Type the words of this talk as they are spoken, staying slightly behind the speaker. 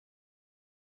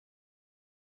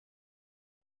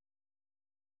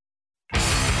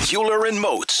Bueller and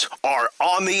Moats are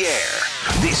on the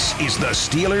air. This is the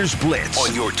Steelers Blitz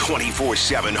on your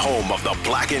 24/7 home of the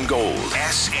black and gold.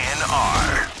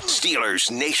 SNR,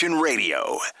 Steelers Nation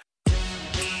Radio.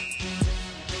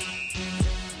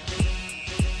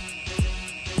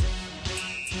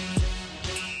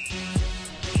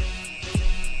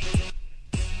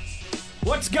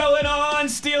 What's going on,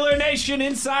 Steeler Nation,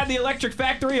 inside the Electric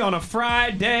Factory on a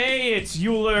Friday? It's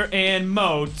Bueller and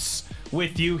Moats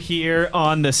with you here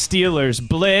on the Steelers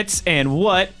Blitz. And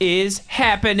what is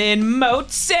happening,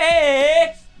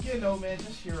 Moatsy? You know, man,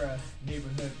 just your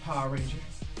neighborhood Power Ranger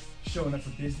showing up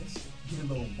for business, get a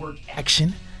little work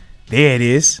action. There it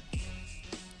is.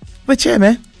 But yeah,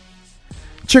 man,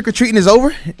 trick-or-treating is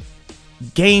over.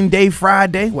 Game day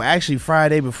Friday. Well, actually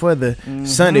Friday before the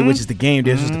Sunday, which is the game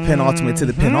day. This is the penultimate to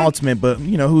the penultimate, but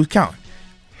you know who's counting.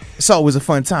 It's always a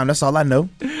fun time. That's all I know.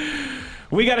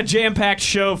 We got a jam-packed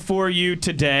show for you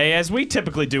today, as we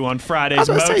typically do on Fridays. I was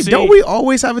going to say, don't we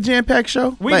always have a jam-packed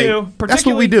show? We do. That's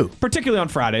what we do. Particularly on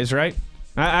Fridays, right?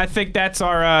 I think that's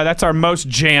our most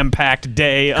jam-packed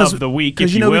day of the week, if you will.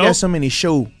 Because you know we got so many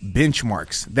show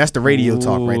benchmarks. That's the radio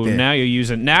talk right there. Now you're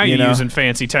using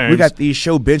fancy terms. We got these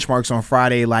show benchmarks on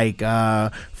Friday, like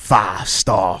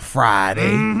 5-Star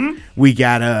Friday. We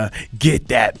gotta get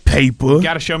that paper.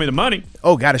 Gotta show me the money.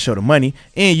 Oh, gotta show the money.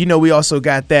 And you know we also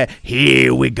got that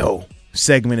here we go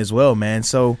segment as well, man.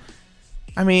 So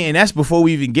I mean, and that's before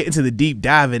we even get into the deep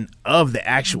diving of the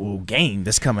actual game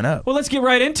that's coming up. Well, let's get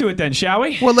right into it then, shall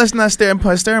we? Well, let's not stare and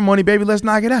punch ceremony, baby. Let's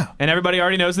knock it out. And everybody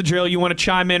already knows the drill. You want to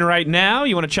chime in right now.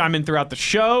 You want to chime in throughout the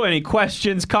show. Any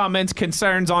questions, comments,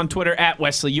 concerns on Twitter at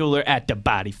Wesley Bueller at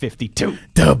TheBody52.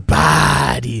 The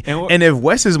Body. And if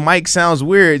Wes's mic sounds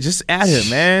weird, just add him,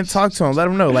 man. Talk to him. Let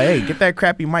him know. Like, hey, get that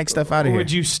crappy mic stuff out of here.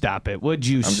 Would you stop it? Would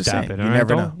you stop it? You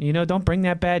never know. You know, don't bring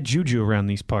that bad juju around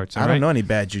these parts. I don't know any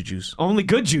bad jujus. Only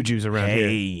good jujus around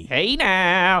here. Hey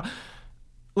now.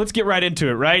 Let's get right into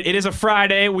it, right? It is a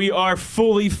Friday. We are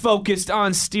fully focused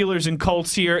on Steelers and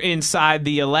Colts here inside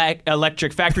the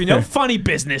Electric Factory. No funny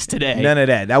business today. None of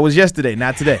that. That was yesterday,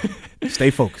 not today. Stay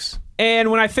focused.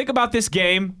 And when I think about this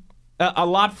game, a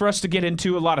lot for us to get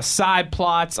into, a lot of side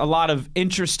plots, a lot of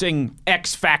interesting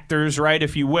X factors, right,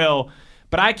 if you will.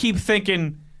 But I keep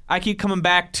coming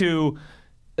back to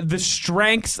the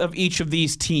strengths of each of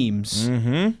these teams.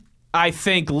 I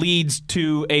think leads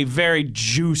to a very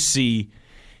juicy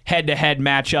head-to-head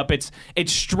matchup.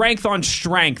 It's strength on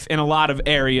strength in a lot of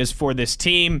areas for this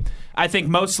team. I think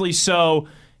mostly so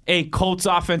a Colts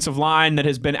offensive line that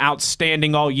has been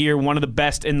outstanding all year, one of the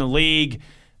best in the league,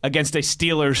 against a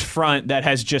Steelers front that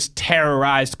has just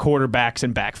terrorized quarterbacks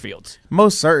and backfields.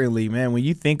 Most certainly, man. When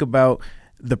you think about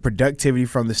the productivity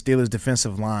from the Steelers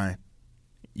defensive line,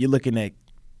 you're looking at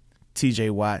T.J.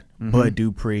 Watt, Bud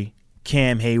Dupree,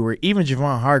 Cam Hayward, even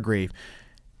Javon Hargrave.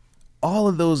 All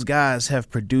of those guys have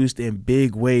produced in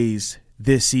big ways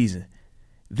this season.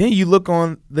 Then you look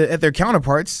at their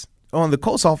counterparts on the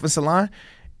Colts offensive line,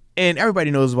 and everybody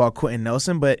knows about Quentin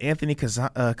Nelson, but Anthony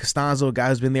Costanzo, a guy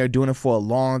who's been there doing it for a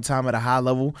long time at a high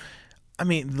level. I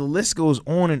mean, the list goes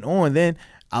on and on. Then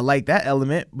I like that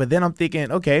element, but then I'm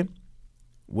thinking, okay,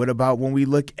 what about when we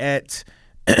look at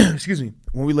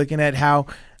when we're looking at how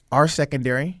our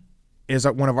secondary is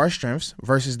one of our strengths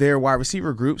versus their wide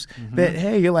receiver groups, that,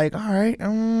 hey, you're like, all right,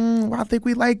 well, I think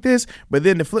we like this. But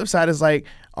then the flip side is like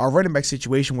our running back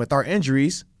situation with our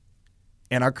injuries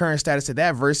and our current status of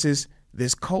that versus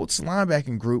this Colts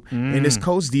linebacking group and this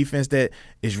Colts defense that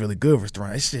is really good versus the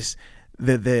run. It's just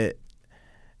the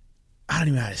I don't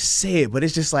even know how to say it, but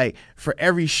it's just like for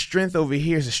every strength over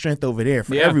here is a strength over there.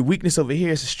 For every weakness over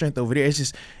here is a strength over there. It's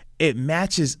just, it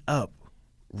matches up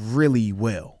really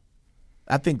well.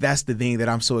 I think that's the thing that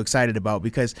I'm so excited about,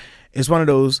 because it's one of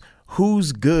those,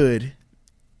 who's good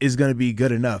is going to be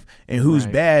good enough, and who's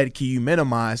bad can you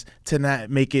minimize to not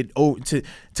make it to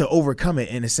overcome it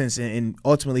in a sense, and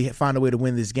ultimately find a way to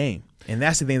win this game. And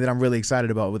that's the thing that I'm really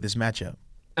excited about with this matchup.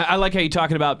 I like how you're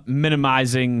talking about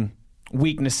minimizing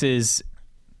weaknesses,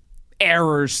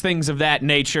 errors, things of that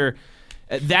nature.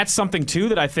 That's something too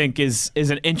that I think is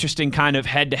an interesting kind of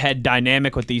head-to-head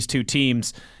dynamic with these two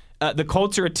teams. The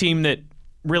Colts are a team that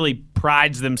really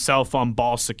prides themselves on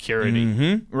ball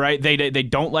security, right? They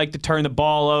don't like to turn the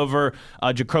ball over.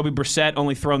 Jacoby Brissett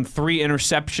only thrown 3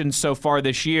 interceptions so far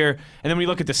this year. And then when you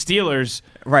look at the Steelers,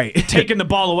 taking the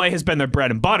ball away has been their bread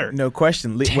and butter. No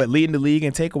question. Leading the league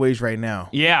in takeaways right now.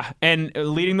 Yeah, and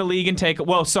leading the league in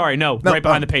right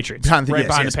behind the Patriots. Behind the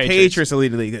Patriots. Patriots are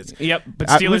leading the league. Yep, but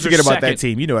Steelers we forget are about second. that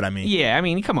team. You know what I mean. Yeah, I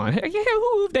mean, come on.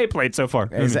 Who have they played so far?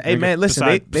 Hey, man,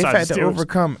 listen, they've had to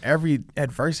overcome every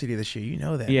adversity this year. You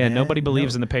know that. Yeah, man. Nobody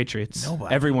believes in the Patriots.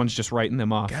 Nobody. Everyone's just writing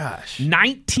them off. Gosh.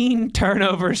 19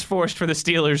 turnovers forced for the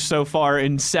Steelers so far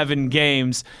in 7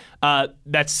 games.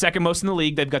 That's second most in the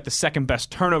league. They've got the second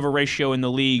best turnover ratio in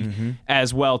the league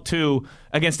as well, too,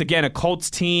 against, again, a Colts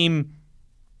team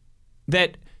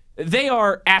that they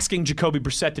are asking Jacoby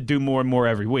Brissett to do more and more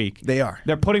every week. They are.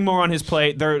 They're putting more on his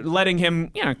plate. They're letting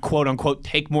him, quote unquote,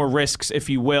 take more risks, if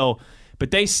you will.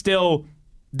 But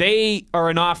they are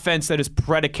an offense that is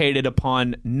predicated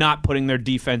upon not putting their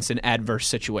defense in adverse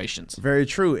situations. Very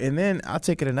true. And then I'll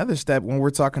take it another step when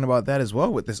we're talking about that as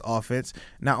well with this offense.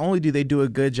 Not only do they do a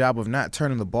good job of not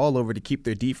turning the ball over to keep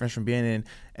their defense from being in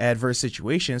adverse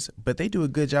situations, but they do a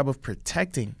good job of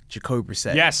protecting Jacoby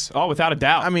Brissett. Yes, without a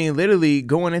doubt. I mean, literally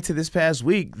going into this past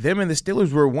week, them and the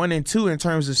Steelers were 1-2 in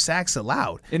terms of sacks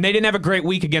allowed. And they didn't have a great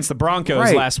week against the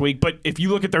Broncos last week, but if you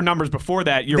look at their numbers before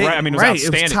that, you're right. I mean, it was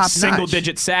outstanding. It was top-notch.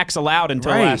 Single-digit sacks allowed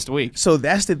until last week. So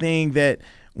that's the thing that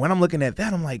when I'm looking at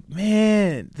that, I'm like,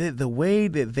 man, the way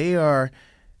that they are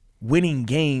winning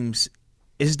games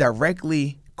is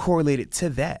directly correlated to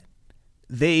that.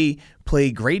 They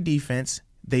play great defense,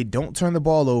 they don't turn the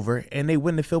ball over, and they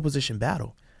win the field position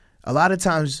battle. A lot of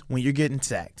times when you're getting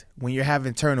sacked, when you're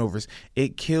having turnovers,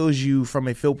 it kills you from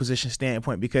a field position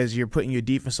standpoint because you're putting your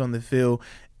defense on the field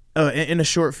on the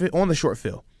short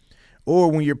field.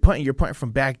 Or when you're punting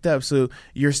from backed up, so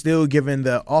you're still giving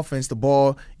the offense the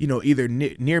ball, either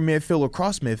near midfield or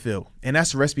cross midfield, and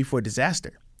that's a recipe for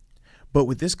disaster. But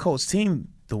with this Colts team,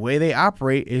 the way they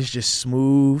operate is just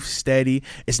smooth, steady.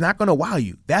 It's not going to wow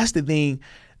you. That's the thing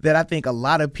that I think a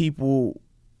lot of people,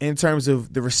 in terms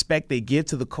of the respect they give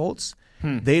to the Colts,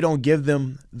 they don't give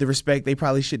them the respect they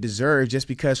probably should deserve just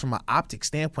because from an optic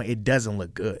standpoint, it doesn't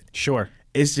look good. Sure.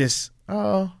 It's just,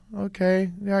 oh,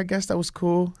 okay. Yeah, I guess that was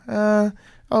cool.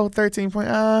 13 point.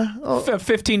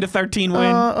 15-13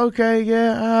 win. Okay,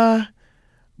 yeah.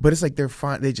 But it's like they're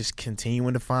fine. They just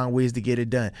continuing to find ways to get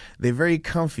it done. They're very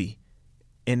comfy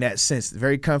in that sense.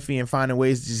 Very comfy in finding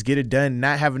ways to just get it done,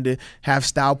 not having to have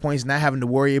style points, not having to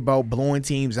worry about blowing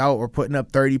teams out or putting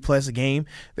up 30-plus a game.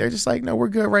 They're just like, no, we're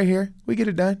good right here. We get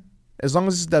it done. As long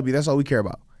as it's W, that's all we care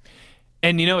about.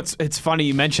 And, it's funny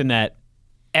you mentioned that.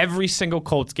 Every single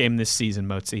Colts game this season,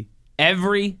 Motzi,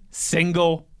 every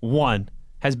single one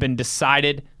has been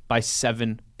decided by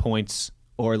 7 points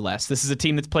or less. This is a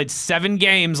team that's played 7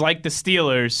 games like the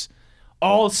Steelers,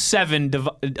 all 7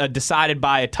 decided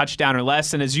by a touchdown or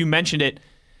less. And as you mentioned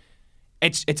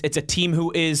it's a team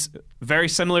who is very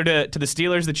similar to the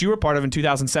Steelers that you were part of in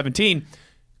 2017,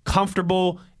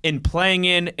 comfortable in playing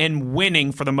in and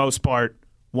winning, for the most part,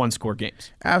 one-score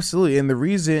games. Absolutely. And the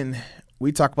reason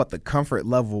we talk about the comfort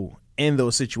level in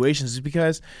those situations is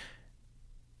because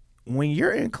when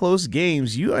you're in close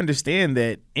games, you understand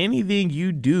that anything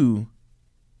you do,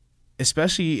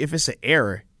 especially if it's an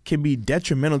error, can be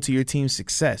detrimental to your team's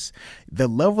success. The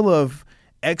level of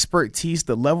expertise,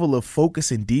 the level of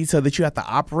focus and detail that you have to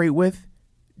operate with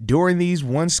during these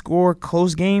one-score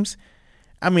close games,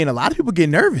 I mean, a lot of people get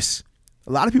nervous.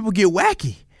 A lot of people get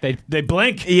wacky. They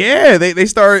blink. Yeah, they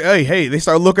start. They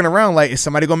start looking around like, is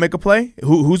somebody gonna make a play?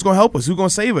 Who's gonna help us? Who's gonna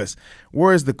save us?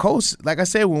 Whereas the Colts, like I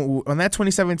said, on that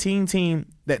 2017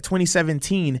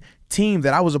 team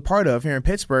that I was a part of here in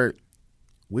Pittsburgh,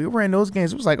 we were in those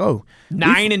games. It was like,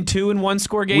 9-2 in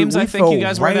one-score games. I think you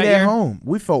guys were right that at year. home.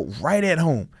 We felt right at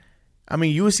home. I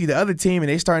mean, you would see the other team and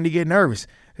they starting to get nervous.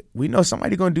 We know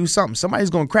somebody's gonna do something.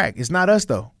 Somebody's gonna crack. It's not us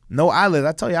though. No eyelids.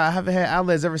 I tell you, I haven't had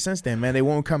eyelids ever since then, man. They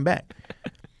won't come back.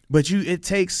 But it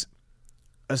takes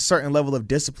a certain level of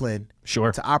discipline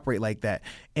to operate like that.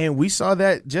 And we saw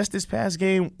that just this past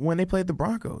game when they played the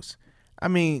Broncos. I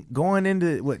mean, going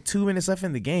into, 2 minutes left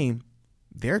in the game,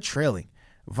 they're trailing.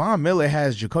 Von Miller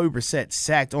has Jacoby Brissett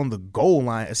sacked on the goal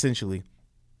line, essentially.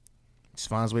 Just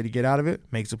finds a way to get out of it,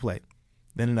 makes a play.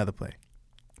 Then another play.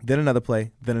 Then another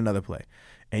play. Then another play.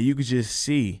 And you could just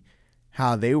see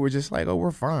how they were just like,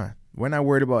 we're fine. We're not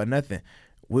worried about nothing.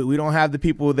 We don't have the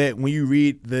people that when you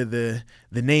read the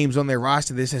names on their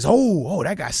roster that says,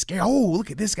 that guy's scared. Oh, look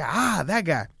at this guy. That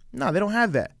guy. No, they don't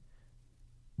have that.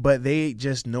 But they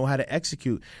just know how to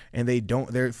execute, and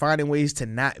they're finding ways to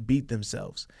not beat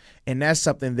themselves. And that's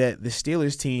something that the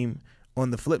Steelers team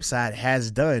on the flip side has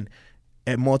done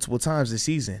at multiple times this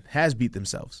season, has beat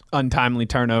themselves. Untimely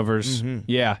turnovers. Mm-hmm.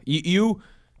 Yeah. You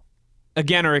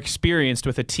again, are experienced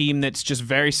with a team that's just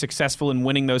very successful in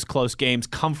winning those close games,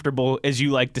 comfortable, as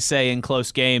you like to say, in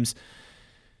close games.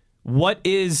 What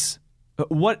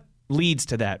leads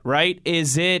to that, right?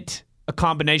 Is it a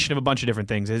combination of a bunch of different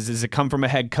things? Does it come from a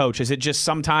head coach? Is it just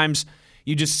sometimes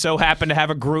you just so happen to have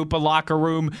a locker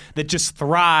room that just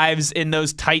thrives in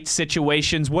those tight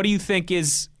situations? What do you think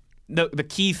is the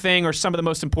key thing or some of the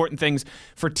most important things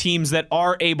for teams that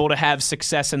are able to have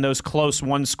success in those close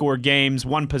one-score games,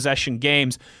 one-possession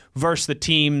games, versus the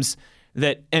teams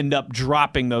that end up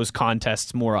dropping those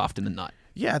contests more often than not?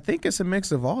 Yeah, I think it's a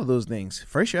mix of all of those things.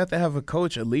 First, you have to have a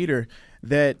coach, a leader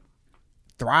that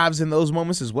thrives in those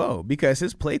moments as well, because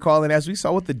his play calling, as we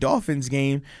saw with the Dolphins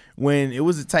game, when it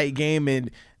was a tight game and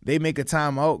they make a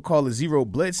timeout, call a zero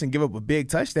blitz, and give up a big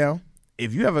touchdown.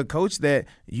 If you have a coach that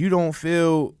you don't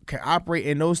feel can operate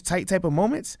in those tight type of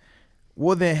moments,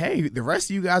 well then, hey, the rest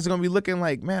of you guys are going to be looking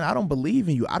like, man, I don't believe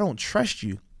in you. I don't trust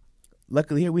you.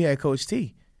 Luckily, here we had Coach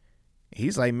T.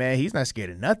 He's like, man, he's not scared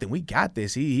of nothing. We got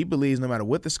this. He believes no matter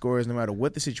what the score is, no matter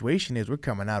what the situation is, we're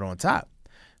coming out on top.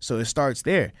 So it starts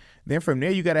there. Then from there,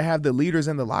 you got to have the leaders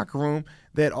in the locker room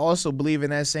that also believe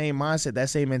in that same mindset, that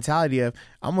same mentality of,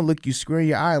 I'm going to look you square in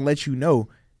your eye and let you know,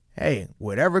 hey,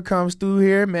 whatever comes through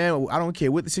here, man, I don't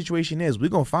care what the situation is. We're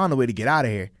going to find a way to get out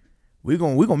of here. We're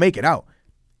gonna make it out.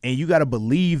 And you got to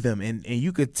believe them. And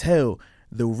you could tell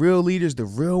the real leaders, the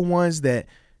real ones that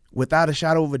without a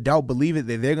shadow of a doubt believe it,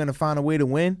 that they're going to find a way to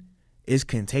win, is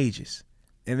contagious.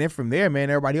 And then from there,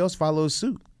 man, everybody else follows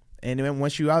suit. And then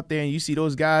once you're out there and you see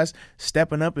those guys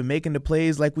stepping up and making the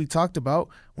plays like we talked about,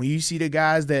 when you see the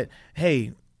guys that,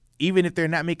 hey, even if they're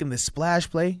not making the splash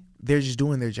play, they're just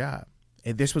doing their job.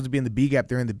 If they're supposed to be in the B gap,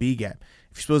 they're in the B gap.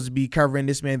 If you're supposed to be covering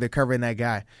this man, they're covering that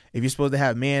guy. If you're supposed to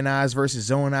have man eyes versus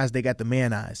zone eyes, they got the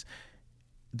man eyes.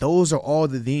 Those are all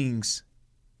the things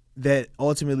that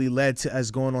ultimately led to us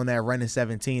going on that run in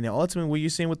 17. And ultimately what you're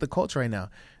seeing with the Colts right now.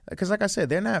 Because like I said,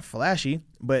 they're not flashy,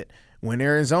 but when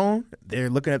they're in zone, they're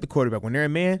looking at the quarterback. When they're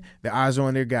in man, their eyes are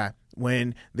on their guy.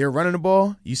 When they're running the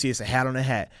ball, you see it's a hat on a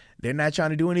hat. They're not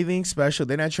trying to do anything special.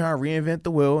 They're not trying to reinvent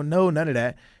the wheel. No, none of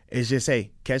that. It's just,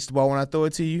 hey, catch the ball when I throw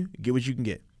it to you. Get what you can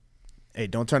get. Hey,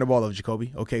 don't turn the ball over,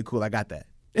 Jacoby. Okay, cool. I got that.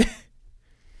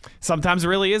 Sometimes it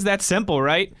really is that simple,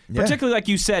 right? Yeah. Particularly like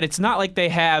you said, it's not like they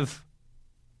have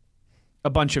a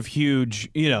bunch of huge,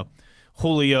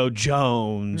 Julio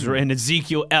Jones or and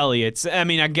Ezekiel Elliott. I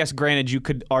mean, I guess granted you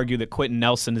could argue that Quentin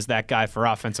Nelson is that guy for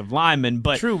offensive linemen,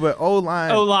 but true, but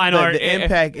O-line the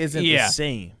impact isn't the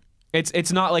same.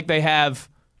 It's not like they have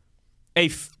a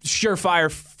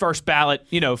surefire first ballot,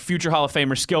 future Hall of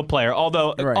Famer skill player.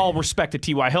 Although all respect to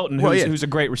T.Y. Hilton, who's a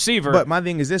great receiver. But my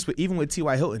thing is this: even with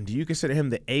T.Y. Hilton, do you consider him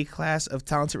the A class of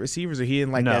talented receivers, or he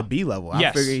in that B level?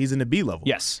 Yes. I figure he's in the B level.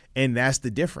 Yes, and that's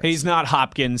the difference. He's not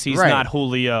Hopkins. He's not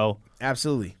Julio.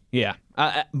 Absolutely. Yeah,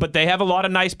 but they have a lot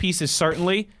of nice pieces.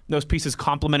 Certainly, those pieces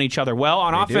complement each other well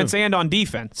on offense and on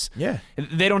defense. Yeah,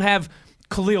 they don't have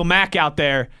Khalil Mack out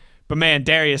there. But, man,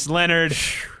 Darius Leonard.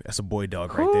 That's a boy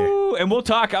dog right there. And we'll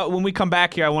talk, when we come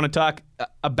back here, I want to talk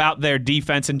about their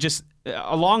defense. And just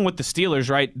along with the Steelers,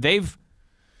 right, they've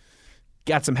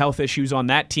got some health issues on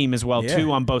that team as well,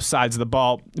 too, on both sides of the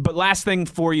ball. But last thing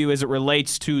for you as it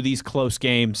relates to these close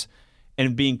games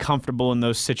and being comfortable in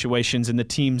those situations and the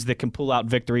teams that can pull out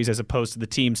victories as opposed to the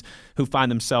teams who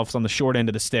find themselves on the short end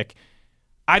of the stick.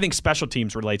 I think special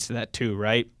teams relates to that too,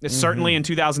 right? Certainly in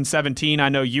 2017, I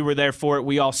know you were there for it.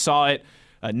 We all saw it.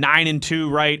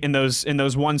 9-2, right, in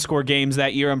those one-score games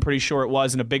that year. I'm pretty sure it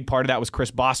was, and a big part of that was Chris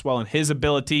Boswell and his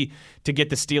ability to get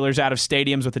the Steelers out of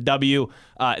stadiums with a W.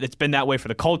 It's been that way for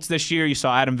the Colts this year. You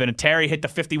saw Adam Vinatieri hit the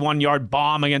 51-yard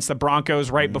bomb against the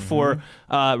Broncos right before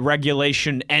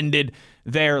regulation ended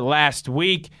there last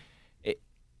week.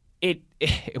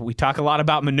 We talk a lot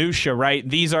about minutia, right?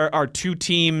 These are two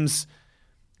teams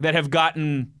that have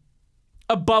gotten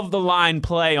above-the-line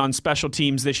play on special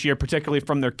teams this year, particularly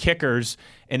from their kickers,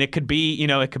 and it could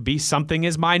be something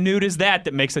as minute as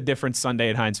that makes a difference Sunday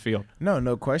at Heinz Field.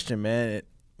 No question, man.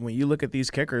 When you look at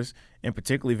these kickers, and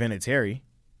particularly Vinatieri,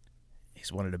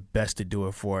 he's one of the best to do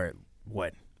it for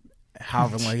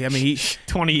however long. I mean,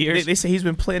 20 years. They say he's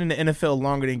been playing in the NFL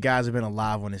longer than guys have been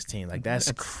alive on his team. Like,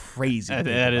 that's crazy.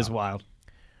 That is wild.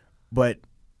 But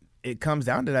it comes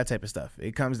down to that type of stuff.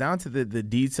 It comes down to the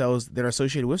details that are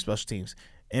associated with special teams.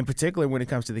 In particular, when it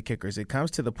comes to the kickers, it comes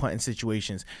to the punting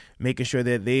situations, making sure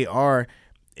that they are,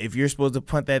 if you're supposed to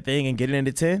punt that thing and get it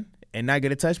into 10 and not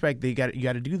get a touchback, you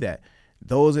got to do that.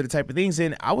 Those are the type of things.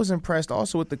 And I was impressed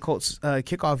also with the Colts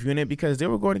kickoff unit because they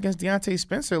were going against Deontay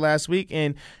Spencer last week,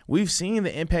 and we've seen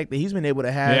the impact that he's been able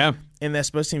to have in that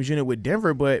special teams unit with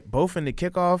Denver, but both in the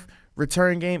kickoff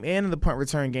return game and in the punt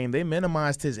return game, they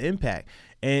minimized his impact.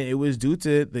 And it was due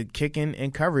to the kicking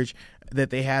and coverage that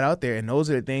they had out there. And those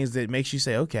are the things that makes you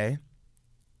say, okay,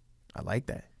 I like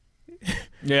that.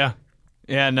 Yeah.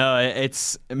 Yeah, no,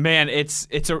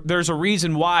 there's a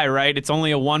reason why, right? It's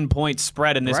only a 1-point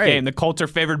spread in this game. The Colts are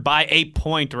favored by 8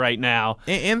 points right now.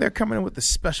 And they're coming in with the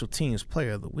special teams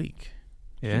player of the week.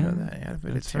 Yeah. You know that. Yeah,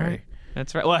 That's right.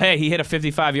 That's right. Well, hey, he hit a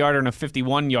 55-yarder and a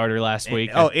 51-yarder last week.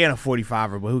 And a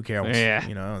 45er, but who cares? Yeah.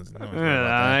 You know, no one's about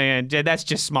that. That's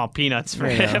just small peanuts for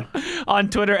him. On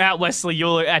Twitter, at Wesley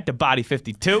Euler, at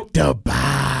TheBody52. The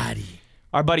Body.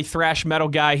 Our buddy Thrash Metal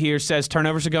Guy here says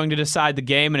turnovers are going to decide the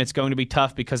game, and it's going to be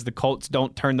tough because the Colts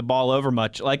don't turn the ball over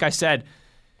much. Like I said,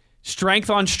 strength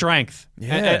on strength.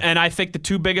 Yeah. And I think the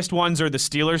two biggest ones are the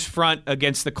Steelers' front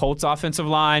against the Colts' offensive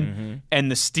line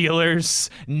and the Steelers'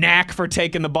 knack for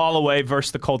taking the ball away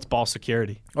versus the Colts' ball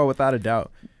security. Oh, without a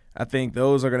doubt. I think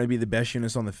those are going to be the best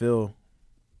units on the field,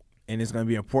 and it's going to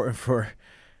be important for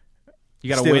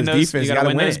you got to win those. Defense. You got to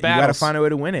win those battles. You got to find a way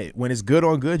to win it. When it's good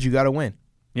on good, you got to win.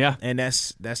 Yeah. And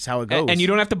that's how it goes. And you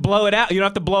don't have to blow it out. You don't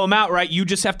have to blow them out, right? You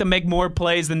just have to make more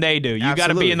plays than they do. You got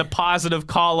to be in the positive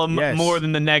column more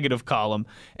than the negative column.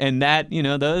 And that,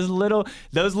 those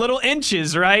little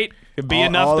inches, right? Could be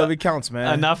enough. All of it counts,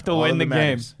 man. Enough to win the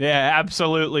game. Yeah,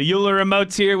 absolutely. Euler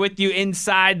Remote's here with you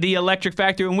inside the Electric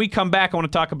Factory. When we come back, I want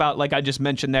to talk about, like I just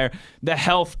mentioned there, the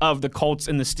health of the Colts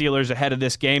and the Steelers ahead of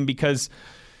this game, because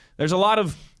there's a lot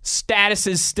of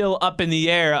statuses still up in the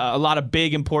air, a lot of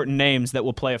big, important names that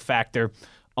will play a factor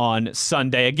on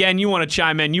Sunday. Again, you want to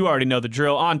chime in, you already know the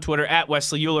drill. On Twitter, at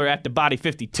Wesley Euler, at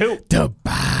TheBody52. The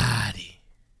Body.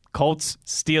 Colts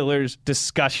Steelers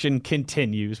discussion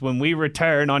continues when we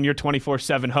return on your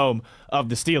 24/7 home of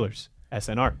the Steelers,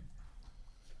 SNR.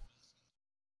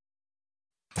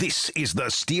 This is the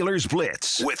Steelers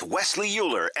Blitz with Wesley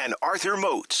Euler and Arthur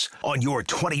Moats on your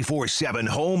 24/7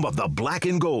 home of the Black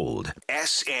and Gold,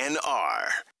 SNR.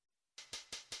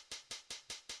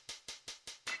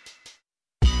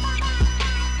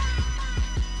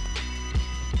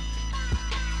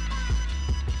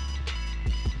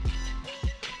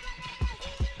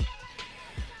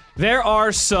 There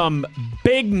are some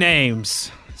big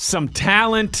names, some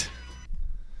talent,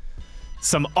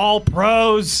 some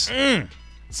all-pros,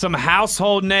 some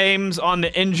household names on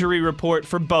the injury report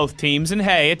for both teams. And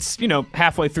hey, it's,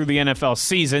 halfway through the NFL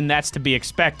season. That's to be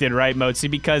expected, right,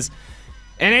 Moatsy? Because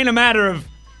it ain't a matter of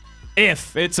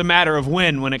if, it's a matter of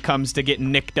when it comes to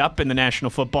getting nicked up in the National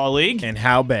Football League. And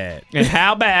how bad. And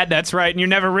how bad, that's right. And you're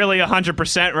never really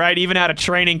 100%, right? Even out of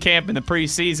training camp in the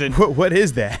preseason. What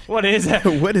is that? What is that?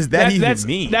 What does that even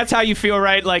mean? That's how you feel,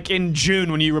 right? Like in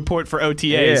June when you report for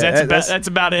OTAs. Yeah, that's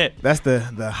about it. That's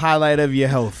the highlight of your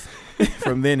health.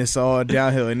 From then, it's all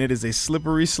downhill, and it is a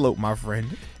slippery slope, my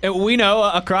friend. And we know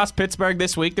across Pittsburgh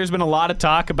this week, there's been a lot of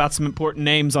talk about some important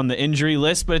names on the injury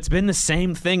list, but it's been the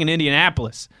same thing in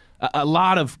Indianapolis. A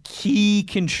lot of key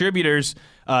contributors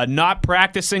not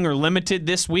practicing or limited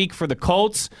this week for the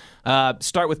Colts.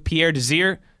 Start with Pierre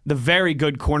Desir, the very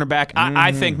good cornerback.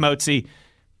 I think, Moatsy,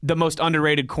 the most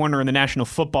underrated corner in the National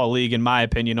Football League, in my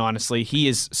opinion, honestly. He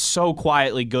is so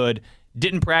quietly good.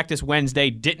 Didn't practice Wednesday,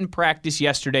 didn't practice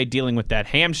yesterday dealing with that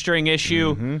hamstring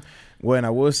issue. Well, and I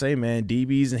will say, man,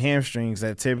 DBs and hamstrings,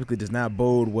 that typically does not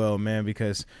bode well, man,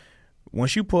 because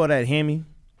once you pull that hammy,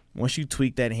 once you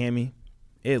tweak that hammy,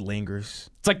 it lingers.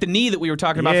 It's like the knee that we were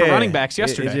talking about for running backs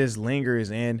yesterday. It just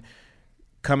lingers, and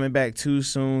coming back too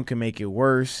soon can make it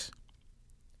worse.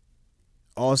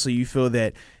 Also, you feel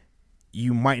that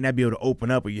you might not be able to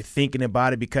open up, or you're thinking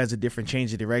about it because of different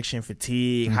change of direction,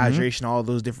 fatigue, hydration, all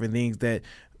those different things that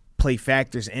play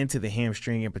factors into the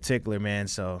hamstring in particular, man.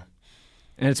 So,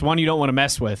 and it's one you don't want to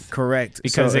mess with. Correct.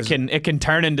 Because it can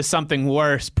turn into something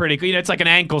worse pretty quickly. It's like an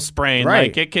ankle sprain.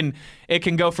 Right. Like it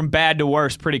can go from bad to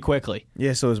worse pretty quickly.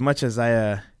 Yeah, so as much as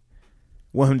I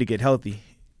want him to get healthy,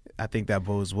 I think that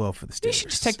bodes well for the Steelers. You should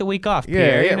just take the week off,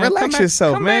 Pierre. Yeah, relax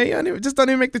yourself, man. Just don't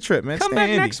even make the trip, man. Come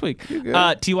back next week.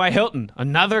 T.Y. Hilton,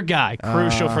 another guy,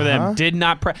 crucial for them. Did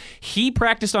not he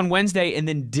practiced on Wednesday and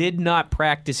then did not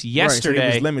practice yesterday. Right,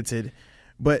 so he was limited.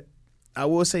 But I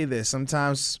will say this.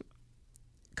 Sometimes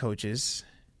coaches,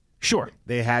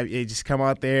 they just come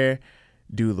out there,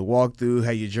 do the walkthrough,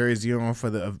 have your jersey on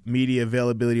for the media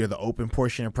availability or the open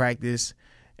portion of practice,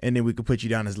 and then we could put you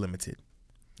down as limited.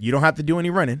 You don't have to do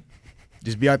any running.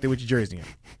 Just be out there with your jersey on.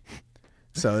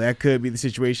 So that could be the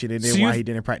situation, and then why he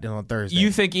didn't practice on Thursday.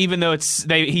 You think even though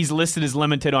he's listed as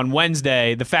limited on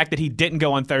Wednesday, the fact that he didn't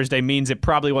go on Thursday means it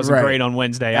probably wasn't great on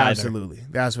Wednesday either. Absolutely.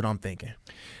 That's what I'm thinking.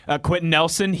 Quentin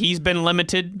Nelson, he's been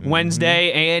limited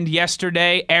Wednesday and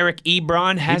yesterday. Eric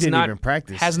Ebron has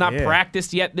not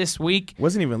practiced yet this week.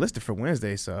 Wasn't even listed for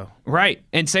Wednesday, so. Right.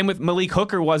 And same with Malik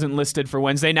Hooker, wasn't listed for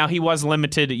Wednesday. Now he was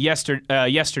limited yesterday. But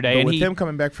and with him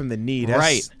coming back from the knee,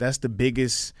 that's the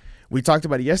biggest. We talked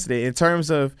about it yesterday in terms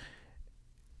of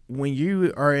when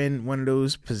you are in one of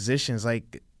those positions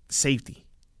like safety.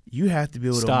 You have to be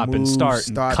able to move, and start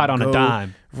and cut on a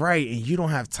dime. Right, and you don't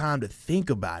have time to think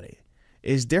about it.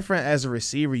 It's different as a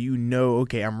receiver. You know,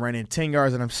 okay, I'm running 10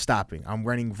 yards and I'm stopping. I'm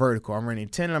running vertical. I'm running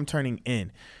 10 and I'm turning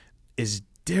in. It's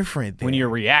different there. When you're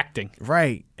reacting.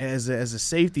 Right. As a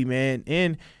safety, man.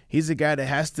 And he's a guy that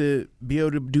has to be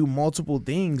able to do multiple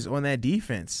things on that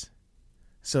defense.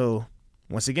 So,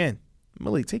 once again,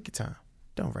 Malik, take your time.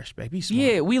 Don't rush back. Be smart.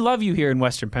 Yeah, we love you here in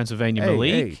Western Pennsylvania,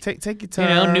 Malik. Hey, take your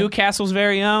time. Newcastle's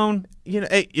very own.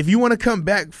 Hey, if you want to come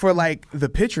back for like the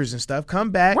pictures and stuff,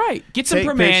 come back. Right. Get some take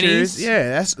Permanis. pictures.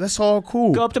 Yeah, that's all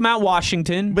cool. Go up to Mount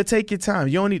Washington. But take your time.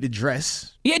 You don't need to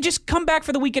dress. Yeah, just come back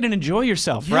for the weekend and enjoy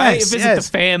yourself, right? Yes, Visit the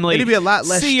family. It'll be a lot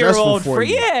less see your stressful old for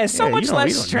friend. you. Yeah, so much you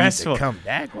less don't stressful. Need to come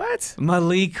back. What?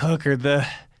 Malik Hooker, the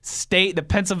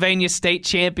Pennsylvania state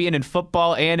champion in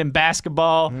football and in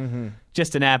basketball. Mm-hmm.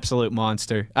 Just an absolute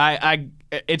monster.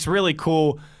 It's really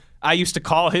cool. I used to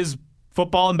call his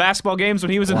football and basketball games when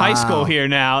he was in high school here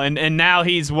now, and now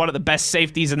he's one of the best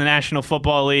safeties in the National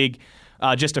Football League.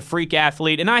 Just a freak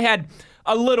athlete. And I had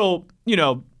a little,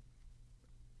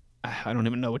 I don't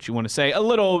even know what you want to say, a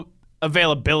little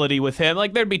availability with him.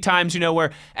 Like there'd be times,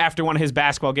 where after one of his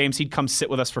basketball games, he'd come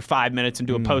sit with us for 5 minutes and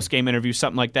do a post-game interview,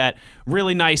 something like that.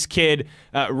 Really nice kid.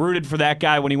 Rooted for that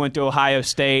guy when he went to Ohio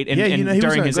State and he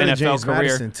during was his NFL James career.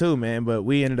 Madison too, man. But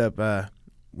we ended up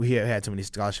we had too many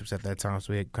scholarships at that time,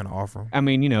 so we had kind of offer them. I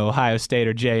mean, Ohio State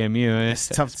or JMU.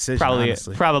 It's a tough decision, probably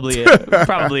honestly.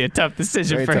 Probably a tough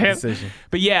decision Very for tough him. decision.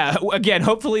 But yeah, again,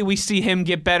 hopefully we see him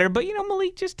get better. But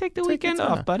Malik, just take the weekend your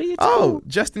time. off, buddy. It's Oh, cool.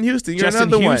 Justin Houston, you're Justin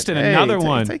another Houston, one. another Hey,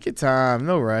 one. Take your time,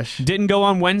 no rush. Didn't go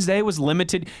on Wednesday, was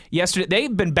limited yesterday.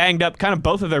 They've been banged up, kind of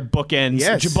both of their bookends.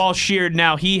 Yes. Jabal Sheard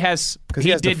now he has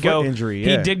the foot injury.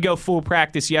 He did go full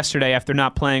practice yesterday after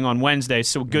not playing on Wednesday.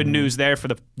 So good news there for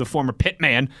the former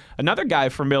Pittman, another guy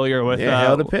familiar with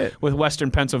Hail to Pitt. with Western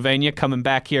Pennsylvania, coming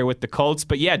back here with the Colts.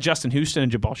 But yeah, Justin Houston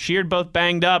and Jabal Sheard both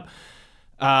banged up.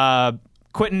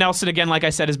 Quentin Nelson, again, like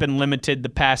I said, has been limited the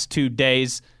past 2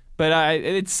 days. But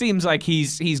it seems like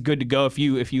he's good to go if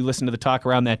you listen to the talk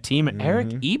around that team. And Eric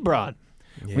Ebron.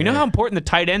 Yeah. We know how important the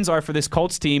tight ends are for this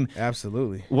Colts team.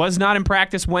 Absolutely. Was not in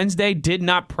practice Wednesday, did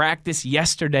not practice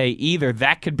yesterday either.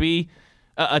 That could be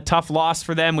a tough loss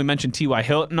for them. We mentioned T.Y.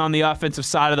 Hilton on the offensive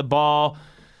side of the ball.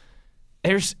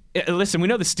 Listen, we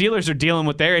know the Steelers are dealing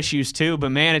with their issues too,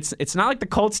 but man, it's not like the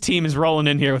Colts team is rolling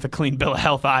in here with a clean bill of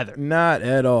health either. Not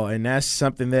at all. And that's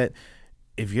something that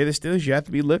if you're the Steelers, you have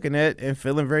to be looking at and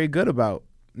feeling very good about.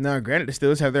 Now, granted, the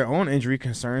Steelers have their own injury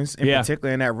concerns,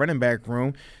 particularly in that running back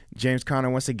room. James Conner,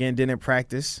 once again, didn't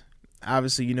practice.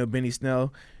 Obviously, Benny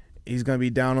Snell, he's going to be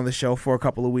down on the shelf for a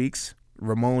couple of weeks.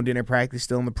 Ramon didn't practice,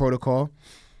 still in the protocol.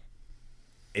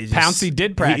 Pouncey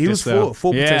did practice, he was though.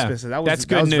 full participant. So that's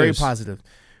good that was news. Very positive.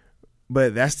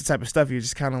 But that's the type of stuff you're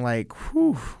just kind of like,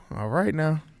 whew, all right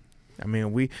now. I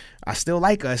mean, I still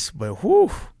like us, but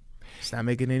whew. It's not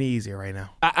making it any easier right now.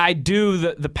 I do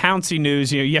the Pouncey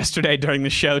news, yesterday during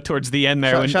the show towards the end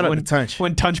there. Shout out to Tunch.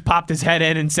 When Tunch popped his head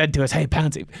in and said to us, hey,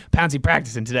 Pouncey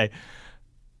practicing today.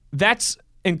 That's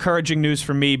encouraging news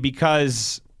for me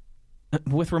because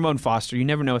with Ramon Foster, you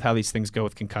never know how these things go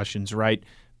with concussions, right?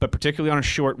 But particularly on a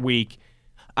short week,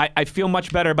 I feel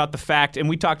much better about the fact, and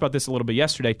we talked about this a little bit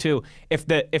yesterday too, if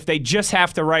they just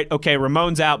have to write, okay,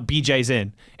 Ramon's out, BJ's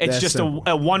in. It's that's just simple.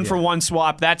 a one-for-one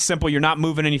swap. That's simple. You're not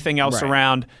moving anything else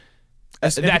around.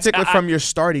 That's particularly from your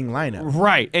starting lineup.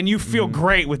 Right, and you feel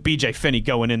great with BJ Finney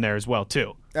going in there as well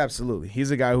too. Absolutely. He's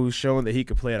a guy who's shown that he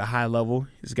could play at a high level.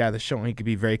 He's a guy that's shown he could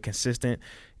be very consistent.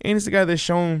 And he's a guy that's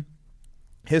shown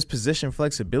his position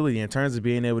flexibility in terms of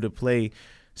being able to play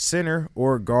center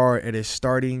or guard at a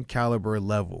starting caliber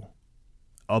level,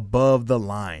 above the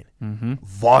line,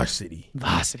 varsity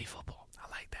football. I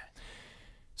like that.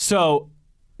 So,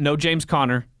 no James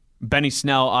Conner, Benny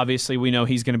Snell. Obviously, we know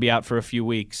he's going to be out for a few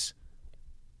weeks.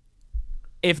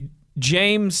 If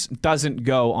James doesn't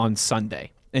go on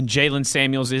Sunday, and Jalen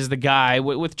Samuels is the guy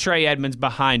with Trey Edmonds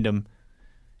behind him,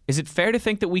 is it fair to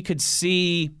think that we could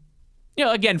see,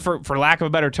 again, for lack of a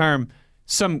better term,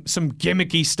 some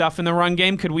gimmicky stuff in the run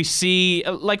game? Could we see,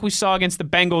 like we saw against the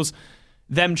Bengals,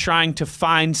 them trying to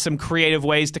find some creative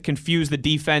ways to confuse the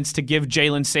defense to give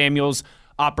Jalen Samuels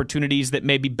opportunities that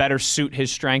maybe better suit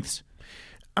his strengths?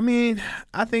 I mean,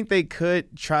 I think they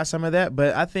could try some of that,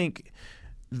 but I think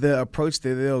the approach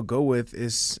that they'll go with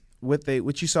is what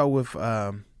you saw with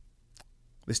the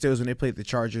Steelers when they played the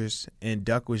Chargers, and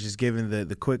Duck was just giving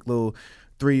the quick little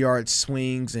 3-yard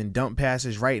swings and dump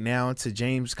passes right now to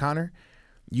James Conner,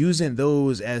 using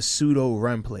those as pseudo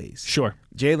run plays. Sure.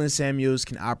 Jalen Samuels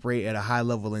can operate at a high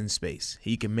level in space.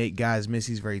 He can make guys miss.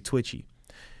 He's very twitchy.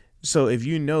 So if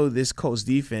this Colts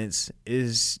defense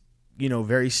is,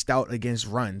 very stout against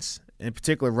runs, in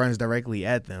particular runs directly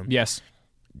at them. Yes.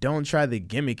 don't try the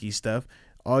gimmicky stuff.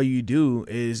 All you do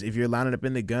is, if you're lining up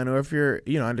in the gun or if you're,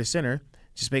 under center,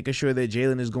 just making sure that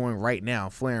Jalen is going right now,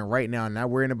 flaring right now, not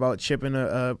worrying about chipping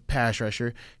a pass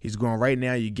rusher. He's going right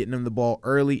now. You're getting him the ball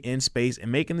early in space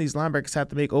and making these linebackers have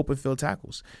to make open field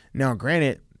tackles. Now,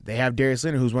 granted, they have Darius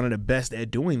Leonard, who's one of the best at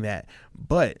doing that,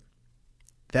 but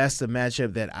that's the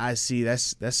matchup that I see.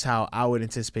 That's how I would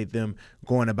anticipate them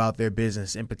going about their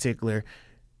business, in particular,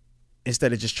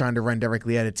 instead of just trying to run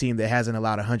directly at a team that hasn't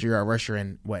allowed a 100-yard rusher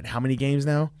in, how many games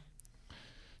now?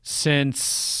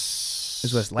 Since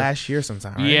it was last year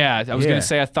sometime, right? Yeah, I was going to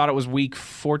say I thought it was week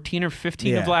 14 or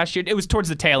 15 of last year. It was towards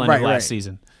the tail end of last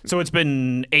season. So it's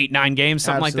been 8-9 games,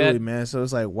 something like that. Absolutely, man. So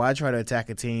it's like, why try to attack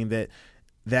a team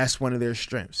that's one of their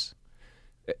strengths?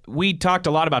 We talked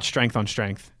a lot about strength on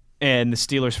strength and the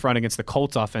Steelers' front against the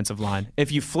Colts offensive line.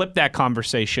 If you flip that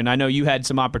conversation, I know you had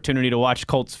some opportunity to watch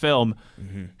Colts film.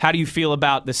 Mm-hmm. How do you feel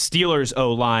about the Steelers'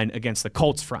 O-line against the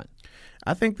Colts front?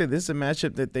 I think that this is a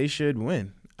matchup that they should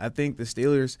win. I think the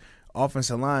Steelers'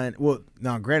 offensive line, well,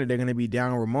 now granted they're going to be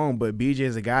down Ramon, but BJ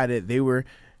is a guy that they were,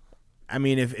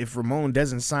 if Ramon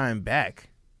doesn't sign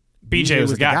back, BJ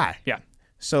was the guy. Yeah.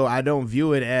 So I don't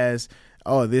view it as,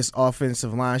 this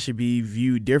offensive line should be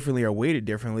viewed differently or weighted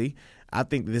differently. I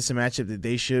think this is a matchup that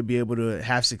they should be able to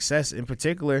have success, in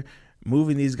particular,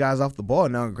 moving these guys off the ball.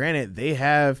 Now, granted, they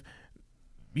have,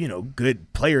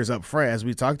 good players up front, as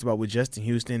we talked about with Justin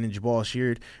Houston and Jabal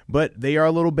Sheard, but they are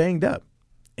a little banged up.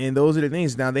 And those are the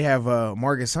things. Now, they have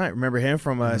Marcus Hunt. Remember him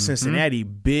from Cincinnati,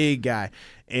 big guy.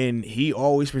 And he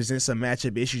always presents a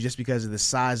matchup issue just because of the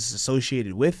size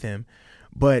associated with him.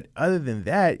 But other than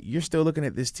that, you're still looking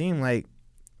at this team like,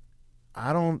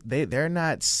 they're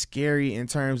not scary in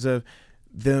terms of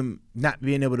them not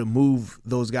being able to move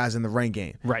those guys in the run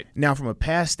game. Right. Now, from a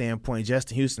pass standpoint,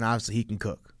 Justin Houston, obviously, he can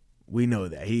cook. We know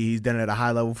that. He's done it at a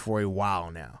high level for a while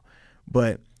now.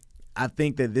 But I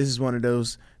think that this is one of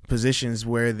those positions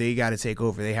where they got to take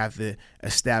over. They have to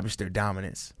establish their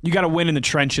dominance. You got to win in the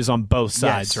trenches on both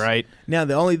sides, right? Now,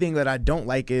 the only thing that I don't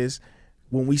like is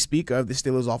when we speak of the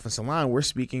Steelers' offensive line, we're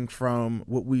speaking from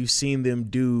what we've seen them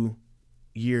do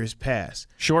years past.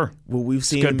 Sure. What we've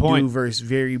seen them do versus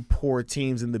very poor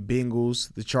teams in the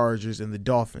Bengals, the Chargers, and the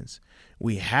Dolphins.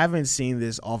 We haven't seen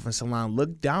this offensive line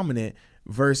look dominant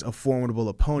versus a formidable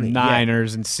opponent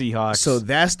Niners yet. And Seahawks. So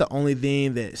that's the only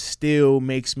thing that still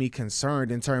makes me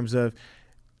concerned in terms of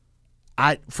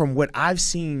from what I've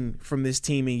seen from this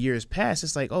team in years past,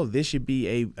 it's like, this should be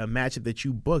a matchup that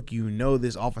you book.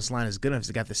 This offensive line is good enough.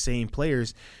 They got the same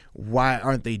players. Why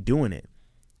aren't they doing it?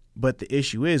 But the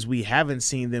issue is we haven't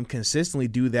seen them consistently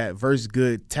do that versus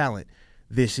good talent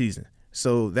this season.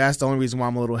 So that's the only reason why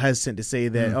I'm a little hesitant to say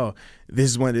that, this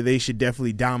is one that they should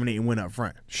definitely dominate and win up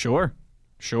front. Sure.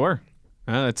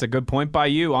 That's a good point by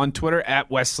you. On Twitter, at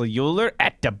Wesley Euler,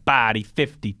 at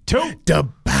TheBody52. The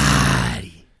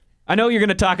Body. I know you're going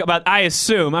to talk about, I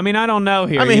assume. I don't know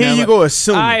here. Here you go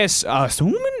assuming.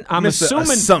 I'm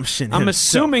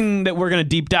assuming that we're going to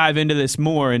deep dive into this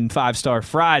more in 5-Star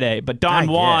Friday. But Don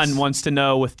Juan wants to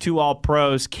know, with two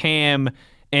All-Pros, Cam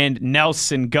and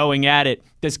Nelson going at it,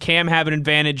 does Cam have an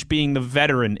advantage being the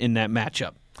veteran in that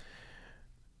matchup?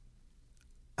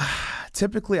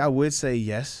 Typically, I would say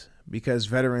yes, because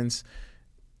veterans,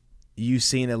 you've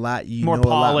seen a lot. You more know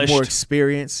polished. A lot more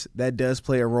experience. That does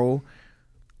play a role.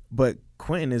 But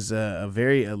Quentin is a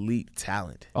very elite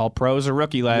talent. All-Pros a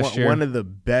rookie last year. One of the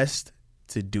best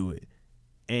to do it.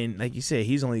 And like you said,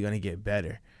 he's only going to get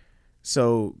better.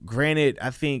 So, granted, I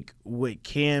think what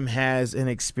Cam has in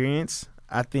experience,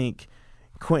 I think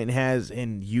Quentin has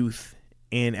in youth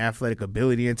and athletic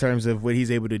ability in terms of what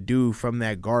he's able to do from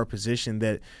that guard position,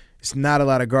 that it's not a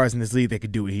lot of guards in this league that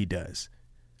could do what he does.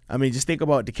 Just think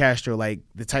about DeCastro, like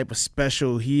the type of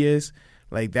special he is.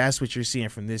 Like, that's what you're seeing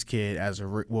from this kid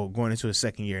going into his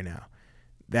second year now.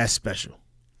 That's special.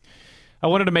 I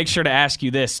wanted to make sure to ask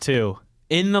you this, too.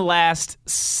 In the last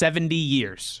 70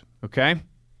 years, okay?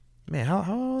 Man, how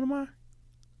old am I? All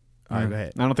right, go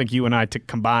ahead. I don't think you and I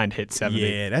combined hit 70.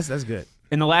 Yeah, that's good.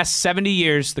 In the last 70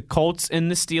 years, the Colts and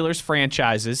the Steelers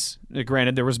franchises,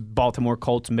 granted there was Baltimore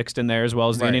Colts mixed in there as well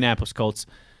as the Indianapolis Colts,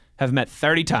 have met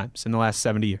 30 times in the last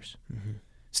 70 years. Mm-hmm.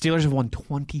 Steelers have won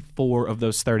 24 of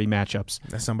those 30 matchups.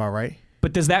 That sound about right.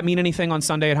 But does that mean anything on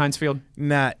Sunday at Heinz Field?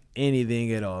 Not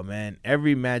anything at all, man.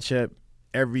 Every matchup,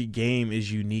 every game is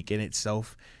unique in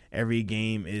itself. Every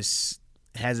game has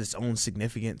its own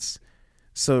significance.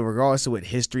 So regardless of what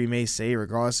history may say,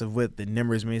 regardless of what the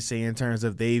numbers may say in terms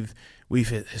of we've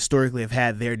historically have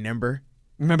had their number.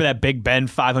 Remember that Big Ben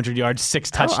 500 yards, 6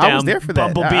 touchdown, I was there for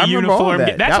that. Bumblebee uniform?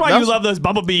 That's why you love those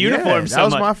Bumblebee uniforms so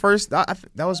much.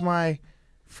 That was my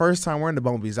first time wearing the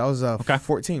Bumblebees. I was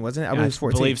 14, wasn't it? I was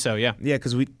 14. I believe so, yeah. Yeah,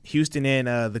 because Houston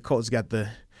and the Colts got the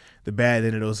bad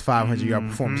end of those 500-yard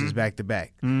performances back to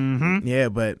back. Mm-hmm. Yeah,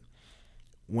 but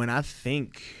when I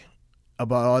think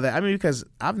about all that, I mean, because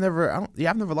I've never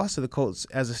lost to the Colts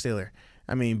as a Steeler.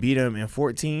 I mean, beat them in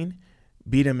 14,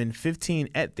 beat them in 15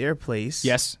 at their place.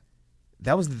 Yes.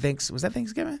 That was was that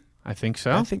Thanksgiving? I think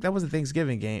so. I think that was the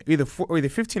Thanksgiving game. Either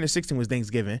 15 or 16 was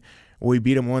Thanksgiving, where we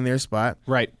beat them on their spot.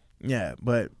 Right. Yeah,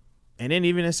 and then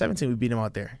even in 17 we beat them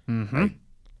out there. Mm-hmm. Like,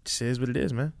 it is what it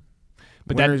is, man.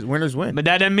 But winners win. But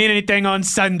that doesn't mean anything on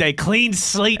Sunday. Clean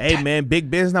slate. Hey, man,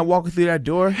 Big Ben's not walking through that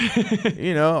door.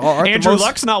 You know, or Andrew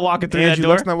Luck's not walking through that door. Andrew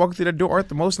Luck's not walking through that door.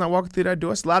 Arthur Mote's not walking through that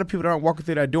door. It's a lot of people that aren't walking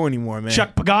through that door anymore, man.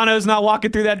 Chuck Pagano's not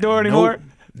walking through that door anymore.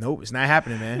 Nope, it's not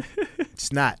happening, man.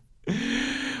 It's not.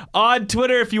 On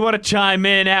Twitter, if you want to chime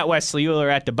in, at Wesley Euler,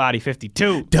 at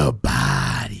TheBody52. The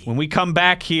Body. When we come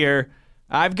back here,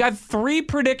 I've got 3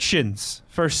 predictions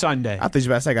for Sunday. I thought you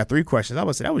were about to say I got 3 questions. I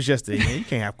would say that was yesterday. Man, you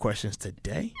can't have questions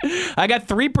today. I got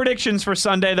 3 predictions for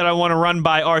Sunday that I want to run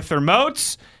by Arthur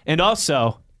Motes, and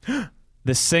also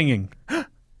the singing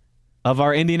of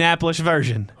our Indianapolis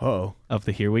version of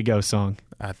the Here We Go song.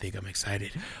 I think I'm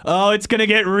excited. Oh, it's going to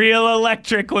get real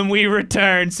electric when we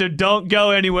return, so don't go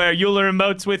anywhere. Euler and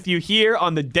Motes with you here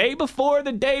on the day before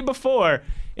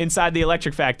inside the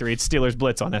Electric Factory. It's Steelers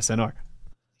Blitz on SNR.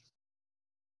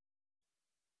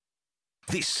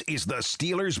 This is the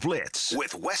Steelers Blitz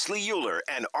with Wesley Euler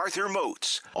and Arthur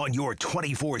Motes on your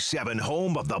 24/7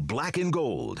 home of the black and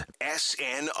gold,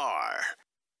 SNR.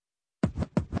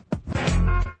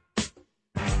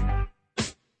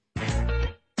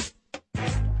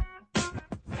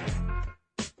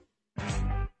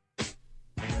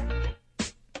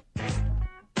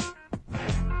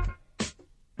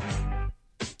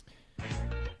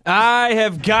 I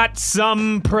have got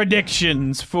some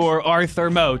predictions for Arthur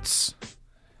Motes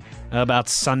about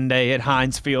Sunday at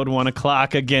Heinz Field, 1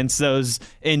 o'clock against those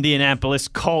Indianapolis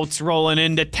Colts rolling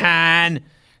into town.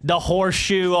 The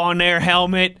horseshoe on their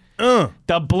helmet.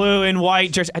 The blue and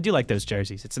white jersey. I do like those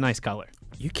jerseys. It's a nice color.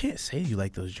 You can't say you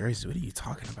like those jerseys. What are you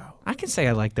talking about? I can say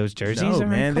I like those jerseys. No,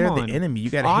 man, they're come on. the enemy. You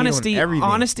got to hate on everything.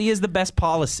 Honesty is the best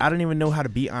policy. I don't even know how to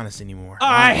be honest anymore.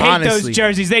 I hate those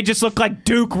jerseys. They just look like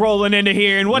Duke rolling into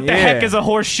here. And what the heck is a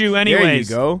horseshoe anyways?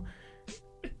 There you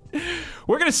go.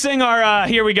 We're going to sing our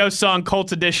Here We Go song,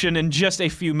 Colts Edition, in just a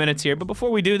few minutes here. But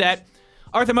before we do that,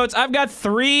 Arthur Motes, I've got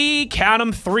 3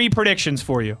 predictions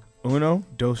for you. Uno,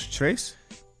 dos, tres.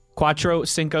 Cuatro,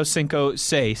 cinco,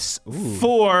 seis. Ooh.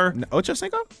 4. Ocho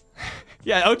cinco?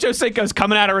 Yeah, Ocho Cinco's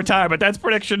coming out of retirement. That's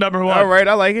prediction number 1. All right,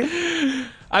 I like it.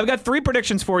 I've got 3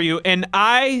 predictions for you, and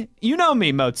you know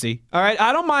me, Motesy. All right,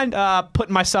 I don't mind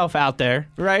putting myself out there.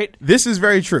 Right? This is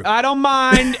very true. I don't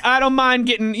mind. I don't mind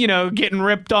getting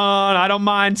ripped on. I don't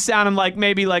mind sounding like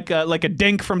maybe like a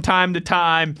dink from time to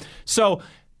time. So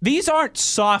these aren't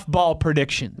softball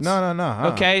predictions. No.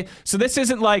 Okay, so this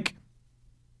isn't like,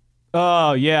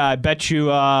 oh yeah, I bet you.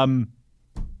 I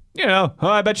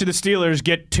bet you the Steelers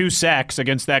get 2 sacks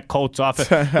against that Colts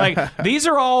offense. Like, these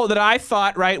are all that I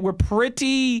thought, right, were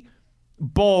pretty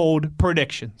bold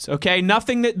predictions, okay?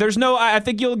 Nothing that, I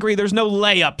think you'll agree, there's no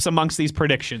layups amongst these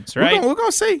predictions, right? We're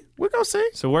going to see.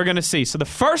 So we're going to see. So the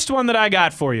first one that I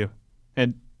got for you,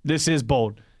 and this is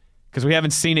bold, because we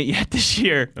haven't seen it yet this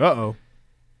year. Uh-oh.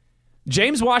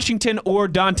 James Washington or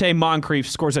Dante Moncrief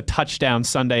scores a touchdown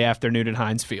Sunday afternoon at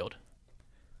Heinz Field.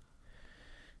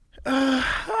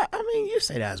 I mean, you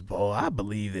say that's bold. I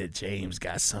believe that James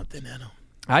got something in him.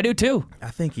 I do too.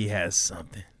 I think he has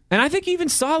something. And I think you even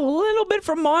saw a little bit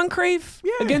from Moncrief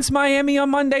against Miami on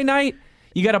Monday night.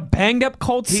 You got a banged-up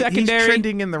Colts secondary. He's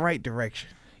trending in the right direction.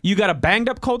 You got a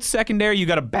banged-up Colts secondary. You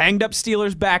got a banged-up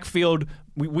Steelers backfield.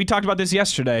 We talked about this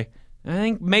yesterday. I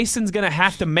think Mason's going to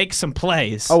have to make some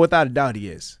plays. Oh, without a doubt he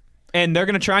is. And they're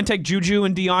going to try and take Juju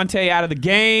and Deontay out of the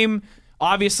game.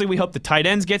 Obviously, we hope the tight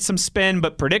ends get some spin,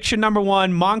 but prediction number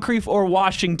 1, Moncrief or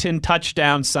Washington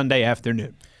touchdown Sunday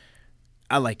afternoon.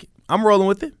 I like it. I'm rolling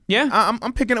with it. Yeah,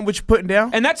 I'm picking up what you're putting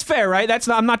down, and that's fair, right?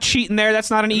 I'm not cheating there. That's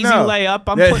not an easy layup.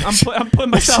 I'm putting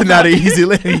myself. It's not an easy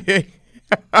layup.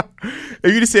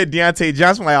 If you just said Deontay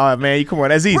Johnson, I'm like, oh man, come on,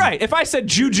 that's easy. Right. If I said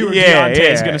Juju or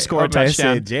Deontay is going to score a touchdown,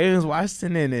 I said James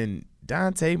Washington and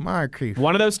Dante Moncrief.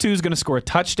 One of those two is going to score a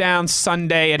touchdown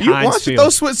Sunday at Heinz Field. Why don't you throw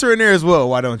Switzer in there as well?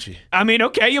 Why don't you? I mean,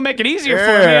 okay, you'll make it easier for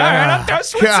me. All right, I'll throw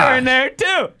Switzer in there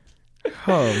too.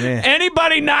 Oh, man.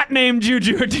 Anybody not named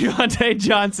Juju or Deontay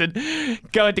Johnson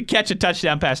going to catch a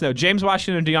touchdown pass. No, James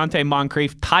Washington and Deontay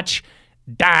Moncrief,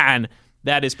 touchdown.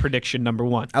 That is prediction number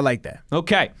 1. I like that.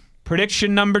 Okay,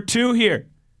 prediction number 2 here.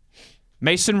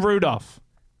 Mason Rudolph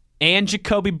and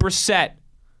Jacoby Brissett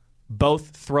both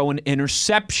throw an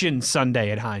interception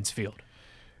Sunday at Heinz Field?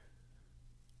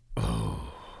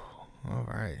 Oh, all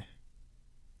right.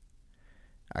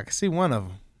 I can see one of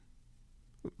them.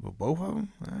 But both of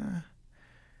them?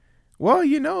 Well,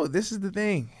 this is the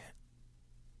thing.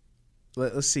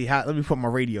 Let's see. Let me put my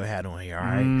radio hat on here, all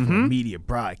right? From a media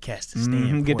broadcaster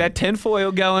standpoint. Get that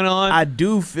tinfoil going on. I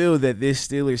do feel that this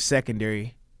Steelers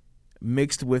secondary,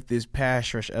 mixed with this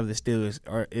pass rush of the Steelers,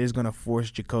 is going to force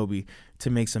Jacoby to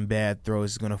make some bad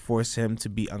throws. It's going to force him to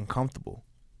be uncomfortable.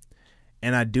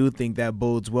 And I do think that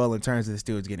bodes well in terms of the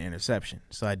Steelers getting an interception.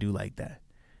 So I do like that.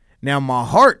 Now, my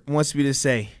heart wants me to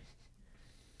say,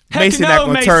 Mason,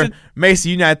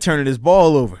 you're not turning this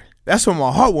ball over. That's what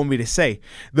my heart wants me to say.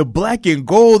 The black and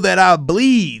gold that I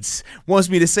bleeds wants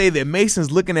me to say that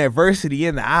Mason's looking adversity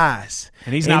in the eyes.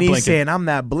 And he's blinking. Saying, I'm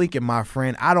not blinking, my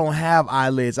friend. I don't have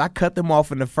eyelids. I cut them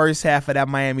off in the first half of that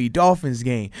Miami Dolphins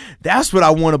game. That's what I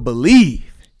want to believe.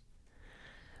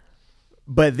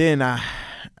 But then I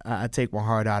take my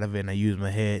heart out of it and I use my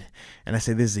head. And I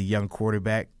say, this is a young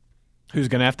quarterback. Who's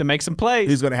going to have to make some plays.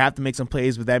 Who's going to have to make some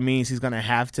plays, but that means he's going to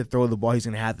have to throw the ball. He's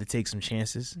going to have to take some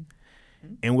chances.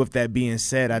 And with that being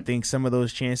said, I think some of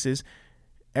those chances,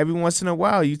 every once in a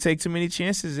while, you take too many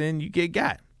chances and you get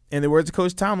got. In the words of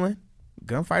Coach Tomlin,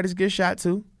 gunfighters get shot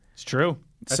too. It's true.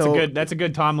 That's a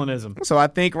good Tomlinism. So I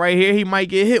think right here he might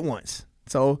get hit once.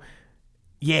 So,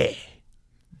 yeah,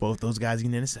 both those guys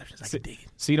getting interceptions. I can dig it.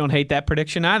 So you don't hate that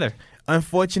prediction either?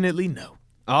 Unfortunately, no.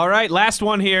 All right, last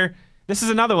one here. This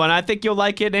is another one. I think you'll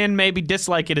like it and maybe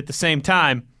dislike it at the same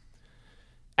time.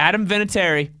 Adam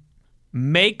Vinatieri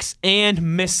makes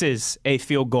and misses a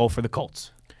field goal for the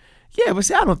Colts. Yeah, but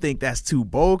see, I don't think that's too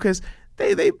bold because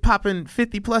they popping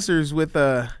 50-plussers with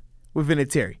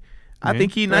Vinatieri. I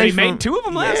think he made two of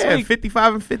them last week.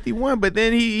 55 and 51, but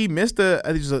then he missed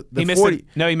he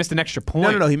missed an extra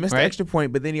point. No, he missed the extra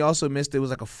point, but then he also missed, it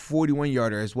was like a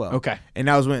 41-yarder as well. Okay. And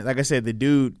that was when, like I said, the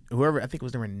dude, whoever, I think it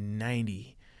was number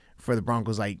 90 for the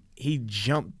Broncos, like he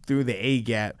jumped through the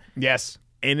A-gap. Yes.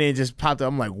 And then just popped up.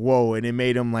 I'm like, whoa, and it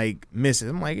made him like miss it.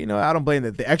 I'm like, I don't blame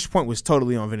that. The extra point was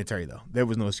totally on Vinatieri though. There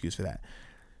was no excuse for that.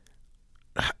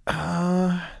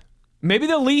 Maybe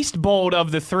the least bold of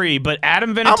the three, but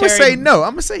Adam Vinatieri. I'm going to say no.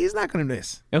 I'm going to say he's not going to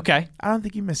miss. Okay. I don't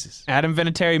think he misses. Adam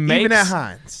Vinatieri even at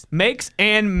Heinz makes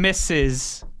and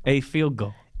misses a field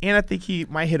goal. And I think he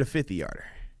might hit a 50-yarder.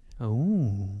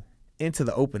 Ooh. Into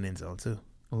the open end zone too.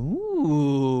 Ooh.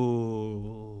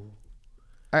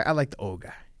 I like the old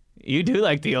guy. You do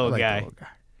like the old guy.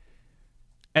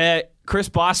 Chris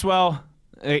Boswell,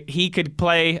 he could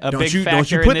play a big factor.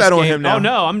 Don't you put that on him now. Oh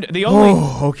no, I'm the only.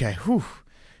 Oh, okay. Whew.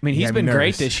 I mean, he's been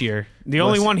great this year. The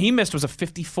only one he missed was a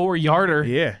 54-yarder.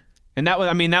 Yeah. And that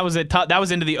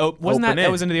was into the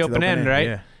open end,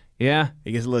 right? Yeah.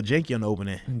 It gets a little janky on the open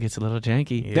end. It gets a little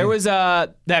janky. Yeah. There was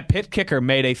that Pitt kicker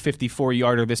made a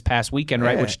 54-yarder this past weekend,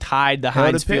 right, which tied the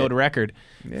Heinz Field record.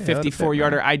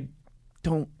 54-yarder. I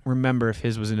don't remember if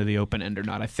his was into the open end or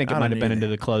not. I think it might have been into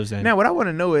the closed end. Now, what I want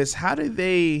to know is how do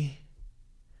they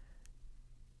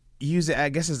use it, I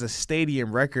guess, as a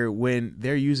stadium record when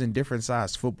they're using different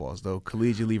sized footballs, though,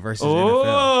 collegiately versus NFL?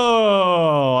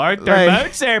 Oh, Arthur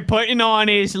Moats there putting on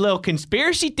his little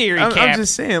conspiracy theory cap. I'm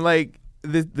just saying, like,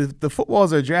 the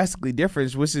footballs are drastically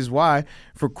different, which is why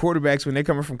for quarterbacks, when they're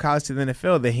coming from college to the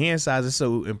NFL, the hand size is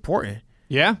so important.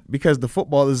 Yeah, because the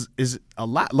football is a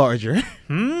lot larger.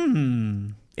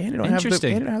 And it don't have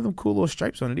them cool little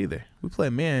stripes on it either. We play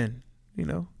man,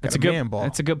 that's a man ball.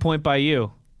 That's a good point by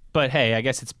you. But hey, I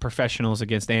guess it's professionals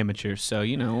against amateurs, so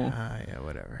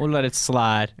whatever. We'll let it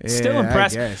slide. Yeah, Still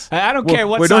impressed. I don't care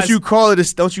what size. Don't you call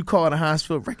it a Heinz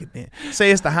Field record then?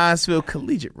 Say it's the Heinz Field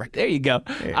collegiate record. There you go.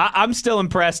 Yeah. I'm still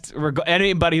impressed.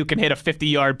 Anybody who can hit a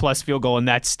 50-yard plus field goal in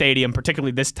that stadium,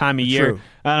 particularly this time of year. True.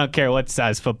 I don't care what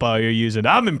size football you're using.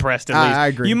 I'm impressed at least. I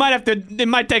agree. You might have to. It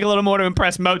might take a little more to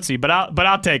impress Moatsy, but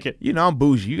I'll take it. I'm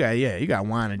bougie. You got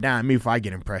wine and dine me if I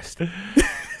get impressed.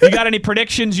 You got any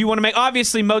predictions you want to make?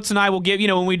 Obviously, Moats and I will give,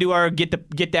 when we do our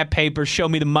get that paper, show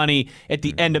me the money at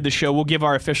the end of the show, we'll give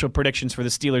our official predictions for the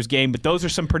Steelers game. But those are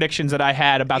some predictions that I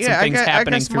had about some things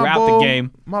happening throughout the game.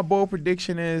 My bold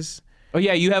prediction is... Oh,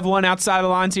 yeah, you have one outside of the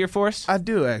lines here for us? I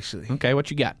do, actually. Okay,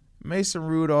 what you got? Mason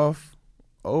Rudolph,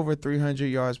 over 300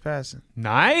 yards passing.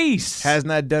 Nice. Has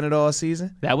not done it all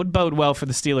season. That would bode well for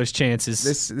the Steelers' chances.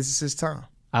 This is his time.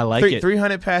 I like it.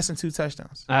 300 passing, 2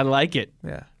 touchdowns. I like it.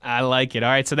 Yeah. I like it. All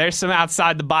right, so there's some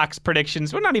outside-the-box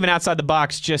predictions. Well, not even outside the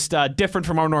box, just different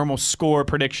from our normal score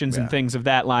predictions and things of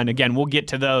that line. Again, we'll get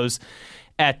to those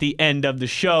at the end of the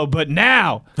show. But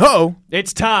now,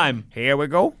 it's time. Here we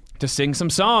go. To sing some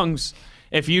songs.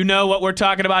 If you know what we're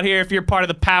talking about here, if you're part of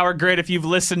the Power Grid, if you've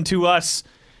listened to us,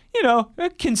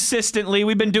 consistently.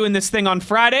 We've been doing this thing on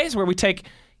Fridays where we take,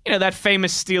 that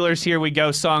famous Steelers Here We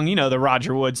Go song, the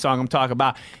Roger Wood song I'm talking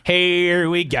about. Here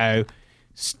we go,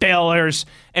 Steelers.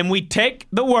 And we take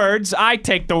the words, I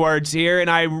take the words here, and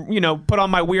I, put on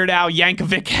my Weird Al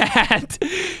Yankovic hat,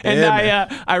 and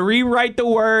I rewrite the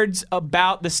words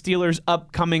about the Steelers'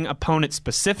 upcoming opponent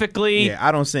specifically. Yeah,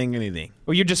 I don't sing anything.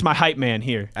 Well, you're just my hype man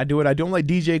here. I do what I don't like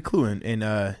DJ Clue and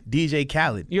DJ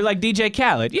Khaled. You're like DJ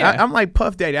Khaled, yeah. I'm like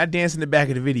Puff Daddy. I dance in the back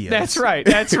of the video. That's right.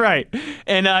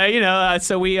 And,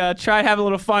 so we try to have a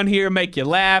little fun here, make you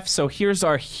laugh. So here's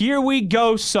our Here We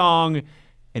Go song,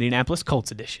 Indianapolis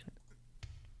Colts edition.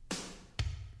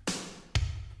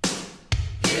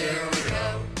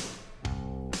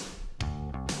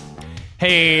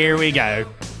 Here we go.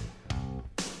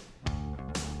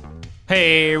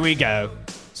 Here we go.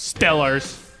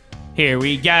 Steelers. Here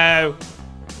we go.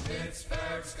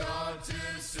 Pittsburgh's gone to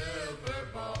Super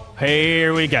Bowl.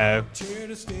 Here we go.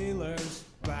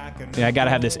 Yeah, I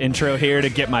gotta have this intro here to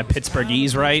get my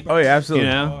Pittsburghese right. Oh, yeah, absolutely.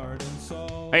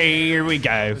 Here we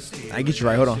go. I get you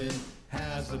right. Hold on.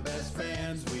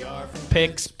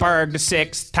 Pittsburgh, the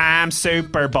 6-time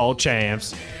Super Bowl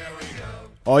champs.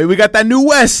 Oh, we got that new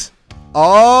Wes.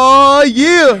 Oh,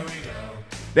 yeah.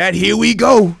 That Here We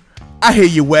Go. I hear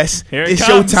you, Wes. It's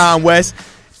showtime, Wes.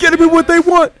 Get them what they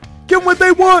want. Get them what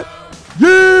they want.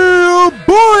 Yeah,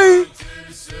 boy.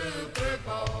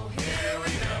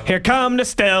 Here come the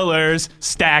Steelers,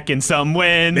 stacking some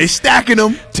wins. They stacking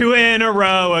them. 2 in a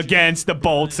row against the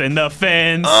Bolts and the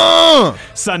Fins.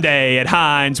 Sunday at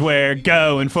Heinz, we're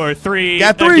going for 3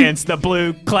 Got 3 against the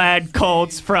blue-clad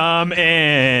Colts from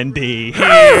Indy.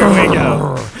 Here we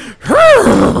go.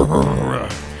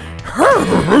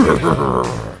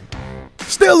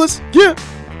 Steelers, yeah.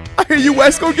 I hear you,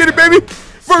 Wes. Go get it, baby.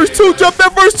 Verse 2, jump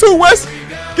that verse 2, Wes.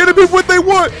 Get them what they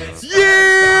want.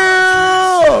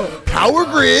 Yeah. Power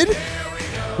grid.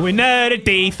 We know the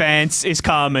defense is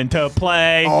coming to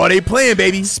play. Oh, they playing,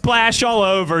 baby. Splash all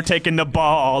over, taking the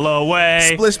ball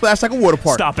away. Split splash like a water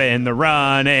park. Stopping the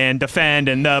run and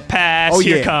defending the pass.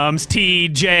 Here comes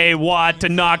T.J. Watt to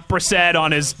knock Brissett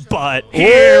on his butt.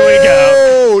 Here we go.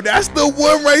 Oh, that's the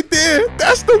one right there.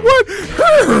 That's the one.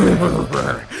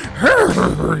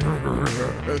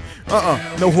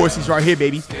 No horses right here,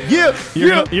 baby. Yeah.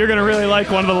 You're gonna really like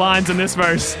one of the lines in this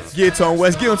verse. Get it, Tone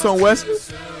West. Get it, Tone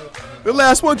West. The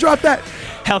last one, drop that.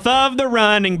 Health of the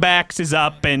running backs is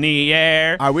up in the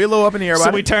air. All right, we're a little up in the air, So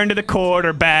we turn to the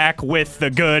quarterback with the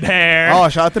good hair. Oh,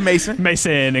 shout out to Mason.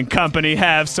 Mason and company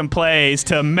have some plays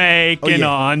to make. And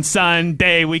on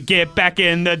Sunday, we get back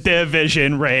in the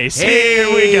division race. Hey,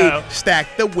 here we go.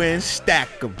 Stack the wins,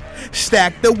 stack them.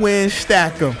 Stack the wins,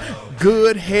 stack them.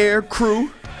 Good hair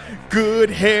crew. Good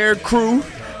hair crew.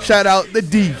 Shout out the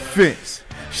defense.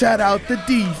 Shout out the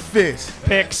defense.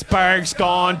 Pittsburgh's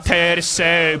gone to the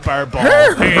Super Bowl.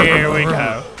 Here we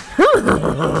go.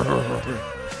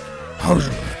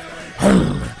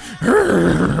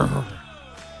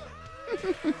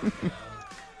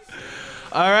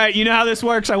 All right, you know how this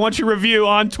works. I want your review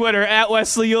on Twitter at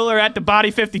Wesley Euler at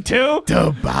TheBody52.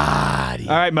 The Body.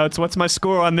 All right, Moats, what's my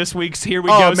score on this week's Here We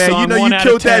Go song? Oh, man, you know you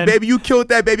killed that, baby. You killed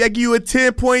that, baby. I give you a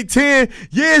 10.10.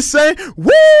 Yeah, son.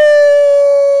 Woo!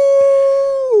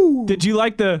 Did you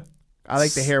like the... I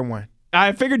like the hair one.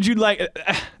 I figured you'd like...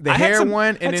 the hair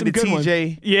one and then the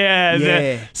TJ. Yeah.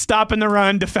 The stopping the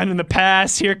run, defending the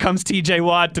pass. Here comes TJ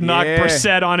Watt to knock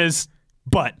Brissett on his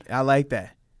butt. I like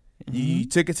that. You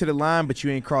took it to the line, but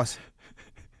you ain't cross it.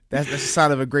 That's the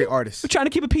sign of a great artist. We're trying to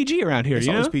keep a PG around here, it's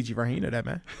you know? It's always PG right here. You know that,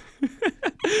 man.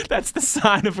 That's the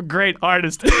sign of a great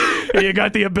artist. You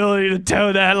got the ability to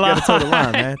toe that line. You got to toe the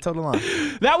line, man. Toe the line.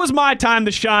 That was my time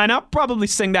to shine. I'll probably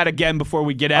sing that again before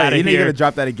we get out of here. You're going to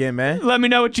drop that again, man. Let me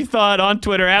know what you thought on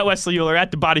Twitter at Wesley Euler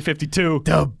at TheBody52.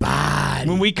 The Body.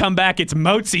 When we come back, it's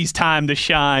Moatsy's time to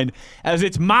shine, as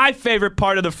it's my favorite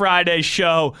part of the Friday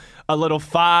show. A little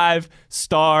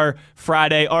 5-star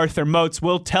Friday. Arthur Moats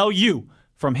will tell you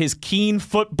from his keen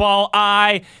football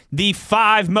eye the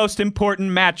 5 most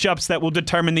important matchups that will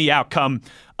determine the outcome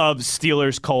of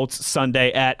Steelers-Colts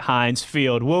Sunday at Heinz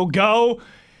Field. We'll go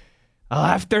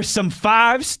after some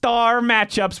 5-star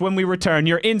matchups when we return.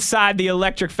 You're inside the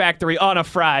Electric Factory on a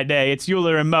Friday. It's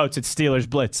Euler and Moats. It's Steelers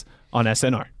Blitz on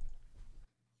SNR.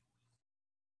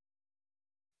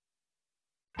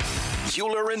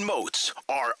 Euler and Moats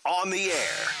are on the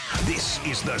air. This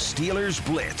is the Steelers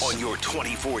Blitz on your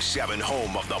 24/7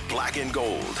 home of the black and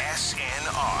gold.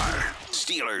 SNR,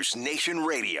 Steelers Nation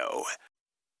Radio.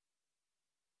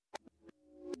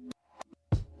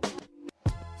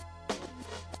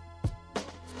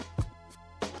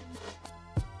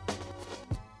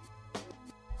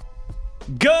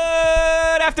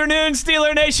 Good afternoon,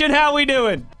 Steeler Nation. How we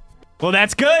doing? Well,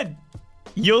 that's good.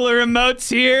 Euler Remotes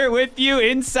here with you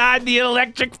inside the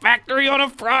Electric Factory on a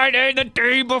Friday, the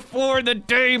day before.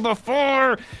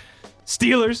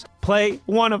 Steelers play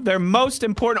one of their most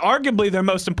important, arguably their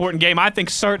most important game, I think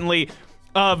certainly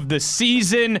of the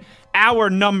season. Hour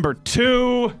number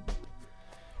 2.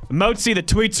 Moatsy, the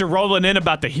tweets are rolling in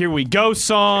about the Here We Go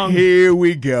song. Here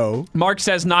we go. Mark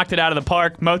says knocked it out of the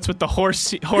park. Moats with the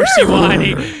horsey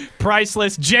whiny.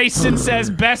 Priceless. Jason says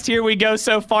best Here We Go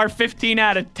so far, 15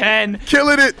 out of 10.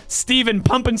 Killing it. Steven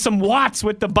pumping some watts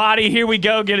with the body. Here we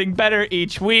go, getting better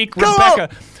each week. Go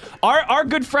Rebecca, our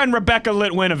good friend Rebecca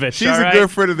Litwinovich. She's a good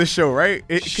friend of the show, right?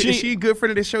 Is she a good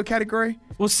friend of the show category?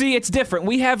 Well, see, it's different.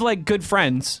 We have like good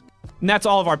friends. And that's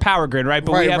all of our power grid, right?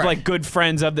 But we have like good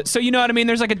friends of the. So you know what I mean?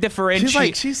 There's like a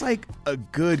differentiation. She's like a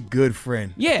good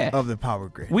friend. Yeah. Of the power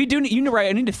grid. We do. You know, right?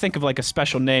 I need to think of like a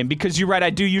special name because you're right.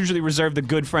 I do usually reserve the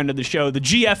good friend of the show, the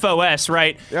GFOS,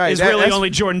 right? Is really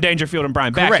only Jordan Dangerfield and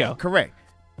Brian Batko. Correct.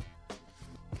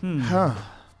 Huh.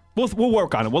 We'll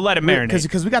work on it. We'll let it marinate.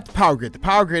 Because we got the power grid. The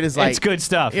power grid is like it's good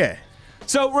stuff. Yeah.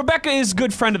 So Rebecca is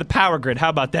good friend of the power grid. How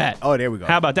about that? Oh, there we go.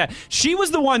 How about that? She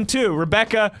was the one too,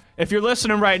 Rebecca. If you're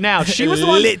listening right now, she was the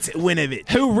one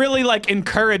who really like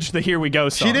encouraged the Here We Go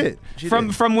song. She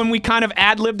did. From when we kind of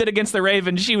ad-libbed it against the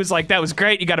Ravens, she was like, "That was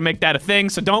great. You got to make that a thing."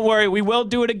 So don't worry, we will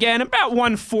do it again about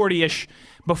 1:40ish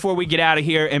before we get out of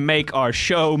here and make our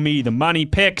Show Me the Money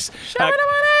picks. Show me the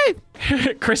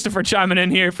money. Christopher chiming in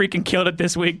here, freaking killed it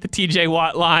this week. The TJ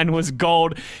Watt line was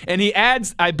gold. And he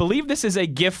adds, I believe this is a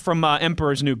gift from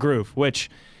Emperor's New Groove, which,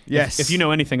 yes, if you know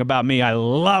anything about me, I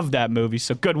love that movie.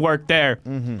 So good work there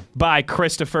by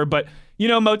Christopher. But, you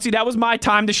know, Moatsy, that was my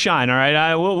time to shine, all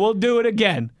right? We'll do it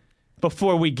again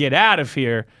before we get out of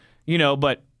here. You know,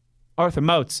 but Arthur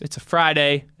Moats, it's a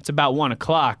Friday. It's about 1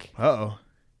 o'clock. Uh-oh.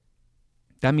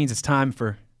 That means it's time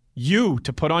for you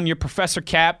to put on your professor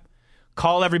cap,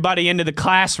 call everybody into the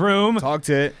classroom. Talk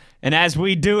to it. And as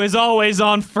we do, as always,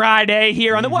 on Friday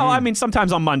here on the, well, I mean,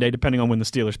 sometimes on Monday, depending on when the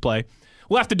Steelers play.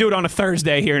 We'll have to do it on a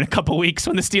Thursday here in a couple weeks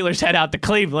when the Steelers head out to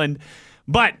Cleveland.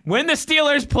 But when the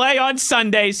Steelers play on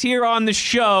Sundays here on the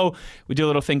show, we do a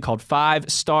little thing called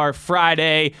 5-Star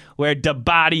Friday, where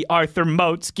DaBody Arthur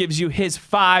Moats gives you his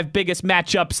 5 biggest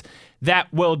matchups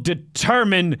that will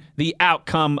determine the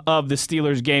outcome of the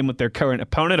Steelers game with their current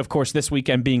opponent. Of course, this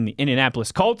weekend being the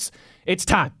Indianapolis Colts. It's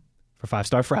time for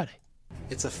 5-Star Friday.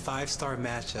 It's a 5-star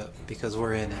matchup because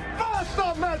we're in it.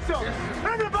 5-star matchup!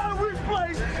 Everybody we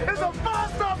play is a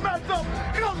 5-star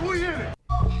matchup because we in it!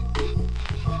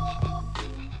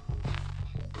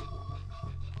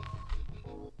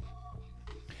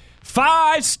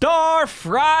 Five-Star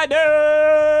Friday!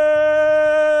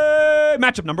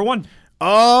 Matchup number 1.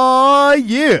 Oh,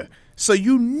 yeah. So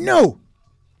you know,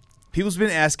 people's been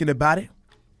asking about it.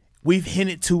 We've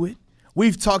hinted to it.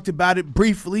 We've talked about it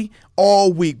briefly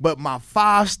all week. But my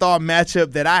 5-star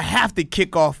matchup that I have to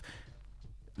kick off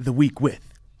the week with.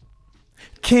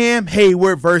 Cam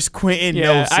Hayward versus Quentin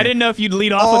Nelson. I didn't know if you'd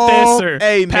lead off with this or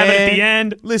have it at the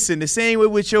end. Listen, the same way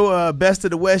with your Best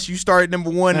of the West, you start at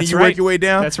number 1 and you work your way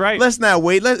down. That's right. Let's not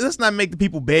wait. Let's not make the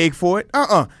people beg for it.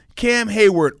 Cam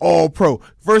Hayward, all-pro,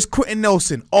 versus Quentin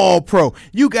Nelson, all-pro.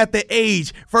 You got the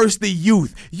age versus the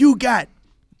youth. You got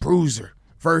bruiser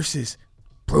versus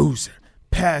bruiser,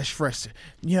 pass rusher.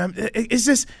 You know, it's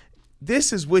just,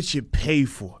 this is what you pay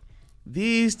for.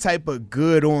 These type of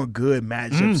good-on-good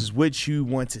matchups is what you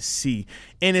want to see.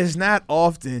 And it's not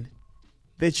often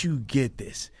that you get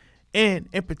this. And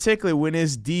in particular when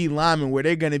it's D linemen where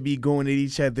they're going to be going at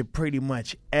each other pretty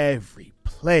much every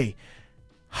play.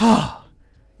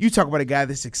 You talk about a guy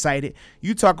that's excited.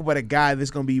 You talk about a guy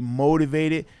that's going to be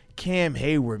motivated. Cam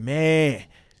Hayward, man,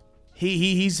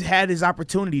 he's had his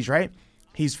opportunities, right?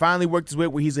 He's finally worked his way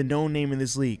where he's a known name in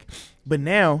this league. But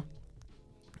now,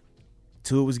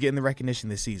 Tua was getting the recognition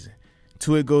this season.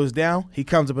 Tua goes down. He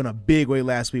comes up in a big way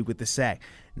last week with the sack.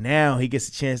 Now he gets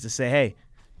a chance to say, hey,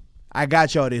 I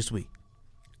got y'all this week.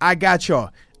 I got y'all.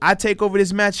 I take over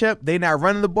this matchup. They not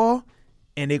running the ball,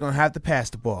 and they're going to have to pass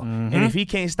the ball. And if he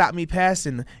can't stop me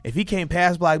passing, if he can't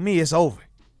pass block me, it's over.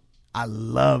 I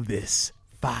love this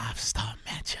 5-star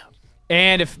matchup.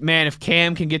 And if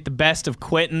Cam can get the best of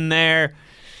Quentin there,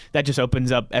 that just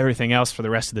opens up everything else for the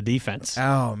rest of the defense.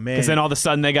 Oh, man. Because then all of a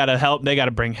sudden they got to help. They got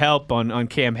to bring help on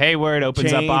Cam Hayward.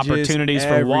 Opens up opportunities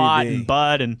for Watt and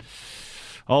Bud. And,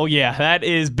 oh, yeah, that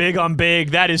is big on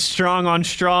big. That is strong on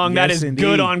strong. Yes, that is indeed.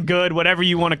 good on good, whatever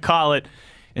you want to call it.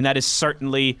 And that is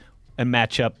certainly a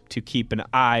matchup to keep an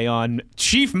eye on.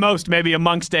 Chief most maybe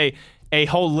amongst a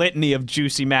whole litany of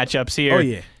juicy matchups here. Oh,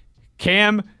 yeah.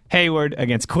 Cam Hayward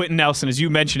against Quentin Nelson, as you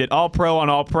mentioned it, all-pro on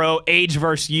all-pro, age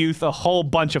versus youth, a whole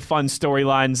bunch of fun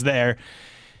storylines there.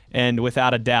 And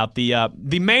without a doubt, the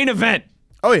main event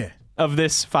of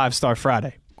this 5-Star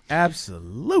Friday.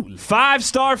 Absolutely.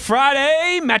 5-Star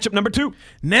Friday, matchup number 2.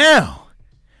 Now,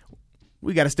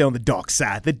 we got to stay on the dark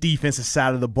side, the defensive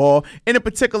side of the ball, and in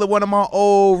particular one of my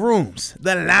old rooms,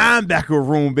 the linebacker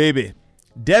room, baby.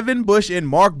 Devin Bush and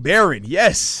Mark Barron,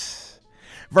 yes,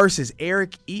 versus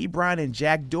Eric Ebron and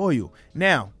Jack Doyle.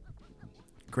 Now,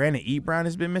 granted, Ebron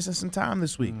has been missing some time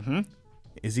this week.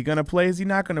 Is he going to play? Is he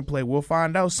not going to play? We'll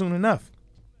find out soon enough.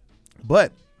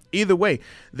 But either way,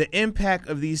 the impact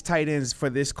of these tight ends for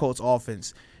this Colts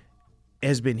offense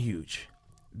has been huge.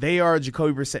 They are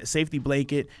Jacoby Brissett safety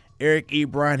blanket. Eric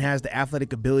Ebron has the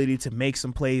athletic ability to make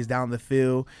some plays down the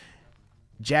field.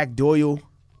 Jack Doyle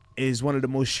is one of the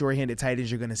most sure-handed tight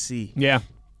ends you're going to see. Yeah.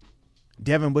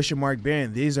 Devin Bush and Mark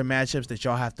Barron, these are matchups that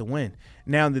y'all have to win.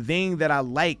 Now, the thing that I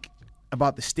like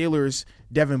about the Steelers,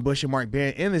 Devin Bush and Mark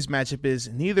Barron in this matchup is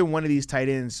neither one of these tight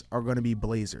ends are going to be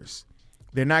blazers.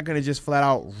 They're not going to just flat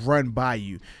out run by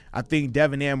you. I think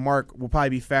Devin and Mark will probably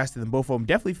be faster than both of them,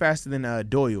 definitely faster than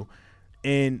Doyle.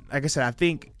 And like I said, I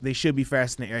think they should be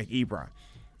faster than Eric Ebron.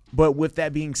 But with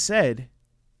that being said,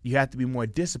 you have to be more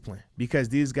disciplined because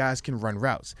these guys can run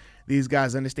routes. These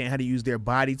guys understand how to use their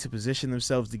body to position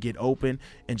themselves to get open,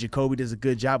 and Jacoby does a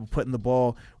good job of putting the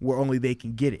ball where only they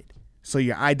can get it. So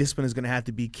your eye discipline is going to have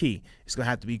to be key. It's going to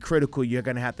have to be critical. You're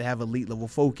going to have elite level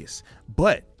focus.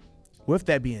 But with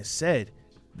that being said,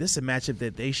 this is a matchup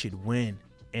that they should win,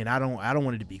 and I don't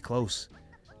want it to be close.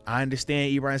 I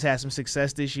understand Ebron's had some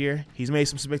success this year. He's made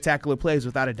some spectacular plays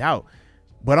without a doubt.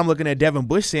 But I'm looking at Devin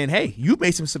Bush saying, hey, you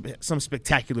made some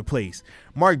spectacular plays.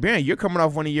 Mark Barron, you're coming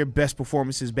off one of your best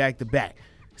performances back-to-back.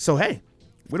 So, hey,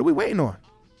 what are we waiting on?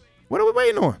 What are we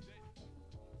waiting on?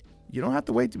 You don't have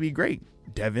to wait to be great,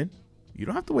 Devin. You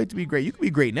don't have to wait to be great. You can be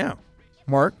great now.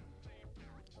 Mark,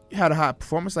 you had a hot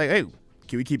performance. Like, hey,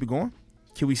 can we keep it going?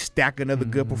 Can we stack another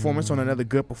good performance on another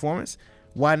good performance?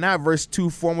 Why not versus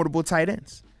two formidable tight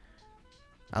ends?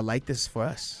 I like this for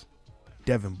us.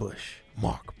 Devin Bush,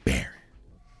 Mark Barron.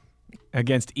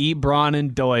 Against Ebron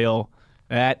and Doyle.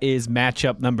 That is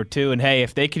matchup number 2. And, hey,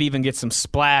 if they could even get some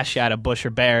splash out of Bush or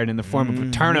Barron in the form of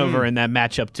a turnover in that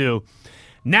matchup, too.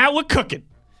 Now we're cooking.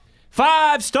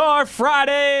 5-Star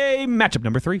Friday, matchup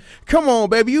number 3. Come on,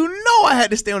 baby. You know I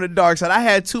had to stay on the dark side. I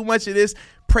had too much of this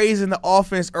praising the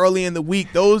offense early in the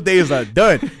week. Those days are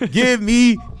done. Give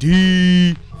me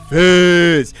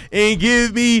defense and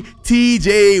give me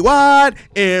TJ Watt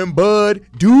and Bud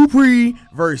Dupree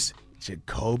versus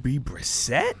Jacoby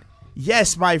Brissett.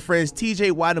 Yes, my friends,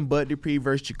 TJ Watt and Bud Dupree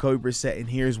versus Jacoby Brissett, and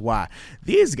here's why.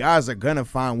 These guys are going to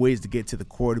find ways to get to the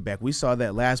quarterback. We saw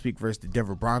that last week versus the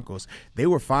Denver Broncos. They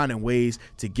were finding ways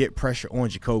to get pressure on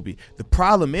Jacoby. The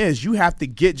problem is you have to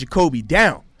get Jacoby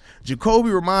down. Jacoby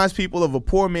reminds people of a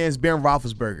poor man's Ben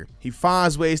Roethlisberger. He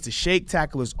finds ways to shake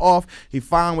tacklers off. He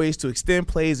finds ways to extend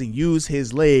plays and use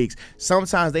his legs.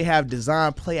 Sometimes they have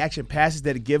designed play-action passes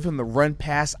that give him the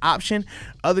run-pass option.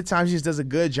 Other times he just does a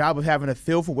good job of having a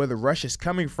feel for where the rush is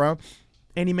coming from,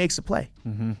 and he makes a play.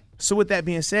 So with that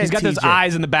being said, he's got those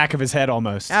eyes in the back of his head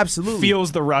almost. Absolutely.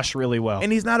 Feels the rush really well.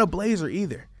 And he's not a blazer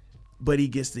either. But he's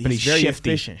very shifty.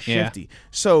 efficient, shifty. Yeah.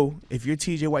 So if you're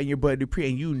TJ Watt and you're Bud Dupree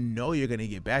and you know you're going to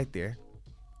get back there,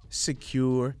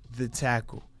 secure the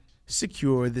tackle.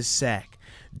 Secure the sack.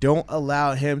 Don't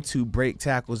allow him to break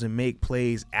tackles and make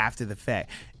plays after the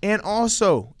fact. And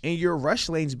also, in your rush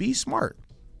lanes, be smart.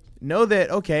 Know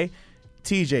that, okay,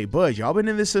 TJ, Bud, y'all been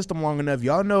in this system long enough.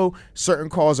 Y'all know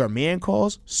certain calls are man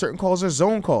calls, certain calls are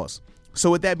zone calls. So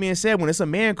with that being said, when it's a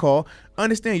man call,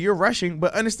 understand you're rushing,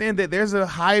 but understand that there's a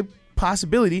high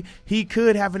possibility he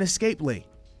could have an escape lane.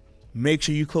 Make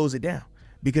sure you close it down.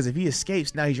 Because if he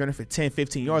escapes, now he's running for 10,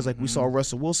 15 yards like we saw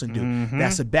Russell Wilson do.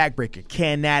 That's a backbreaker.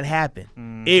 Can that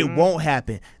happen? It won't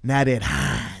happen. Not at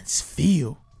Heinz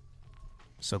Field.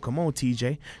 So come on,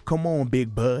 TJ. Come on,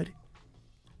 Big Bud.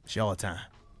 It's y'all time.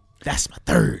 That's my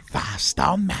third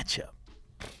 5-star matchup.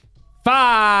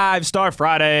 5-Star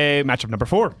Friday, matchup number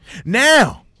 4.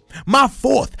 Now, my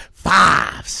fourth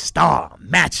 5-star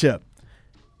matchup.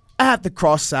 I have to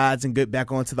cross sides and get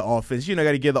back onto the offense. You know,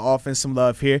 got to give the offense some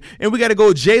love here. And we got to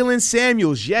go Jaylen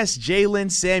Samuels. Yes, Jaylen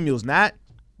Samuels, not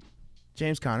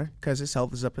James Conner, because his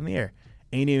health is up in the air.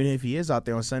 And even if he is out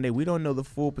there on Sunday, we don't know the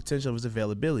full potential of his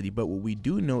availability. But what we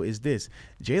do know is this.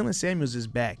 Jaylen Samuels is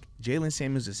back. Jaylen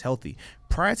Samuels is healthy.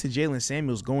 Prior to Jaylen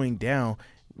Samuels going down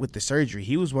with the surgery,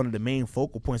 he was one of the main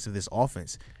focal points of this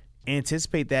offense.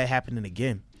 Anticipate that happening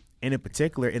again. And in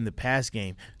particular in the pass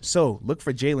game. So look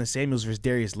for Jaylen Samuels versus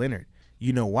Darius Leonard.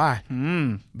 You know why?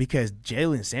 Because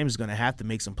Jalen Samuels is going to have to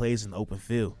make some plays in the open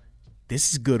field.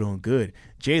 This is good on good.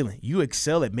 Jalen, you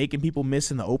excel at making people miss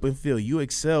in the open field. You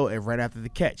excel at right after the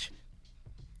catch.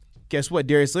 Guess what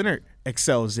Darius Leonard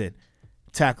excels in?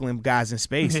 Tackling guys in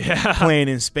space, playing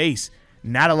in space,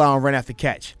 not allowing run after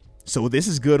catch. So this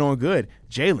is good on good.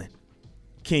 Jalen,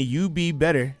 can you be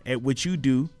better at what you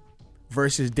do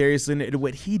versus Darius Leonard at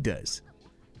what he does?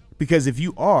 Because if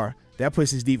you are, that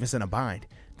puts his defense in a bind.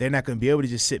 They're not going to be able to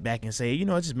just sit back and say,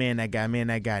 just man that guy.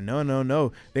 No. They're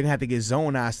going to have to get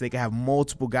zoned so they can have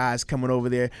multiple guys coming over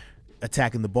there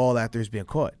attacking the ball after it's being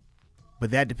caught. But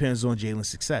that depends on Jalen's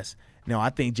success. Now, I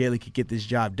think Jalen could get this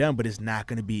job done, but it's not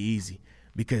going to be easy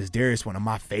because Darius, one of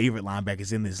my favorite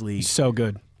linebackers in this league. He's so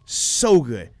good. So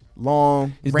good.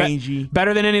 Long, rangy.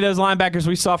 Better than any of those linebackers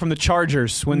we saw from the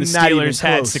Chargers when the Steelers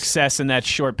had success in that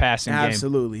short passing game.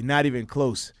 Absolutely. Not even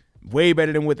close. Way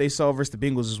better than what they saw versus the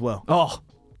Bengals as well. Oh,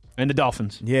 and the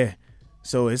Dolphins. Yeah.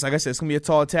 So it's like I said, it's going to be a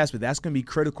tall task, but that's going to be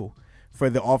critical for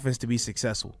the offense to be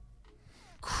successful.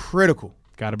 Critical.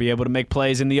 Got to be able to make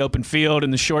plays in the open field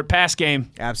in the short pass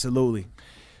game. Absolutely.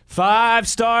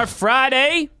 5-Star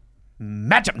Friday,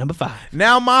 matchup number 5.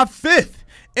 Now my 5th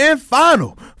and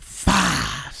final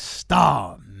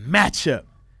 5-star matchup.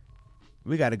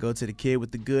 We got to go to the kid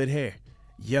with the good hair.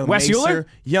 Young Wes Euler?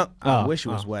 I wish it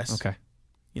was Wes. Okay.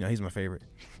 He's my favorite.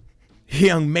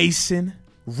 Young Mason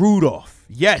Rudolph.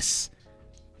 Yes.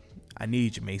 I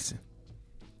need you, Mason.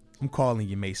 I'm calling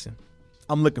you, Mason.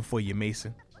 I'm looking for you,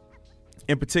 Mason.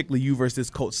 In particular, you versus this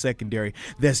Colts secondary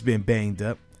that's been banged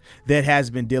up, that has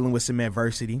been dealing with some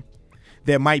adversity,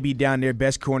 that might be down their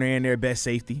best corner and their best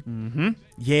safety.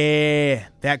 Yeah,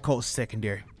 that Colts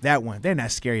secondary, that one. They're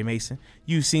not scary, Mason.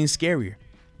 You've seen scarier.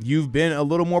 You've been a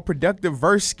little more productive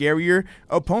versus scarier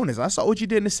opponents. I saw what you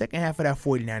did in the second half of that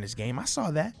 49ers game. I saw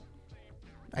that.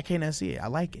 I cannot see it. I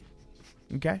like it.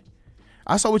 Okay?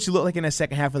 I saw what you looked like in that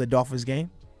second half of the Dolphins game.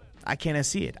 I cannot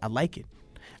see it. I like it.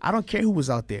 I don't care who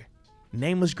was out there.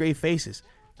 Nameless great faces.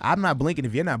 I'm not blinking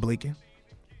if you're not blinking.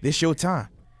 This your time.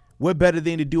 What better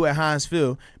than to do at Heinz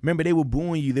Field? Remember, they were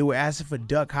booing you. They were asking for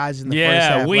Duck Hodges in the first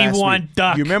half. Yeah, we want week.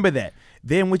 Duck. You remember that?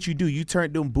 Then what you do, you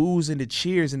turned them boos into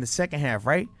cheers in the second half,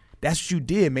 right? That's what you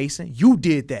did, Mason. You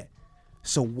did that.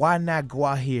 So why not go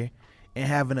out here and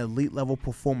have an elite level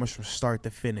performance from start to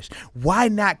finish? Why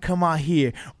not come out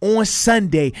here on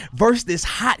Sunday versus this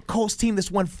hot Colts team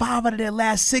that's won 5 out of their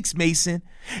last 6, Mason,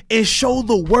 and show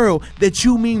the world that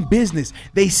you mean business?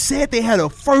 They said they had a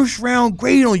first-round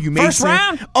grade on you, Mason. First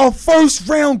round? A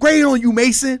first-round grade on you,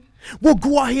 Mason. We'll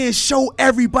go out here and show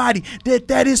everybody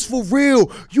that is for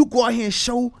real. You go out here and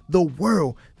show the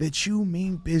world that you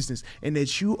mean business and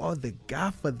that you are the guy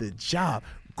for the job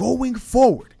going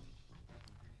forward.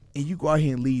 And you go out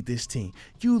here and lead this team.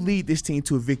 You lead this team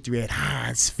to a victory at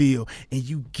Heinz Field, and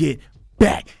you get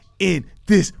back in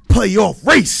this playoff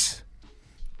race.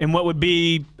 And what would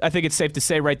be, I think it's safe to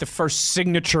say, right, the first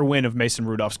signature win of Mason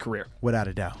Rudolph's career. Without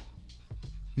a doubt.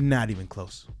 Not even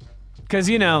close. Because,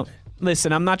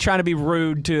 listen, I'm not trying to be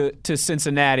rude to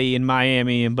Cincinnati and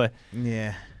Miami, but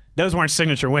yeah, those weren't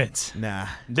signature wins. Nah.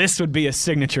 This would be a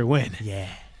signature win. Yeah.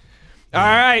 All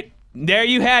right. There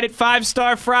you had it,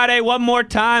 5-Star Friday. One more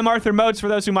time, Arthur Moats, for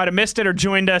those who might have missed it or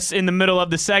joined us in the middle of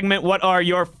the segment. What are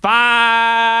your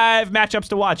 5 matchups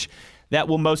to watch that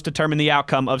will most determine the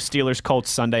outcome of Steelers-Colts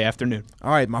Sunday afternoon?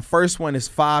 All right, my first one is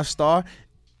 5-star,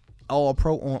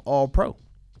 All-Pro on All-Pro.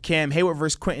 Cam Hayward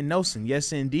versus Quentin Nelson.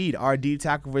 Yes, indeed. Our D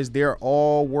tackle versus their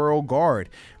all-world guard.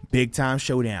 Big-time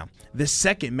showdown. The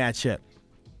second matchup,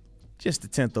 just the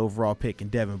 10th overall pick in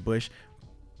Devin Bush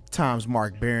times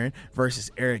Mark Barron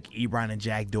versus Eric Ebron and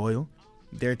Jack Doyle.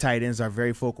 Their tight ends are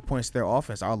very focal points to their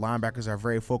offense. Our linebackers are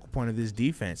very focal point of this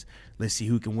defense. Let's see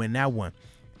who can win that one.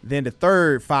 Then the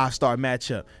third 5-star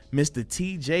matchup, Mr.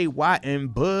 T.J. Watt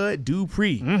and Bud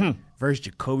Dupree versus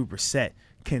Jacoby Brissett.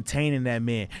 Containing that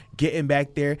man, getting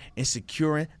back there and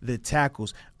securing the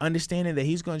tackles, understanding that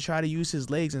he's going to try to use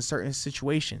his legs in certain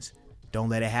situations. Don't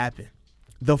let it happen.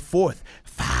 The fourth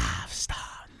 5-star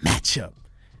matchup,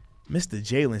 Mr.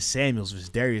 Jalen Samuels versus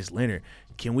Darius Leonard.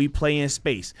 Can we play in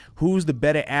space? Who's the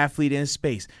better athlete in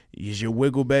space? Is your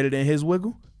wiggle better than his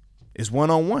wiggle? It's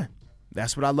one-on-one.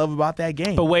 That's what I love about that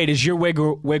game. But wait, is your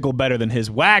wiggle better than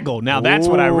his waggle? Now that's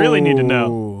what I really need to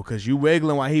know. Because you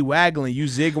wiggling while he waggling, you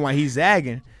zigging while he's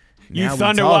zagging. You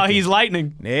thunder while he's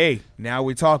lightning. Hey, now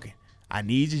we're talking. I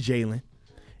need you, Jalen.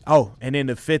 Oh, and then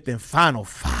the fifth and final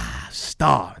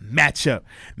 5-star matchup,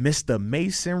 Mr.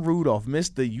 Mason Rudolph.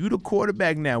 Mr. You the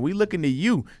quarterback now. We looking to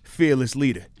you, fearless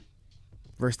leader.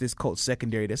 Versus this Colts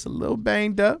secondary that's a little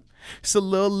banged up. It's a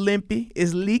little limpy.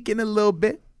 It's leaking a little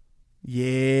bit.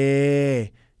 Yeah,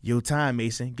 Your time,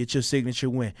 Mason. Get your signature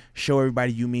win. Show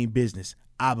everybody you mean business.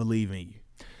 I believe in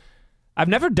you. I've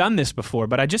never done this before,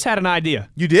 but I just had an idea.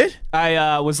 You did?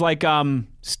 I was like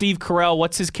Steve Carell.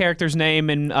 What's his character's name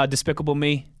in Despicable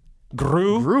Me?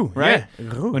 Gru, right? Yeah,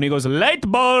 Gru. When he goes, light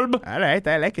bulb. All right,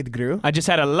 I like it, Gru. I just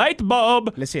had a light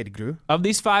bulb Let's say it, Gru. of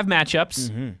these 5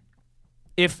 matchups.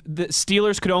 If the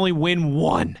Steelers could only win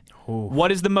one,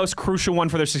 what is the most crucial one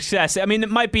for their success? I mean, it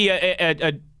might be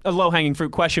a low-hanging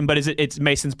fruit question, but it's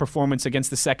Mason's performance against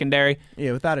the secondary?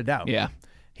 Yeah, without a doubt. Yeah.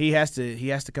 He has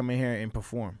to come in here and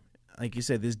perform. Like you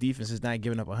said, this defense is not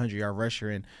giving up a 100-yard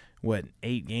rusher in,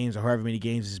 8 games or however many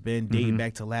games it's been, dating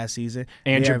back to last season.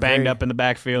 And you're banged up in the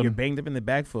backfield. You're banged up in the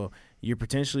backfield. You're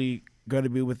potentially going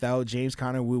to be without James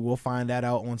Conner. We will find that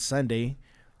out on Sunday,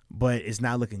 but it's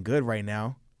not looking good right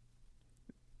now.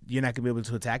 You're not going to be able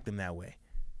to attack them that way.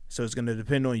 So it's going to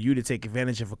depend on you to take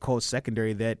advantage of a Colts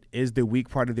secondary that is the weak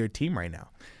part of their team right now.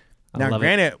 Now,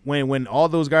 granted, when all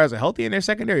those guys are healthy in their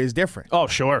secondary, it's different. Oh,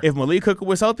 sure. If Malik Hooker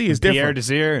was healthy, it's different. Pierre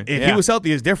Desir. If he was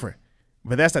healthy, it's different.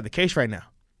 But that's not the case right now.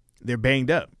 They're banged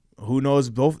up. Who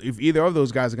knows if either of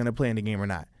those guys are going to play in the game or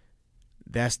not.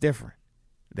 That's different.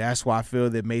 That's why I feel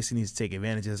that Mason needs to take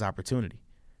advantage of this opportunity.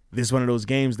 This is one of those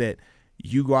games that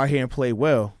you go out here and play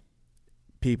well,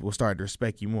 people will start to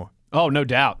respect you more. Oh, no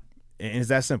doubt. And it's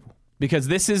that simple. Because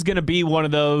this is going to be one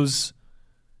of those.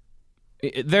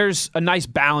 There's a nice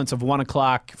balance of 1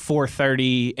 o'clock,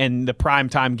 4:30, and the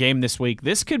primetime game this week.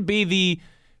 This could be the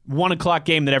 1 o'clock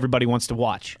game that everybody wants to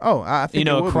watch. Oh, I think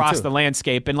it will across be too. the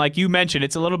landscape. And like you mentioned,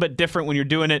 it's a little bit different when you're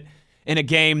doing it in a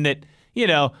game that,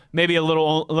 maybe a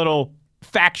little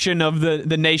faction of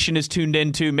the nation is tuned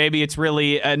into. Maybe it's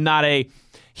really not a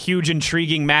huge,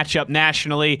 intriguing matchup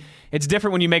nationally. It's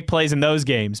different when you make plays in those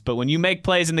games. But when you make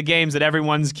plays in the games that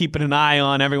everyone's keeping an eye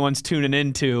on, everyone's tuning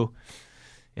into,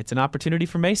 it's an opportunity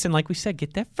for Mason, like we said,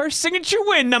 get that first signature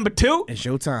win, number 2. It's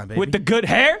your time, baby. With the good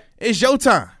hair. It's your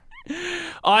time.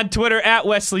 On Twitter, at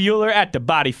Wesley Euler, at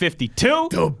TheBody52.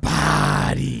 The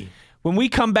body. When we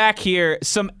come back here,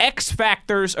 some X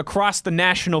factors across the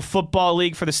National Football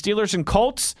League for the Steelers and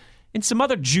Colts, and some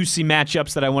other juicy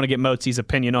matchups that I want to get Mozi's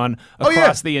opinion on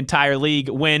across the entire league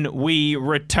when we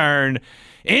return.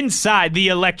 Inside the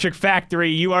Electric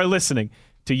Factory, you are listening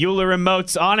to Euler and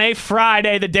Moats on a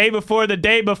Friday, the day before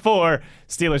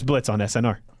Steelers Blitz on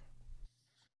SNR.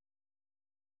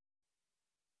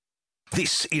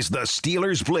 This is the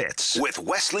Steelers Blitz with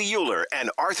Wesley Euler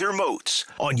and Arthur Moats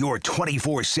on your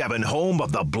 24/7 home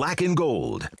of the Black and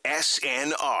Gold,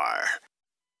 SNR.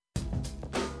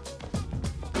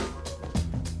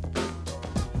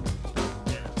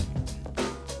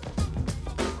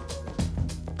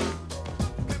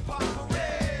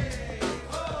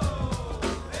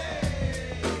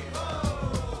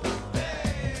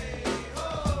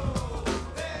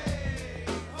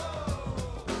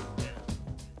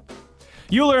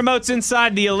 Euler and Moats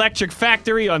inside the Electric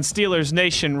Factory on Steelers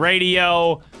Nation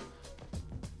Radio.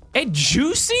 A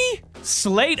juicy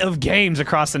slate of games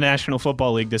across the National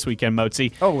Football League this weekend,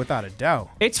 Mozi. Oh, without a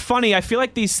doubt. It's funny. I feel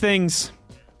like these things,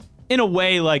 in a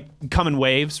way, like come in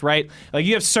waves, right? Like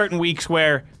you have certain weeks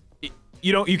where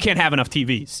you can't have enough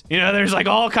TVs. There's like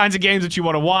all kinds of games that you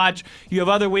want to watch. You have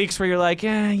other weeks where you're like,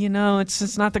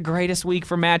 it's not the greatest week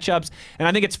for matchups. And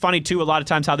I think it's funny too, a lot of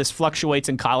times how this fluctuates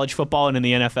in college football and in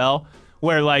the NFL.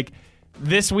 Where, like,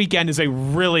 this weekend is a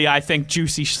really, I think,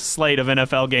 juicy slate of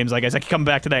NFL games. Like, I can come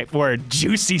back to that word,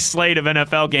 juicy slate of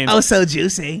NFL games. Oh, so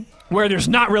juicy. Where there's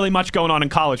not really much going on in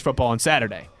college football on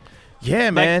Saturday. Yeah,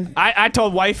 man. I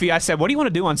told Wifey, I said, what do you want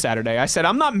to do on Saturday? I said,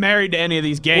 I'm not married to any of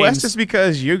these games. Well, that's just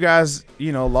because you guys,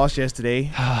 lost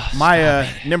yesterday. My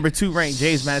number 2 ranked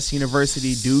James Madison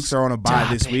University Dukes are on a bye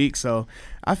this week, so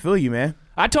I feel you, man.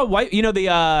 I told Wifey,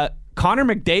 the Connor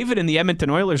McDavid and the Edmonton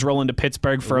Oilers roll into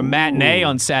Pittsburgh for a matinee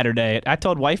on Saturday. I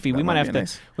told Wifey we might have to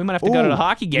go to the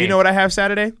hockey game. You know what I have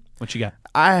Saturday? What you got?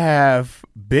 I have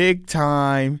big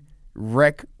time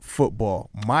rec football.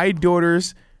 My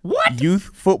daughter's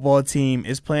youth football team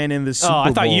is playing in the Super Bowl. Oh,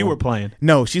 I thought you were playing.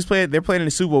 No, they're playing in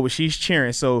the Super Bowl, but she's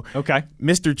cheering. So okay,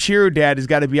 Mr. Cheer Dad has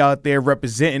got to be out there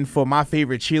representing for my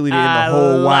favorite cheerleader in the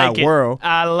whole wide world.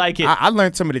 I like it. I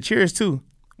learned some of the cheers too.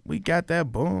 We got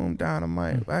that boom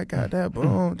dynamite. I got that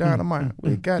boom dynamite.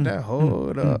 We got that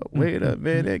hold up. Wait a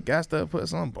minute. Got to put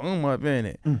some boom up in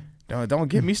it. Don't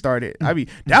get me started.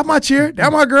 That my cheer.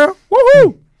 That my girl.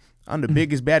 Woohoo! I'm the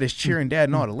biggest, baddest cheering dad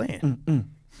in all the land.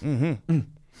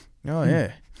 Oh,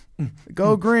 yeah.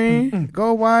 Go green,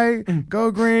 go white, go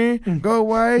green, go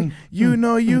white. You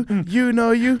know you.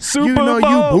 Super you know Bowl.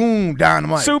 you. Boom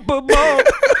dynamite. Super Bowl.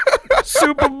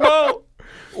 Super Bowl.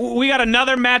 We got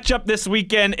another matchup this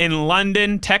weekend in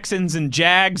London, Texans and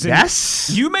Jags. And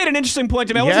Yes. You made an interesting point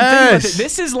to me. I wasn't thinking about it.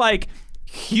 This is like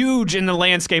huge in the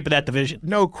landscape of that division.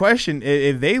 No question.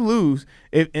 If they lose,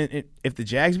 if the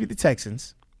Jags beat the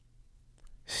Texans,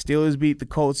 Steelers beat the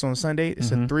Colts on Sunday,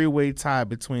 it's a three-way tie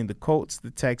between the Colts,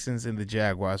 the Texans, and the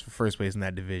Jaguars for first place in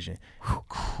that division.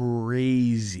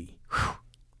 Crazy.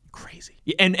 Crazy.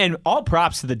 And all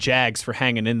props to the Jags for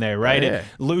hanging in there, right? Yeah. And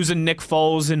losing Nick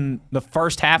Foles in the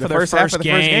first half of their first half first of the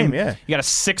first game, yeah. You got a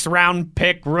 6th-round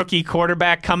pick rookie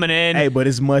quarterback coming in. Hey, but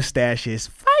his mustache is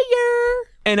fire.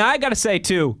 And I got to say,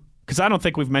 too, because I don't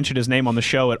think we've mentioned his name on the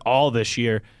show at all this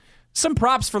year, some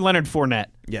props for Leonard Fournette.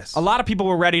 Yes. A lot of people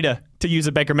were ready to use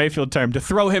a Baker Mayfield term, to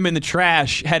throw him in the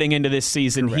trash heading into this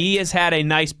season. Correct. He has had a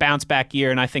nice bounce-back year,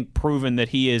 and I think proven that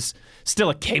he is still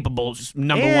a capable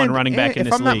number one running back in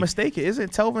this league. If I'm not league. mistaken,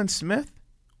 isn't Telvin Smith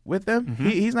with them?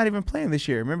 He's not even playing this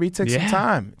year. Remember, he took some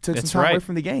time. That's away right.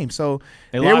 from the game. So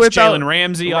They they're lost without- Jalen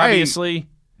Ramsey, right. obviously.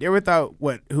 They're without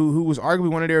who was arguably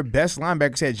one of their best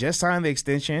linebackers, had just signed the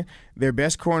extension. Their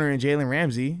best corner in Jalen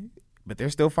Ramsey, but they're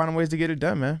still finding ways to get it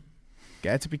done, man.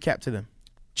 Got to be capped to them.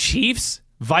 Chiefs,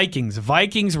 Vikings.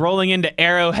 Vikings rolling into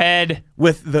Arrowhead.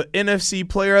 With the NFC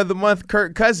Player of the Month,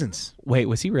 Kirk Cousins. Wait,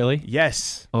 was he really?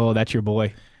 Yes. Oh, that's your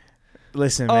boy.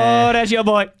 Listen, Oh, man. that's your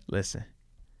boy. Listen.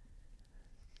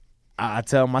 I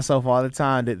tell myself all the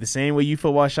time that the same way you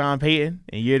feel about Sean Payton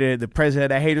and you're the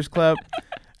president of that haters club,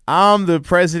 I'm the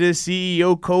president,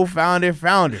 CEO, co-founder,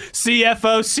 founder,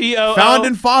 CFO, COO.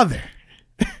 founding father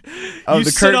of You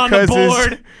the sit Kirk on the Cousins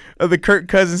board. of the Kirk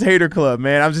Cousins hater club,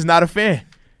 man. I'm just not a fan.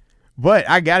 But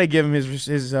I gotta give him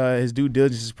his due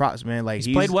diligence, his props, man. Like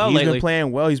he's played well He's lately. been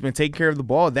playing well. He's been taking care of the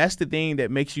ball. That's the thing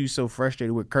that makes you so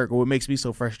frustrated with Kirk, or what makes me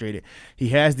so frustrated. He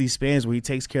has these spans where he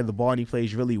takes care of the ball and he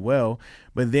plays really well,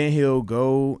 but then he'll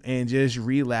go and just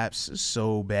relapse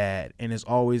so bad, and it's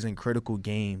always in critical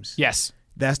games. Yes.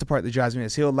 That's the part that drives me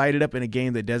nuts. He'll light it up in a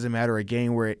game that doesn't matter, a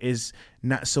game where it is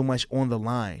not so much on the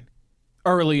line.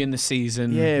 Early in the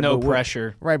season, Yeah, no but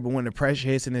pressure. Right, but when the pressure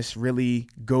hits and it's really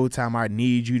go time, I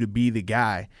need you to be the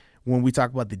guy. When we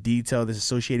talk about the detail that's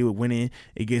associated with winning,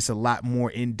 it gets a lot more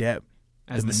in depth.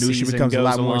 As the the minutia season becomes a goes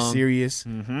lot more along. serious.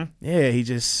 Mm-hmm. Yeah,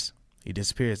 he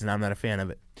disappears, and I'm not a fan of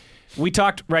it. We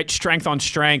talked, strength on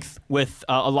strength with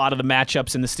a lot of the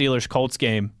matchups in the Steelers-Colts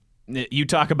game. You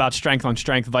talk about strength on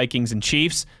strength, Vikings and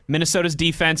Chiefs. Minnesota's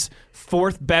defense,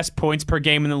 4th best points per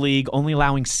game in the league, only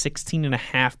allowing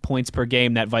 16.5 points per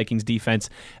game, that Vikings defense,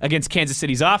 against Kansas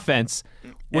City's offense,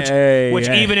 which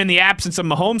even in the absence of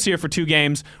Mahomes here for 2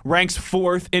 games, ranks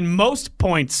 4th in most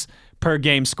points per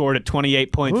game scored at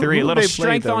 28.3. A little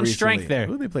strength on strength there.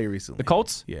 Who did they play recently? The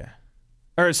Colts? Yeah.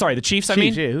 Or, sorry, the Chiefs, I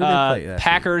Chiefs, mean. yeah. Who did they play last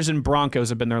Packers and Broncos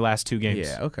have been their last 2 games.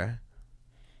 Yeah, okay.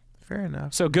 Fair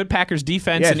enough. So good Packers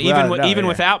defense, Yes, and without a doubt, even yeah.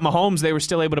 without Mahomes, they were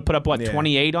still able to put up, Yeah.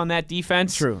 28 on that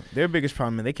defense? True. Their biggest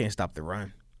problem is they can't stop the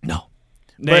run. No.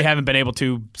 They haven't been able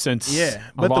to since Yeah,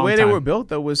 a but the long way time. they were built,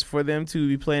 though, was for them to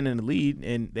be playing in the lead,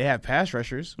 and they have pass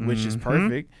rushers, which is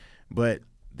perfect, but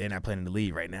they're not playing in the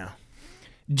lead right now.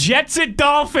 Jets at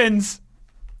Dolphins.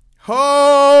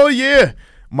 Oh, yeah.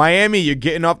 Miami, you're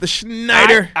getting off the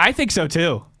Schneider. I think so,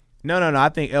 too. No. I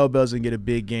think L. Bell's going to get a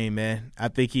big game, man. I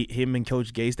think him and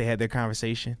Coach Gase, they had their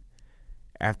conversation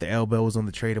after L. Bell was on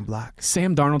the trading block.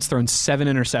 Sam Darnold's thrown 7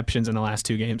 interceptions in the last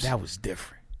 2 games. That was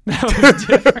different.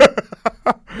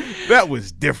 That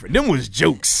was different. Them was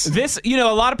jokes. This, a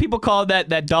lot of people call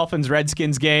that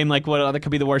Dolphins-Redskins game like that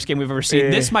could be the worst game we've ever seen.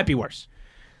 Yeah. This might be worse.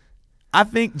 I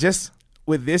think just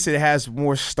with this, it has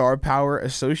more star power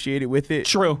associated with it.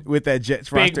 True. With that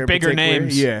Jets roster in bigger particular.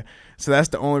 names. Yeah. So that's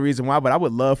the only reason why. But I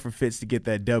would love for Fitz to get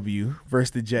that W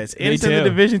versus the Jets. And Me it's in the too.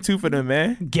 Division 2 for them,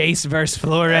 man. Gase versus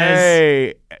Flores.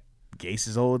 Hey.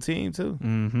 Gase's old team, too.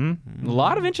 A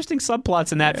lot of interesting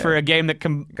subplots in that for a game that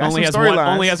only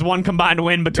some has one combined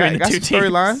win between the Got 2 some teams.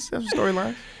 storylines. Got some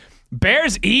storylines.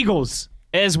 Bears-Eagles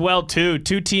as well, too.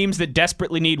 2 teams that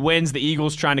desperately need wins. The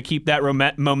Eagles trying to keep that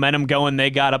momentum going. They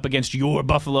got up against your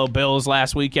Buffalo Bills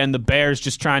last weekend. The Bears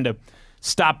just trying to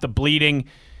stop the bleeding.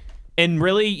 And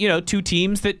really, 2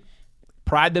 teams that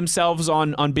pride themselves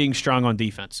on being strong on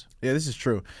defense. Yeah, this is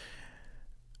true.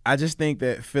 I just think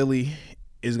that Philly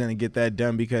is going to get that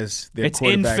done because their It's in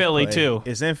quarterback Philly, play- too.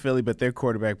 It's in Philly, but their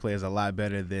quarterback play is a lot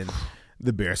better than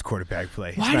the Bears' quarterback play.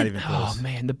 It's not even close. Oh,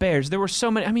 man, the Bears. There were so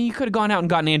many. I mean, you could have gone out and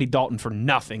gotten Andy Dalton for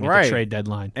nothing at the trade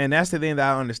deadline. And that's the thing that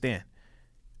I don't understand.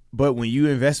 But when you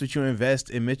invest what you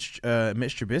invest in Mitch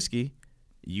Trubisky,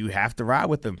 you have to ride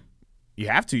with them. You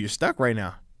have to. You're stuck right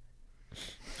now.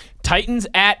 Titans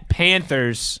at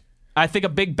Panthers. I think a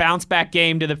big bounce back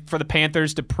game for the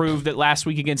Panthers to prove that last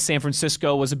week against San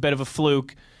Francisco was a bit of a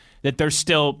fluke. that they're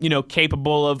still,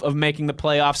 capable of making the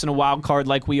playoffs in a wild card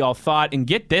like we all thought. And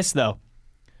get this, though.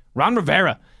 Ron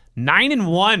Rivera,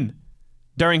 9-1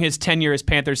 during his tenure as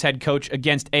Panthers head coach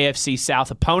against AFC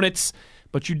South opponents.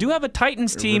 But you do have a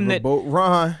Titans team that's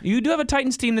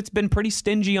been pretty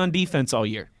stingy on defense all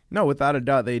year. No, without a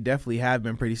doubt, they definitely have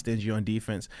been pretty stingy on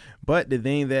defense. But the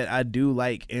thing that I do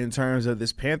like in terms of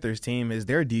this Panthers team is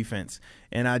their defense.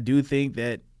 And I do think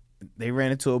that they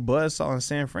ran into a buzzsaw in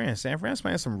San Fran. San Fran's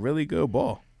playing some really good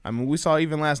ball. I mean, we saw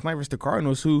even last night versus the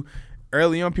Cardinals, who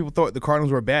early on people thought the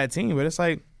Cardinals were a bad team. But it's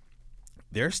like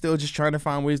they're still just trying to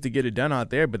find ways to get it done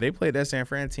out there. But they played that San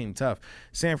Fran team tough.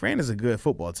 San Fran is a good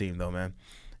football team, though, man.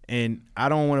 And I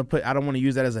don't want to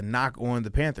use that as a knock on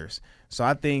the Panthers. So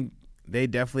I think they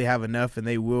definitely have enough, and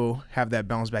they will have that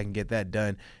bounce back and get that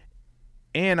done.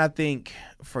 And I think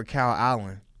for Kyle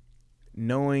Allen,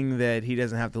 knowing that he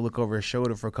doesn't have to look over his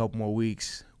shoulder for a couple more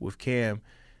weeks with Cam,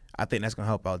 I think that's going to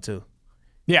help out too.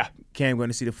 Yeah. Cam going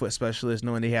to see the foot specialist,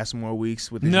 knowing they have some more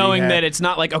weeks with his knowing rehab. That it's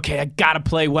not like, okay, I got to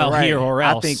play well here or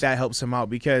else. I think that helps him out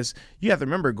because you have to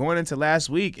remember going into last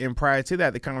week and prior to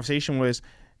that, the conversation was,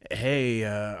 hey,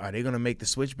 are they going to make the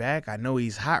switch back? I know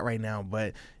he's hot right now,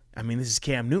 but I mean, this is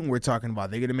Cam Newton we're talking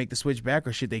about. They're going to make the switch back,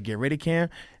 or should they get rid of Cam?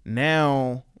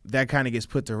 Now that kind of gets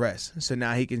put to rest. So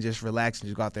now he can just relax and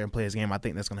just go out there and play his game. I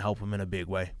think that's going to help him in a big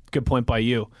way. Good point by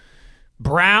you.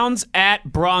 Browns at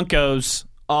Broncos,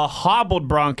 a hobbled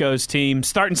Broncos team,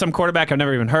 starting some quarterback I've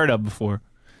never even heard of before.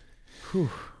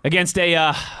 Against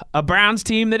a Browns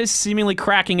team that is seemingly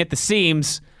cracking at the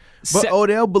seams. But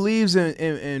Odell believes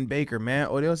in Baker, man.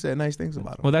 Odell said nice things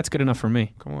about him. Well, that's good enough for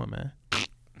me. Come on, man.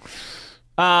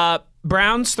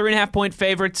 Browns, 3.5-point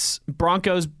favorites.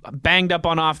 Broncos banged up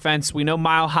on offense. We know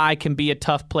Mile High can be a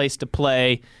tough place to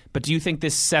play, but do you think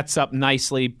this sets up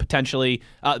nicely, potentially?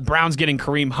 Browns getting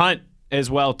Kareem Hunt as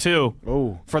well, too,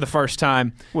 for the first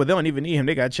time. Well, they don't even need him.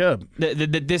 They got Chubb.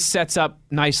 This sets up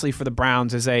nicely for the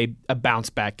Browns as a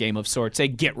bounce-back game of sorts, a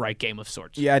get-right game of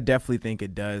sorts. Yeah, I definitely think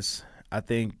it does. I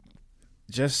think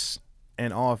just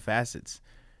in all facets.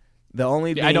 The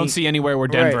only thing, I don't see anywhere where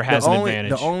Denver has an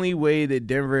advantage. The only way that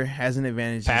Denver has an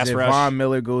advantage Pass is if rush. Von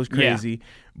Miller goes crazy. Yeah.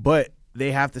 But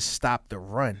they have to stop the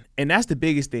run. And that's the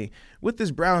biggest thing. With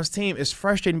this Browns team, it's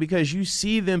frustrating because you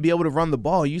see them be able to run the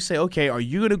ball. You say, okay, are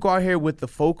you going to go out here with the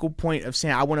focal point of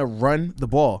saying, I want to run the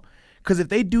ball? Because if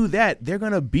they do that, they're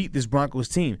going to beat this Broncos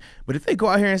team. But if they go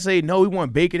out here and say, no, we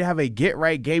want Baker to have a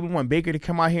get-right game, we want Baker to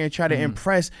come out here and try to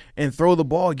impress and throw the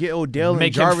ball, get Odell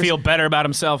and Jarvis. Make him feel better about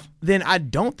himself. Then I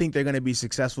don't think they're going to be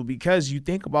successful because you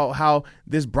think about how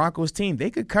this Broncos team, they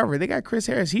could cover. They got Chris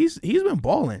Harris. He's been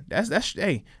balling. That's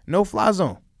hey, no-fly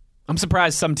zone. I'm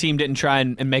surprised some team didn't try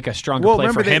and make a stronger play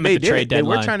for him at the trade deadline.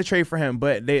 They were trying to trade for him,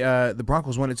 but the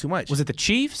Broncos wanted too much. Was it the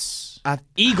Chiefs?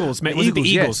 Eagles. Was it the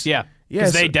Yes. Eagles? Yeah.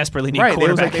 Because they desperately need quarterback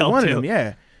quarterback help, wanted too. him,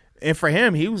 yeah. And for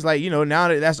him, he was like, now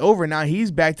that that's over, now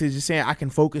he's back to just saying, I can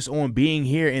focus on being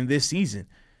here in this season.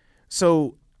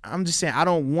 So I'm just saying, I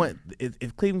don't want –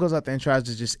 if Cleveland goes out there and tries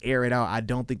to just air it out, I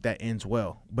don't think that ends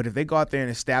well. But if they go out there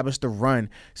and establish the run,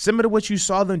 similar to what you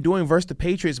saw them doing versus the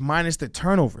Patriots minus the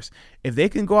turnovers, if they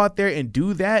can go out there and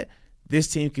do that, this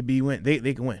team could be win.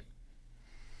 They can win.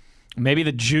 Maybe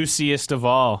the juiciest of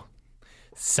all.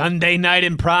 Sunday night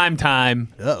in prime time.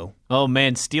 Uh-oh. Oh,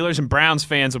 man, Steelers and Browns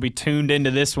fans will be tuned into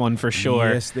this one for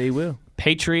sure. Yes, they will.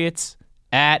 Patriots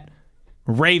at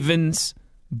Ravens.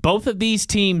 Both of these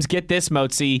teams, get this,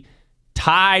 Motzi,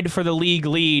 tied for the league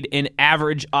lead in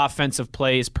average offensive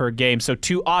plays per game. So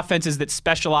two offenses that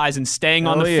specialize in staying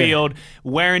on the field,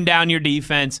 wearing down your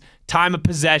defense, time of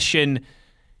possession.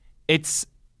 It's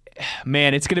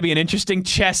going to be an interesting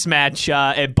chess match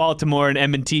at Baltimore and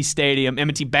M&T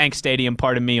Bank Stadium,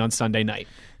 on Sunday night.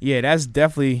 Yeah, that's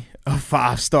definitely a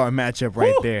 5-star matchup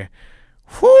right there.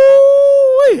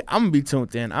 Woo! I'm going to be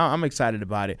tuned in. I'm excited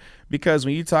about it because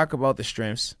when you talk about the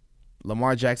strengths,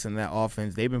 Lamar Jackson and that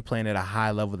offense, they've been playing at a high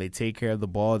level. They take care of the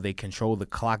ball. They control the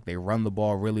clock. They run the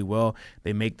ball really well.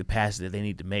 They make the passes that they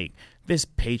need to make. This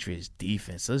Patriots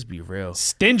defense, let's be real.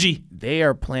 Stingy. They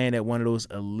are playing at one of those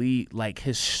elite, like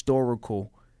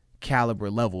historical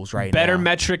caliber levels right now. Better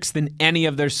metrics than any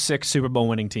of their 6 Super Bowl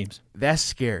winning teams. That's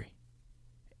scary.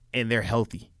 And they're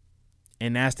healthy.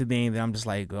 And that's the thing that I'm just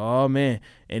like, oh, man.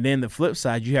 And then the flip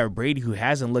side, you have Brady, who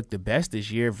hasn't looked the best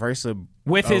this year versus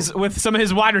with some of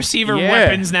his wide receiver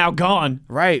weapons now gone.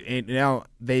 Right. And now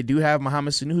they do have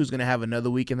Mohamed Sanu, who's going to have another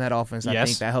week in that offense. I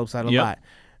think that helps out a lot.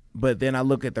 But then I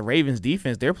look at the Ravens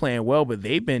defense. They're playing well, but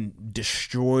they've been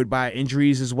destroyed by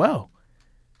injuries as well.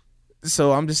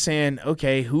 So I'm just saying,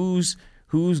 okay, who's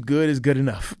who's good is good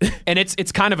enough. And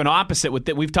it's kind of an opposite with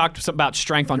that. We've talked about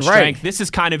strength on Right. strength. This is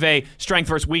kind of a strength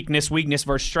versus weakness, weakness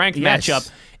versus strength Yes.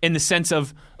 matchup in the sense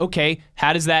of, okay,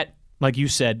 how does that, like you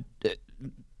said,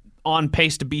 on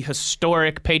pace to be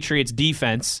historic Patriots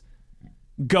defense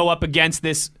go up against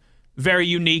this very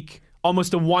unique,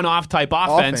 almost a one-off type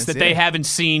offense that they haven't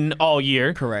seen all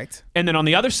year. Correct. And then on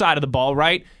the other side of the ball,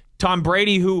 right, Tom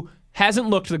Brady, who hasn't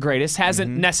looked the greatest, hasn't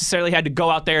necessarily had to go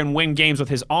out there and win games with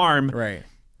his arm. Right.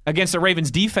 Against the Ravens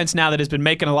defense now that has been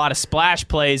making a lot of splash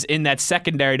plays in that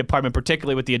secondary department,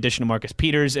 particularly with the addition of Marcus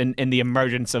Peters and the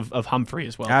emergence of Humphrey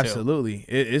as well. Absolutely.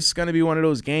 It's going to be one of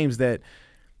those games that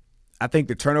I think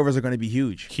the turnovers are going to be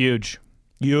huge. Huge.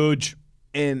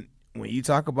 And when you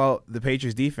talk about the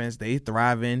Patriots defense, they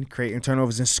thrive in creating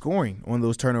turnovers and scoring on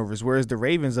those turnovers, whereas the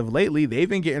Ravens of lately, they've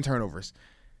been getting turnovers.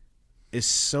 It's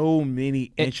so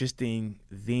many interesting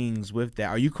things with that.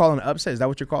 Are you calling an upset? Is that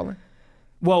what you're calling?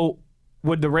 Well,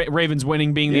 would the Ravens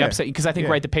winning being the Yeah. upset? Because I think,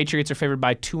 right, the Patriots are favored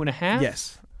by 2.5?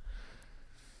 Yes.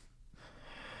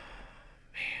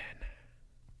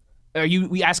 Are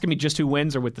you asking me just who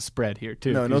wins or with the spread here,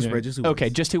 too? No spread, just who Okay,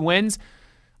 wins. just who wins?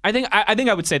 I think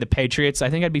I would say the Patriots. I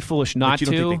think I'd be foolish not But you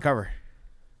to. don't think they cover?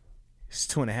 It's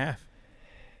 2.5.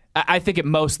 I think at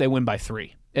most they win by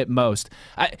 3. At most.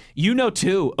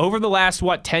 Too, over the last,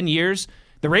 10 years,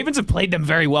 the Ravens have played them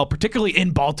very well, particularly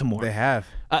in Baltimore. They have.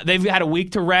 They've had a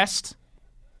week to rest.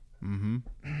 Mm-hmm.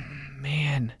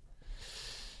 Man,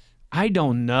 I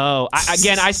don't know.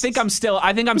 I think I'm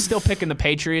still picking the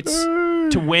Patriots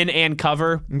to win and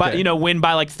cover, but Okay. win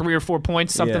by like 3 or 4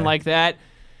 points, something Yeah. like that.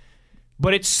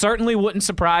 But it certainly wouldn't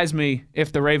surprise me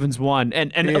if the Ravens won.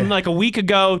 And like a week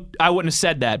ago, I wouldn't have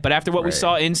said that. But after what we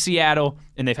saw in Seattle,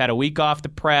 and they've had a week off to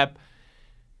prep,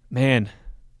 man,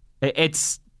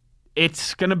 it's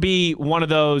going to be one of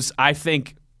those, I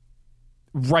think,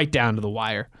 right down to the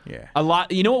wire. Yeah. A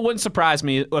lot. You know what wouldn't surprise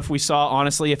me if we saw,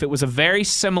 honestly, if it was a very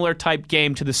similar type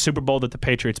game to the Super Bowl that the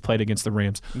Patriots played against the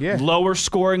Rams. Yeah. Lower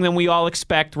scoring than we all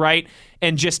expect, right?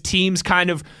 And just teams kind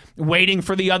of waiting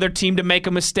for the other team to make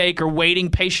a mistake or waiting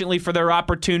patiently for their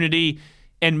opportunity.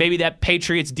 And maybe that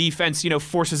Patriots defense,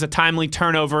 forces a timely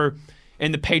turnover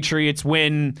and the Patriots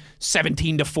win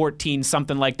 17-14,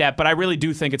 something like that. But I really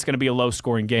do think it's going to be a low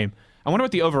scoring game. I wonder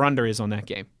what the over-under is on that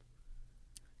game.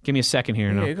 Give me a second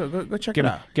here. Yeah, go check Give it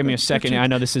me, out. give me a Go second. check- I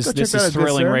know this is go check that out, good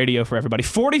thrilling sir. radio for everybody.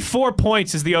 44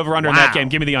 points is the over-under in that Wow. game.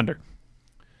 Give me the under.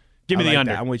 Give me I the like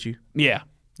under. that. I'm with you. Yeah.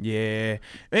 Yeah.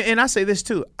 And I say this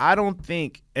too. I don't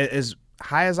think, as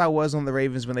high as I was on the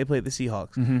Ravens when they played the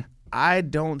Seahawks, I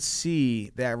don't see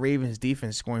that Ravens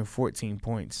defense scoring 14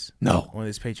 points No. on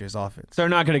this Patriots offense. They're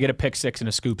not going to get a pick 6 and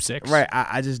a scoop 6. Right.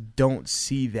 I just don't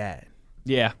see that.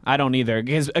 Yeah, I don't either.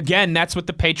 Because, again, that's what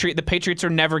the Patriots are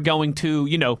never going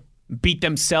to, beat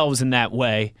themselves in that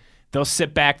way. They'll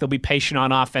sit back. They'll be patient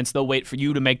on offense. They'll wait for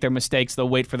you to make their mistakes. They'll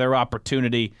wait for their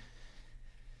opportunity.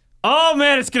 Oh,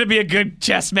 man, it's going to be a good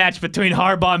chess match between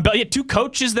Harbaugh and Bell. Yeah, two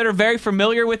coaches that are very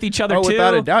familiar with each other, too.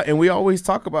 Without a doubt. And we always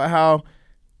talk about how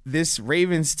this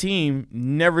Ravens team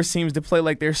never seems to play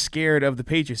like they're scared of the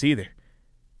Patriots either.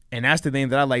 And that's the thing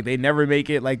that I like. They never make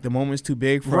it like the moment's too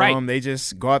big for Right. them. They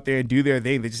just go out there and do their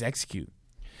thing. They just execute.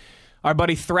 Our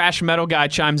buddy Thrash Metal Guy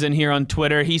chimes in here on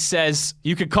Twitter. He says,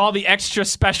 you could call the extra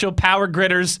special power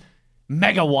gritters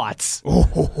megawatts.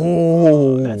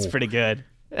 Oh, That's pretty good.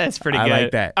 That's pretty I good.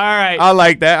 like that. All right. I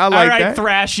like that. I like all right, that.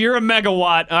 Thrash, you're a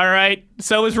megawatt. All right.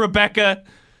 So is Rebecca.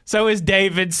 So is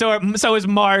David. So is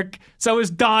Mark. So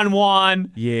is Don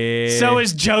Juan. Yeah. So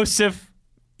is Joseph.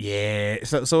 Yeah.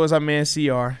 So is our man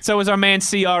CR. So is our man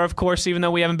CR, of course, even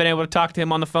though we haven't been able to talk to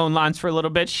him on the phone lines for a little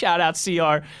bit. Shout out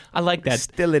CR. I like that.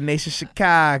 Still in Nation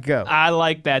Chicago. I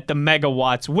like that. The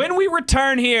megawatts. When we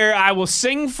return here, I will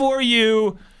sing for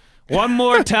you one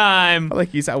more time. I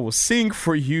like you said, I will sing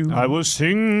for you. I will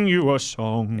sing you a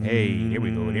song. Hey, there we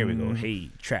go. There we go.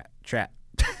 Hey, trap.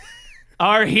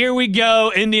 Our Here We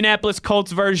Go Indianapolis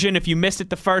Colts version. If you missed it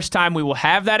the first time, we will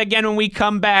have that again when we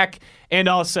come back. And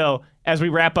also, as we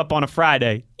wrap up on a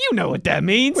Friday, you know what that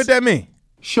means. What that mean?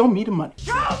 Show me the money.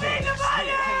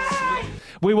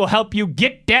 We will help you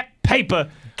get that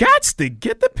paper Gots to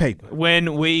get the paper.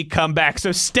 when we come back.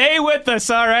 So stay with us,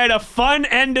 all right? A fun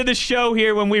end of the show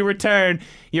here when we return.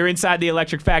 You're inside the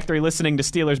Electric Factory listening to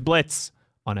Steelers Blitz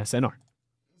on SNR.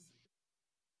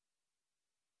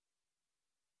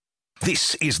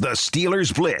 This is the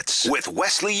Steelers Blitz with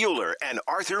Wesley Euler and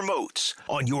Arthur Moats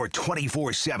on your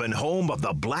 24/7 home of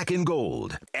the black and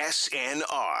gold,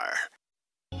 SNR.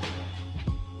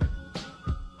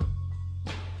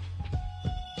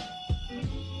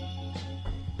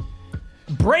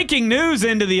 Breaking news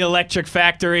into the Electric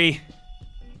Factory.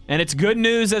 And it's good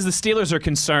news as the Steelers are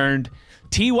concerned.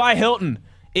 T.Y. Hilton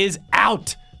is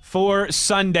out for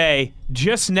Sunday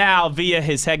just now via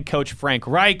his head coach, Frank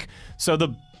Reich. So the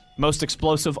most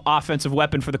explosive offensive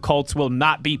weapon for the Colts will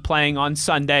not be playing on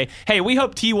Sunday. Hey, we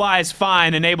hope T.Y. is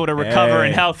fine and able to recover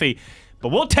and healthy. But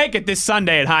we'll take it this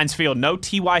Sunday at Heinz Field. No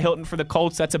T.Y. Hilton for the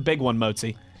Colts. That's a big one,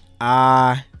 Mozi.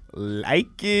 I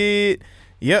like it.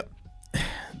 Yep.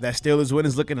 That Steelers win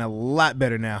is looking a lot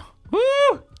better now.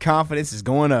 Woo! Confidence is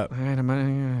going up. All right, I'm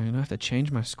going to have to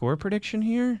change my score prediction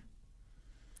here.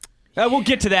 We'll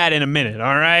get to that in a minute,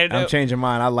 all right? I'm changing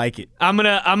mine. I like it. I'm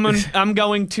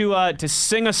going to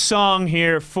sing a song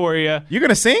here for you. You're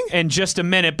gonna sing in just a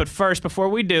minute, but first, before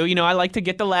we do, I like to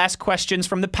get the last questions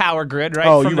from the power grid, right?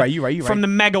 Oh, you're right. From the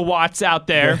megawatts out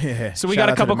there. Yeah. So we Shout got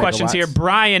a out to couple the questions megawatts. here.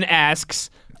 Brian asks,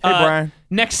 Hey, Brian.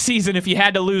 next season, if you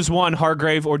had to lose one,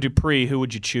 Hargrave or Dupree, who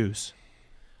would you choose?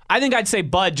 I think I'd say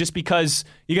Bud, just because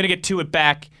you're gonna get Tuitt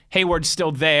back. Hayward's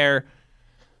still there.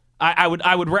 I would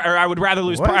rather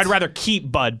lose. What? I'd rather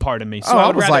keep Bud. Pardon me. So Oh, I I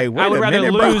would was rather, like, wait I would a rather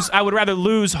minute, bro. lose. I would rather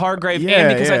lose Hargrave, Yeah,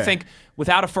 and because I yeah. think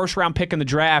without a first-round pick in the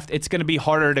draft, it's going to be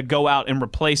harder to go out and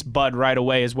replace Bud right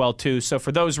away as well too. So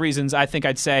for those reasons, I think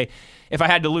I'd say if I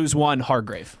had to lose one,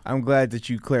 Hargrave. I'm glad that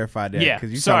you clarified that. Yeah.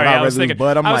 'cause you Sorry, talking about I was rather lose thinking.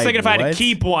 Bud. I'm I was like, thinking if I had what? to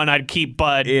keep one, I'd keep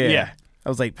Bud. Yeah. I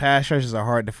was like, pass rushers are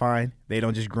hard to find. They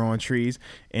don't just grow on trees.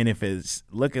 And if it's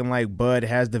looking like Bud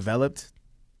has developed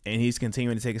and he's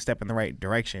continuing to take a step in the right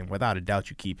direction, without a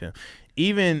doubt you keep him.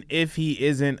 Even if he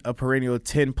isn't a perennial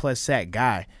 10-plus sack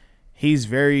guy, he's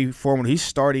very formidable. He's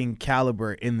starting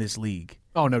caliber in this league.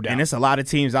 Oh, no doubt. And there's a lot of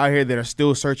teams out here that are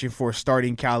still searching for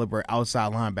starting caliber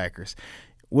outside linebackers.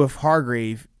 With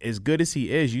Hargrave, as good as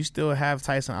he is, you still have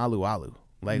Tyson Alualu.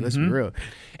 Like, let's be real.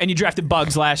 And you drafted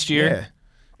Bugs last year. Yeah.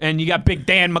 And you got Big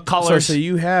Dan McCullers. So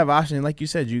you have options, like you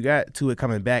said, you got Tuitt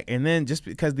coming back, and then just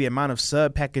because the amount of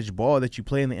sub-package ball that you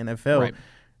play in the NFL, Right.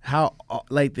 how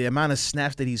like the amount of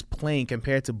snaps that he's playing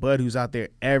compared to Bud, who's out there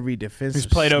every defensive. He's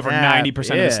played over snap. 90%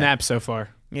 of the snaps so far.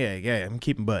 Yeah, I'm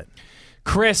keeping Bud.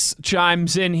 Chris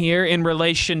chimes in here in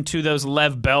relation to those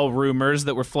Lev Bell rumors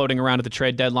that were floating around at the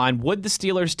trade deadline. Would the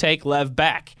Steelers take Lev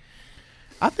back?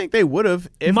 I think they would have.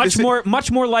 Much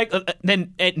more like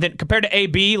than compared to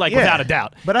AB, like Yeah. without a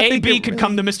doubt. But I think AB it could really-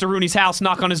 come to Mr. Rooney's house,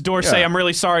 knock on his door, say, Yeah. "I'm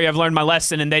really sorry, I've learned my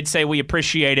lesson," and they'd say, "We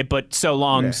appreciate it, but so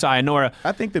long, sayonara."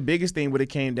 I think the biggest thing would have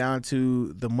came down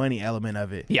to the money element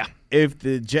of it. Yeah. If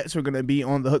the Jets were going to be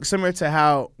on the hook, similar to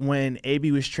how when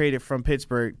AB was traded from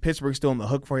Pittsburgh's still on the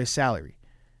hook for his salary,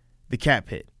 the cap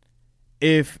hit.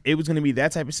 If it was going to be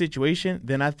that type of situation,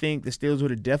 then I think the Steelers would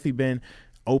have definitely been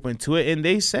open to it. And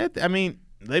they said,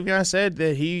 Le'Veon said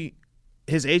that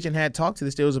his agent had talked to the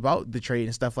Steelers about the trade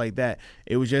and stuff like that.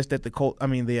 It was just that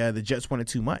the Jets wanted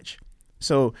too much.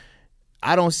 So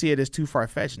I don't see it as too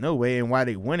far-fetched, no way, and why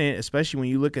they wouldn't, especially when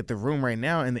you look at the room right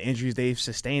now and the injuries they've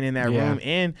sustained in that room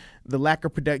and the lack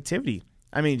of productivity.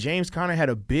 James Conner had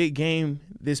a big game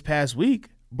this past week,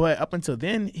 but up until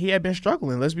then, he had been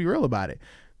struggling. Let's be real about it.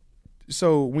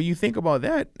 So when you think about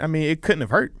that, it couldn't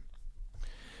have hurt.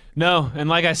 No, and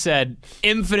like I said,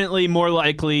 infinitely more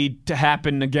likely to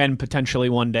happen again potentially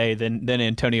one day than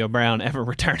Antonio Brown ever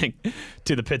returning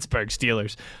to the Pittsburgh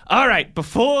Steelers. All right,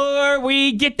 before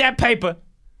we get that paper,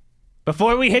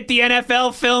 before we hit the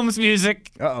NFL Films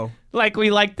music, like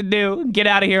we like to do, get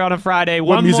out of here on a Friday.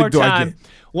 What music do I get?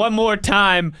 One more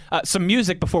time. Some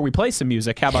music before we play some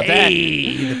music. How about that?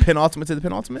 The penultimate to the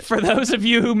penultimate? For those of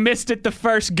you who missed it the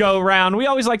first go-round, we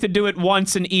always like to do it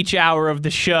once in each hour of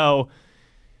the show.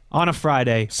 On a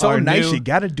Friday. So nice, you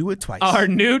got to do it twice. Our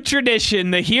new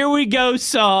tradition, the Here We Go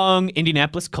song,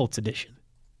 Indianapolis Colts edition.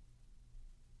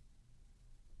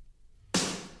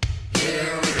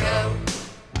 Here we go.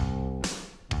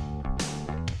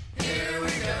 Here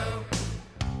we go.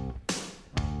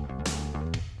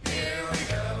 Here we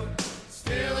go.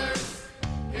 Steelers,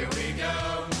 here we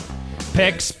go.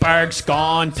 Pittsburgh's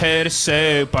gone to the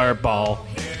Super Bowl.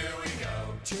 Here we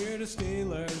go. Cheer the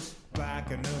Steelers,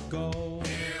 black and the gold.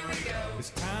 It's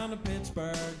time to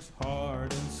Pittsburgh's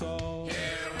heart and soul.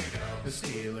 The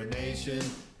Steeler Nation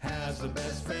has the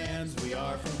best fans. We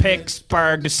are from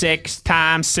Pittsburgh, the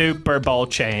 6-time Super Bowl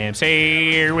champs.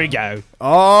 Here we go.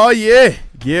 Oh, yeah.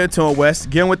 Give it to them, Wes.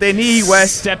 Give them what they need,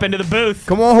 Wes. Step into the booth.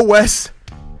 Come on, Wes.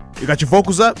 You got your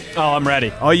vocals up? Oh, I'm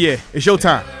ready. Oh, yeah. It's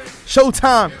showtime.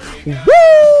 Showtime. Woo!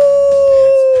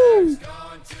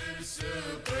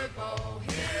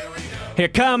 Here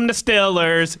come the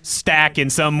Steelers, stacking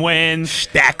some wins.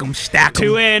 Stack 'em.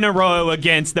 2 in a row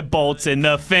against the Bolts and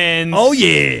the Finns. Oh,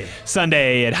 yeah.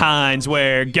 Sunday at Heinz,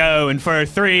 we're going for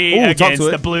 3 Ooh, talk against to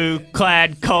the it.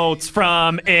 blue-clad Colts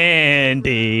from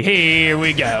Indy. Here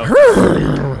we go.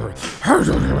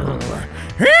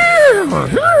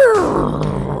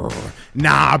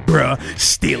 Nah, bruh.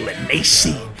 Steeler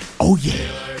Nation. Oh, yeah.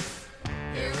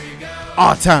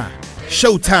 All time.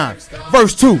 Showtime.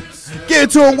 Verse 2. Get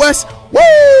it to him, Wes.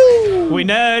 Woo! We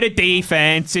know the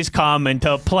defense is coming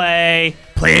to play.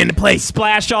 Playing the place.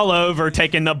 Splash all over,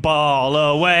 taking the ball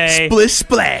away. Splish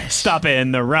splash.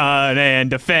 Stopping the run and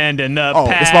defending the Oh,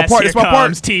 pass. it's my part, Here it's my part.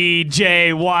 comes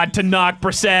T.J. Watt to knock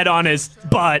Brissett on his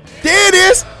butt. There it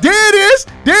is. There it is.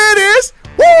 There it is.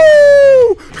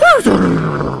 Woo!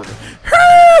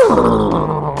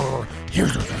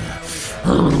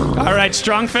 All right,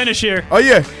 strong finish here. Oh,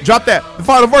 yeah. Drop that. The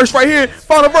final verse right here.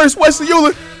 Final verse, Wesley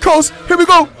Euler. Coast. Here we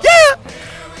go. Yeah.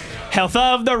 Health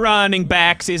of the running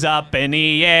backs is up in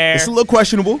the air. It's a little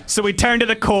questionable. So we turn to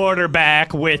the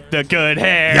quarterback with the good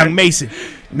hair. Young Mason.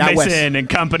 Not Wes. Mason and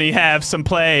company have some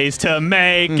plays to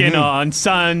make, and on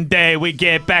Sunday we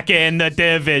get back in the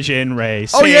division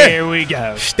race. Oh, yeah. Here we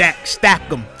go. Stack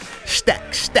 'em. Stack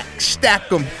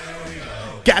 'em.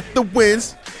 Got the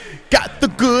wins. Got the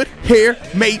good hair,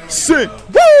 Mason.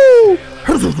 Woo!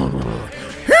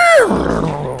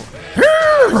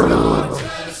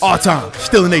 All time.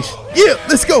 Still a nation. Yeah,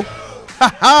 let's go.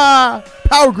 Ha ha.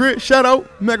 Power grid. Shout out.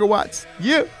 Megawatts.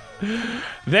 Yeah.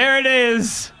 There it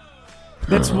is.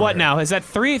 That's what now? Is that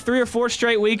three or 4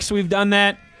 straight weeks we've done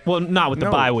that? Well, not with the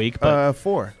bye week, but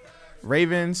 4.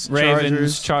 Ravens,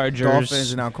 Chargers,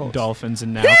 Dolphins, and now Colts. Dolphins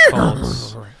and now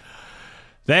Colts.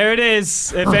 There it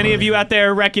is. If any of you out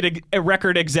there are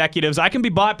record executives, I can be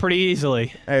bought pretty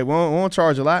easily. Hey, we won't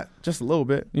charge a lot. Just a little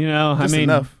bit. You know, Just I mean,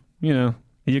 enough. you know,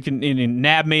 you can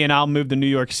nab me and I'll move to New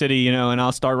York City, you know, and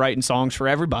I'll start writing songs for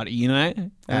everybody, you know?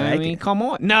 I like mean, it. come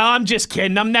on. No, I'm just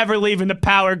kidding. I'm never leaving the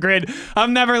power grid.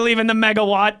 I'm never leaving the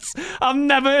megawatts. I'm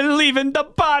never leaving the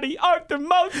body, Arthur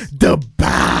Moats. The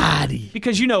body.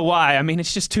 Because you know why. I mean,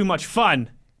 it's just too much fun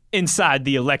inside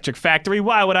the Electric Factory.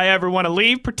 Why would I ever want to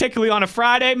leave, particularly on a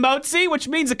Friday, Moatsy? Which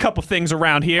means a couple things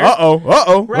around here.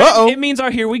 Uh-oh. It means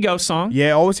our Here We Go song.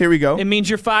 Yeah, always here we go. It means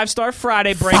your 5-star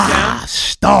Friday breakdown.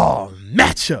 5-star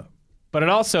matchup. But it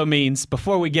also means,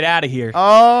 before we get out of here,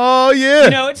 Oh, yeah. you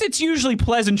know, it's usually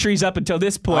pleasantries up until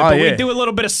this point, Oh, but yeah. we do a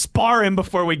little bit of sparring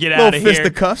before we get out Little of here.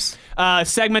 fisticuffs.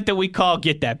 Segment that we call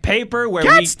Get That Paper, where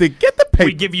Gats to get the paper.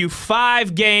 we give you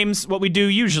 5 games. What we do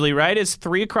usually, right, is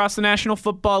 3 across the National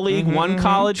Football League, 1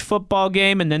 college football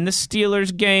game, and then the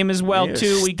Steelers game as well,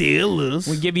 too. Steelers.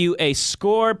 We give you a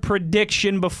score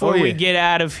prediction before we yeah. get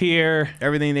out of here.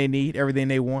 Everything they need, everything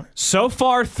they want. So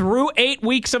far, through 8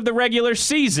 weeks of the regular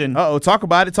season, Uh-oh, talk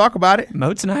about it.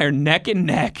 Moats and I are neck and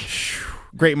neck.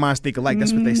 Great minds think alike.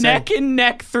 That's what they say. Neck and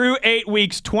neck through 8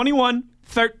 weeks, 21,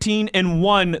 13, and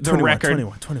 1 the record.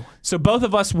 21. So both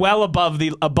of us well above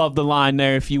the line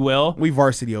there, if you will. We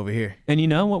varsity over here. And you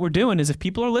know what we're doing is if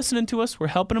people are listening to us, we're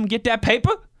helping them get that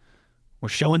paper. We're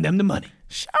showing them the money.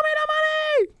 Show me the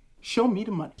money. Show me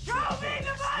the money.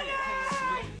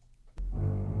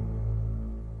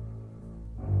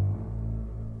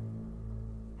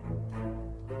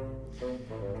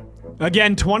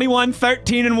 Again, 21,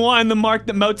 13, and 1, the mark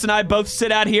that Moats and I both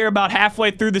sit out here about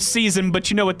halfway through the season. But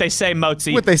you know what they say,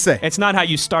 Moatsy. What they say? It's not how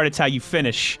you start, it's how you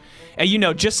finish. And you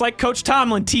know, just like Coach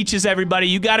Tomlin teaches everybody,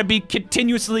 you got to be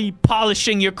continuously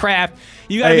polishing your craft.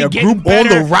 You got to Hey, be a getting group on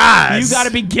better. the rise. You got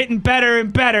to be getting better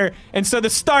and better. And so the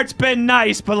start's been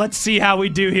nice, but let's see how we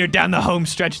do here down the home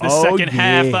stretch, the Oh, second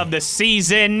half yeah. of the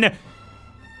season.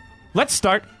 Let's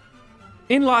start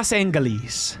in Los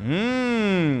Angeles.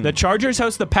 The Chargers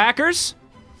host the Packers.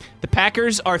 The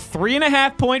Packers are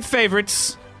 3.5-point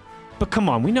favorites. But come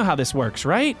on, we know how this works,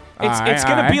 right? It's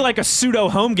going to be like a pseudo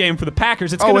home game for the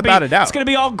Packers. It's gonna without be, a doubt. It's going to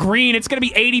be all green. It's going to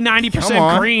be 80-90% Come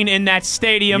on. green in that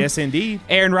stadium. Yes, indeed.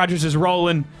 Aaron Rodgers is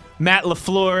rolling. Matt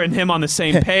LaFleur and him on the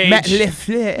same page. Matt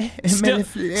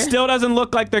LaFleur. Still doesn't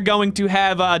look like they're going to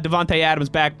have Devontae Adams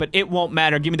back, but it won't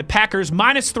matter. Give me the Packers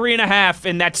minus 3.5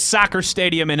 in that soccer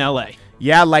stadium in L.A.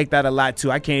 Yeah, I like that a lot,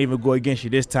 too. I can't even go against you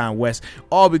this time, Wes.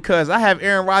 All because I have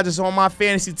Aaron Rodgers on my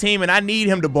fantasy team, and I need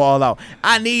him to ball out.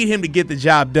 I need him to get the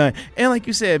job done. And like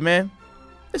you said, man,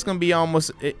 it's going to be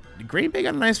almost Green Bay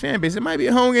got a nice fan base. It might be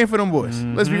a home game for them boys.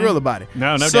 Let's be real about it.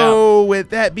 No doubt. So, with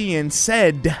that being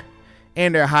said,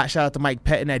 and their hot shout out to Mike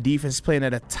Pettin, that defense is playing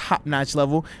at a top-notch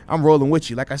level. I'm rolling with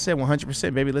you. Like I said,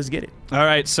 100%, baby. Let's get it. All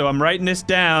right, so I'm writing this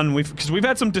down because we've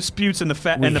had some disputes in the We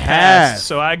past. have.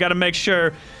 So I got to make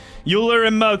sure Euler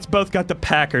and Moats both got the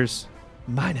Packers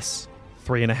minus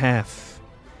 3.5.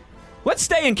 Let's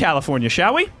stay in California,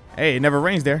 shall we? Hey, it never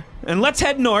rains there. And let's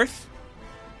head north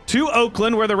to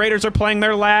Oakland, where the Raiders are playing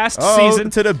their last season.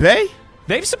 To the Bay?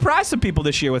 They've surprised some people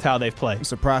this year with how they've played.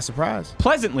 Surprise, surprise.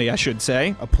 Pleasantly, I should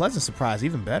say. A pleasant surprise,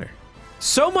 even better.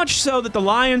 So much so that the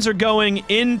Lions are going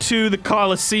into the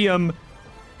Coliseum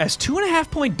as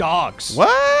 2.5-point dogs. What?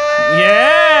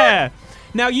 Yeah.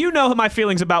 Now, you know my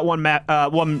feelings about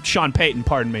one Sean Payton,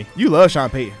 pardon me. You love Sean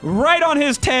Payton. Right on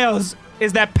his tails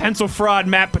is that pencil fraud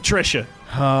Matt Patricia.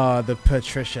 Oh, the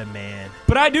Patricia man.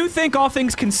 But I do think, all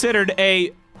things considered,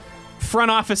 a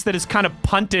front office that is kind of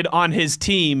punted on his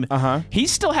team, he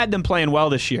still had them playing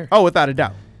well this year. Oh, without a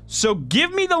doubt. So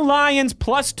give me the Lions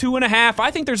plus 2.5.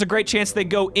 I think there's a great chance they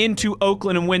go into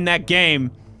Oakland and win that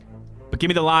game. But give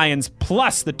me the Lions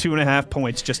plus the 2.5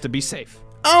 points just to be safe.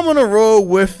 I'm going to roll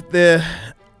with the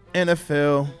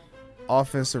NFL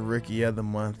Offensive Rookie of the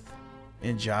Month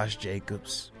and Josh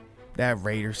Jacobs. That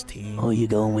Raiders team. Oh, you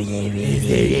going with the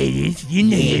Raiders? You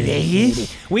know the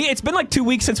Raiders. It's been like 2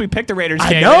 weeks since we picked the Raiders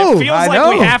game. I know. It feels like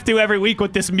we have to every week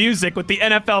with this music, with the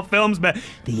NFL films. But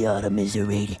the autumn is the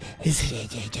Raiders.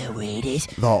 The Raiders.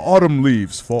 The autumn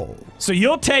leaves fall. So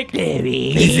you'll take The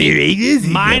Raiders.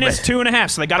 minus 2.5.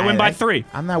 So they got to win by 3.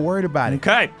 I'm not worried about it.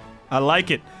 Okay. I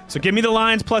like it. So give me the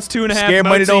Lions plus 2.5. Scared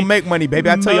money don't make money, baby.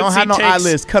 I tell you, I don't have no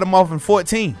eyelids. Cut them off in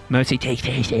 14. Mostly takes the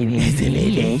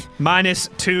Raiders. Minus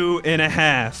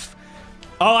 2.5.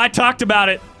 Oh, I talked about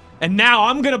it. And now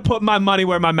I'm going to put my money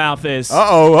where my mouth is.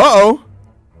 Uh-oh.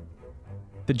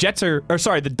 The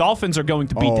Dolphins are going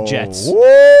to beat the Jets.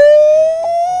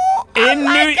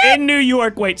 In New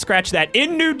York. Wait, scratch that.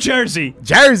 In New Jersey.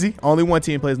 Only one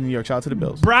team plays in New York. Shout out to the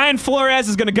Bills. Brian Flores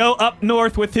is going to go up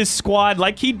north with his squad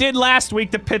like he did last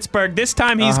week to Pittsburgh. This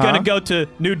time he's going to go to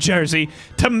New Jersey,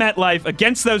 to MetLife,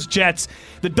 against those Jets.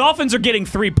 The Dolphins are getting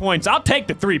 3 points. I'll take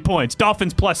the 3 points.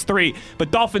 Dolphins plus 3.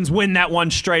 But Dolphins win that one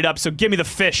straight up. So give me the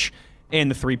fish and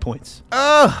the 3 points.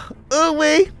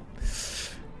 Wait.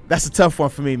 That's a tough one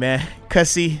for me, man. Because,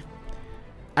 see,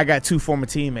 I got 2 former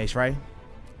teammates, right,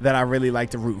 that I really like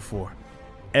to root for.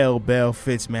 L. Bell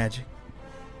Fitzmagic.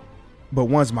 But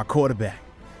one's my quarterback.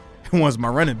 And one's my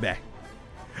running back.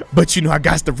 But, I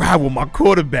got to ride with my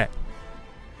quarterback.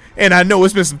 And I know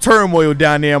it's been some turmoil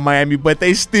down there in Miami, but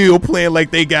they still playing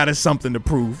like they got us something to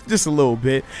prove. Just a little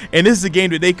bit. And this is a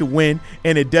game that they could win,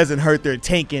 and it doesn't hurt their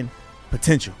tanking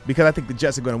potential. Because I think the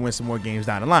Jets are going to win some more games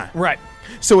down the line. Right.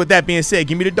 So with that being said,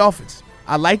 give me the Dolphins.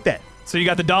 I like that. So you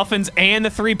got the Dolphins and the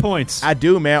 3 points. I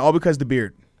do, man. All because of the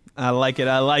beard. I like it.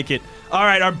 All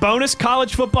right, our bonus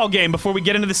college football game before we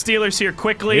get into the Steelers here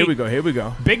quickly. Here we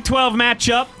go. Big 12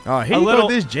 matchup. Oh, here you go,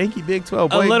 this janky Big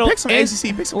 12. Boy, pick some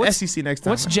ACC, pick some SEC next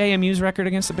time. What's JMU's record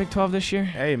against the Big 12 this year?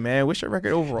 Hey, man, what's your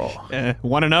record overall?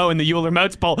 1-0 in the Euler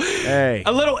Motes Bowl. Hey.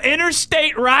 A little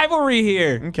interstate rivalry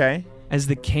here. Okay. As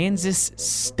the Kansas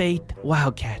State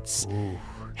Wildcats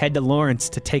head to Lawrence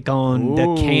to take on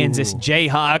the Kansas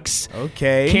Jayhawks.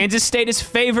 Okay. Kansas State is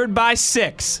favored by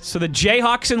 6. So the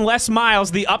Jayhawks and Les Miles,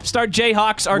 the upstart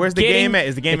Jayhawks, are Where's the game at?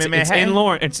 Is the game in Manhattan?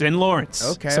 It's in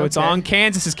Lawrence. Okay. So it's on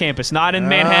Kansas's campus, not in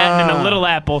Manhattan and a Little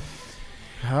Apple.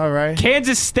 All right.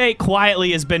 Kansas State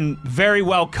quietly has been very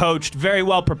well coached, very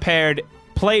well prepared,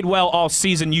 played well all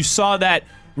season. You saw that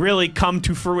really come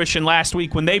to fruition last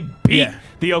week when they beat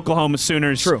the Oklahoma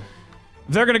Sooners. True.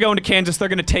 They're going to go into Kansas. They're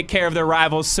going to take care of their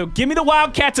rivals. So give me the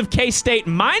Wildcats of K-State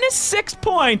minus 6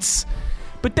 points.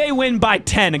 But they win by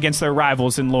 10 against their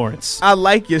rivals in Lawrence. I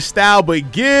like your style,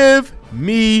 but give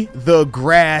me the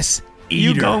grass eater.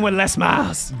 You going with Les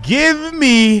Miles. Give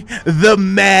me the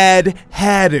Mad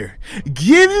Hatter.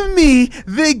 Give me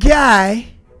the guy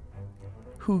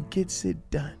who gets it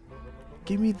done.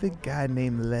 Give me the guy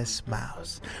named Les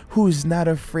Miles, who's not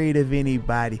afraid of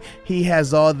anybody. He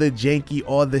has all the janky,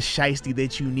 all the shiesty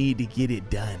that you need to get it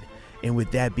done. And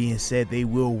with that being said, they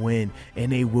will win,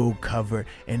 and they will cover,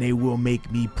 and they will make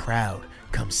me proud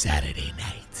come Saturday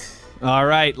night. All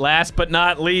right, last but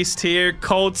not least here,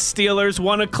 Colts Steelers,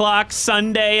 1 o'clock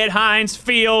Sunday at Heinz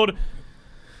Field.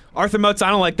 Arthur Motes,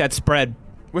 I don't like that spread.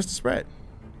 What's the spread?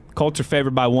 Colts are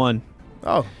favored by 1.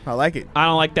 Oh, I like it. I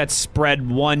don't like that spread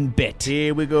one bit.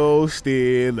 Here we go,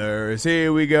 Steelers.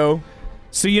 Here we go.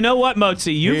 So you know what,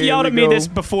 Motzi? You've yelled at me this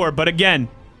before, but again,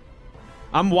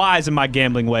 I'm wise in my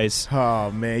gambling ways. Oh,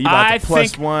 man. You about to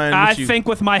plus one. I think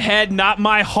with my head, not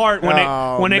my heart, when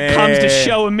it comes to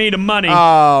showing me the money.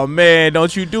 Oh, man.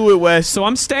 Don't you do it, Wes. So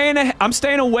I'm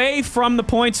staying away from the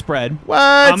point spread. What?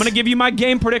 I'm going to give you my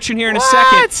game prediction here in a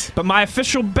second. But my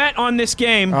official bet on this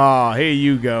game. Oh, here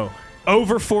you go.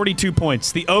 Over 42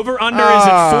 points. The over-under is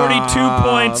at 42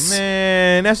 points.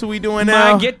 Man, that's what we doing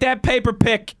now. My get that paper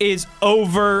pick is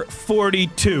over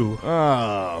 42.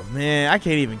 Oh, man, I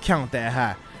can't even count that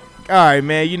high. All right,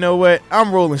 man, you know what?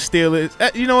 I'm rolling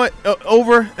Steelers. You know what?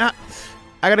 Over.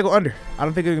 I got to go under. I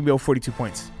don't think it's going to be over 42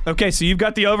 points. Okay, so you've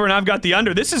got the over and I've got the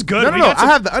under. This is good. No. I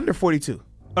have the under 42.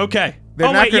 Okay.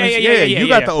 They're not gonna, you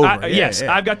got the over. Yes,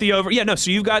 I've got the over. Yeah, no,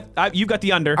 so you've got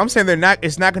the under. I'm saying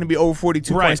it's not going to be over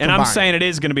 42 points combined. And I'm saying it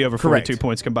is going to be over 42 Correct.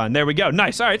 points combined. There we go.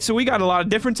 Nice. All right, so we got a lot of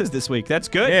differences this week. That's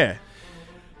good. Yeah.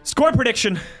 Score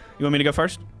prediction. You want me to go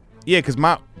first? Yeah, because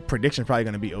my prediction's probably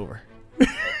going to be over.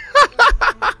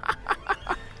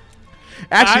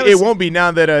 Actually, it won't be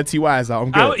now that T.Y. is out.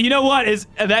 I'm good. You know what?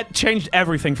 That changed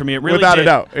everything for me. It really Without did. a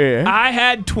doubt, yeah. I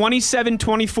had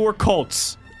 27-24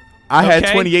 Colts. I had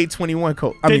 28-21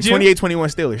 Colts. 28-21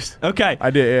 Steelers. Okay. I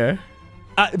did,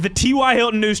 yeah. The T.Y.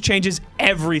 Hilton news changes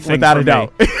everything Without a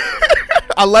doubt.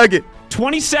 I like it.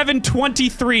 27-23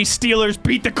 Steelers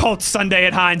beat the Colts Sunday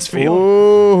at Heinz Field.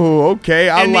 Oh, okay.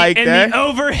 I like that. And the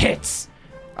over hits.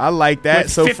 I like that.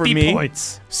 With so 50 for me,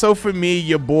 points. So for me,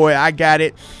 your boy, I got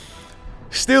it.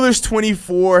 Steelers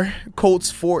 24,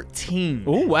 Colts 14.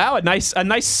 Oh wow, a nice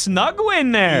snug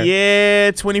win there.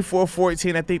 Yeah,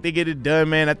 24-14. I think they get it done,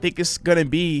 man. I think it's gonna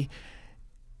be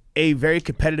a very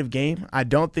competitive game. I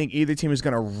don't think either team is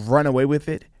gonna run away with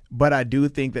it, but I do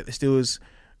think that the Steelers,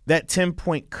 that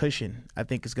 10-point cushion, I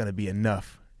think is gonna be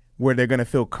enough where they're gonna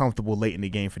feel comfortable late in the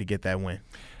game to get that win.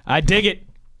 I dig it.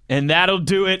 And that'll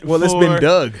do it it's been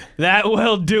Doug. That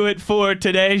will do it for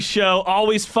today's show.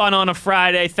 Always fun on a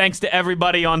Friday. Thanks to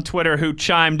everybody on Twitter who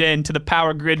chimed in, to the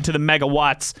Power Grid, to the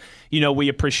Megawatts. You know, we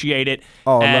appreciate it.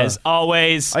 As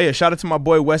always. Oh, yeah. Shout out to my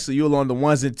boy Wesley Ewell on the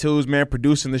ones and twos, man,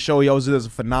 producing the show. He always does a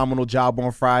phenomenal job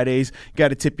on Fridays. Got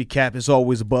to tip your cap. It's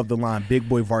always above the line. Big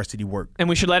boy varsity work. And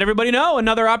we should let everybody know,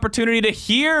 another opportunity to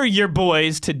hear your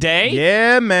boys today.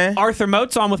 Yeah, man. Arthur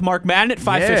Moat's on with Mark Madden at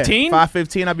 5:15.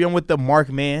 5:15. I'll be on with the Mark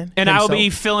Man. And I'll be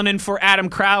filling in for Adam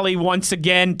Crowley once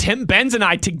again. Tim Benz and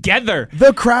I together.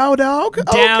 The Crow Dog?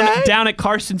 Down at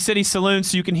Carson City Saloon,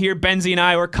 so you can hear Benzie and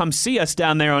I, or come see us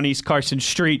down there on East Carson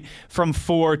Street from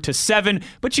 4 to 7.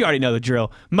 But you already know the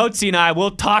drill. Moatsy and I will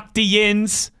talk to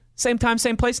Yins. Same time,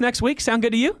 same place next week. Sound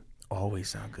good to you? Always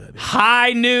sound good.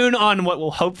 High noon on what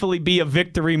will hopefully be a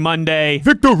Victory Monday.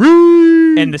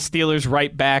 Victory! And the Steelers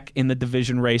right back in the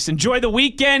division race. Enjoy the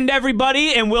weekend,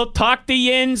 everybody, and we'll talk to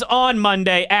Yins on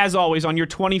Monday, as always, on your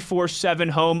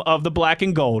 24/7 home of the Black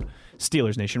and Gold,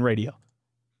 Steelers Nation Radio.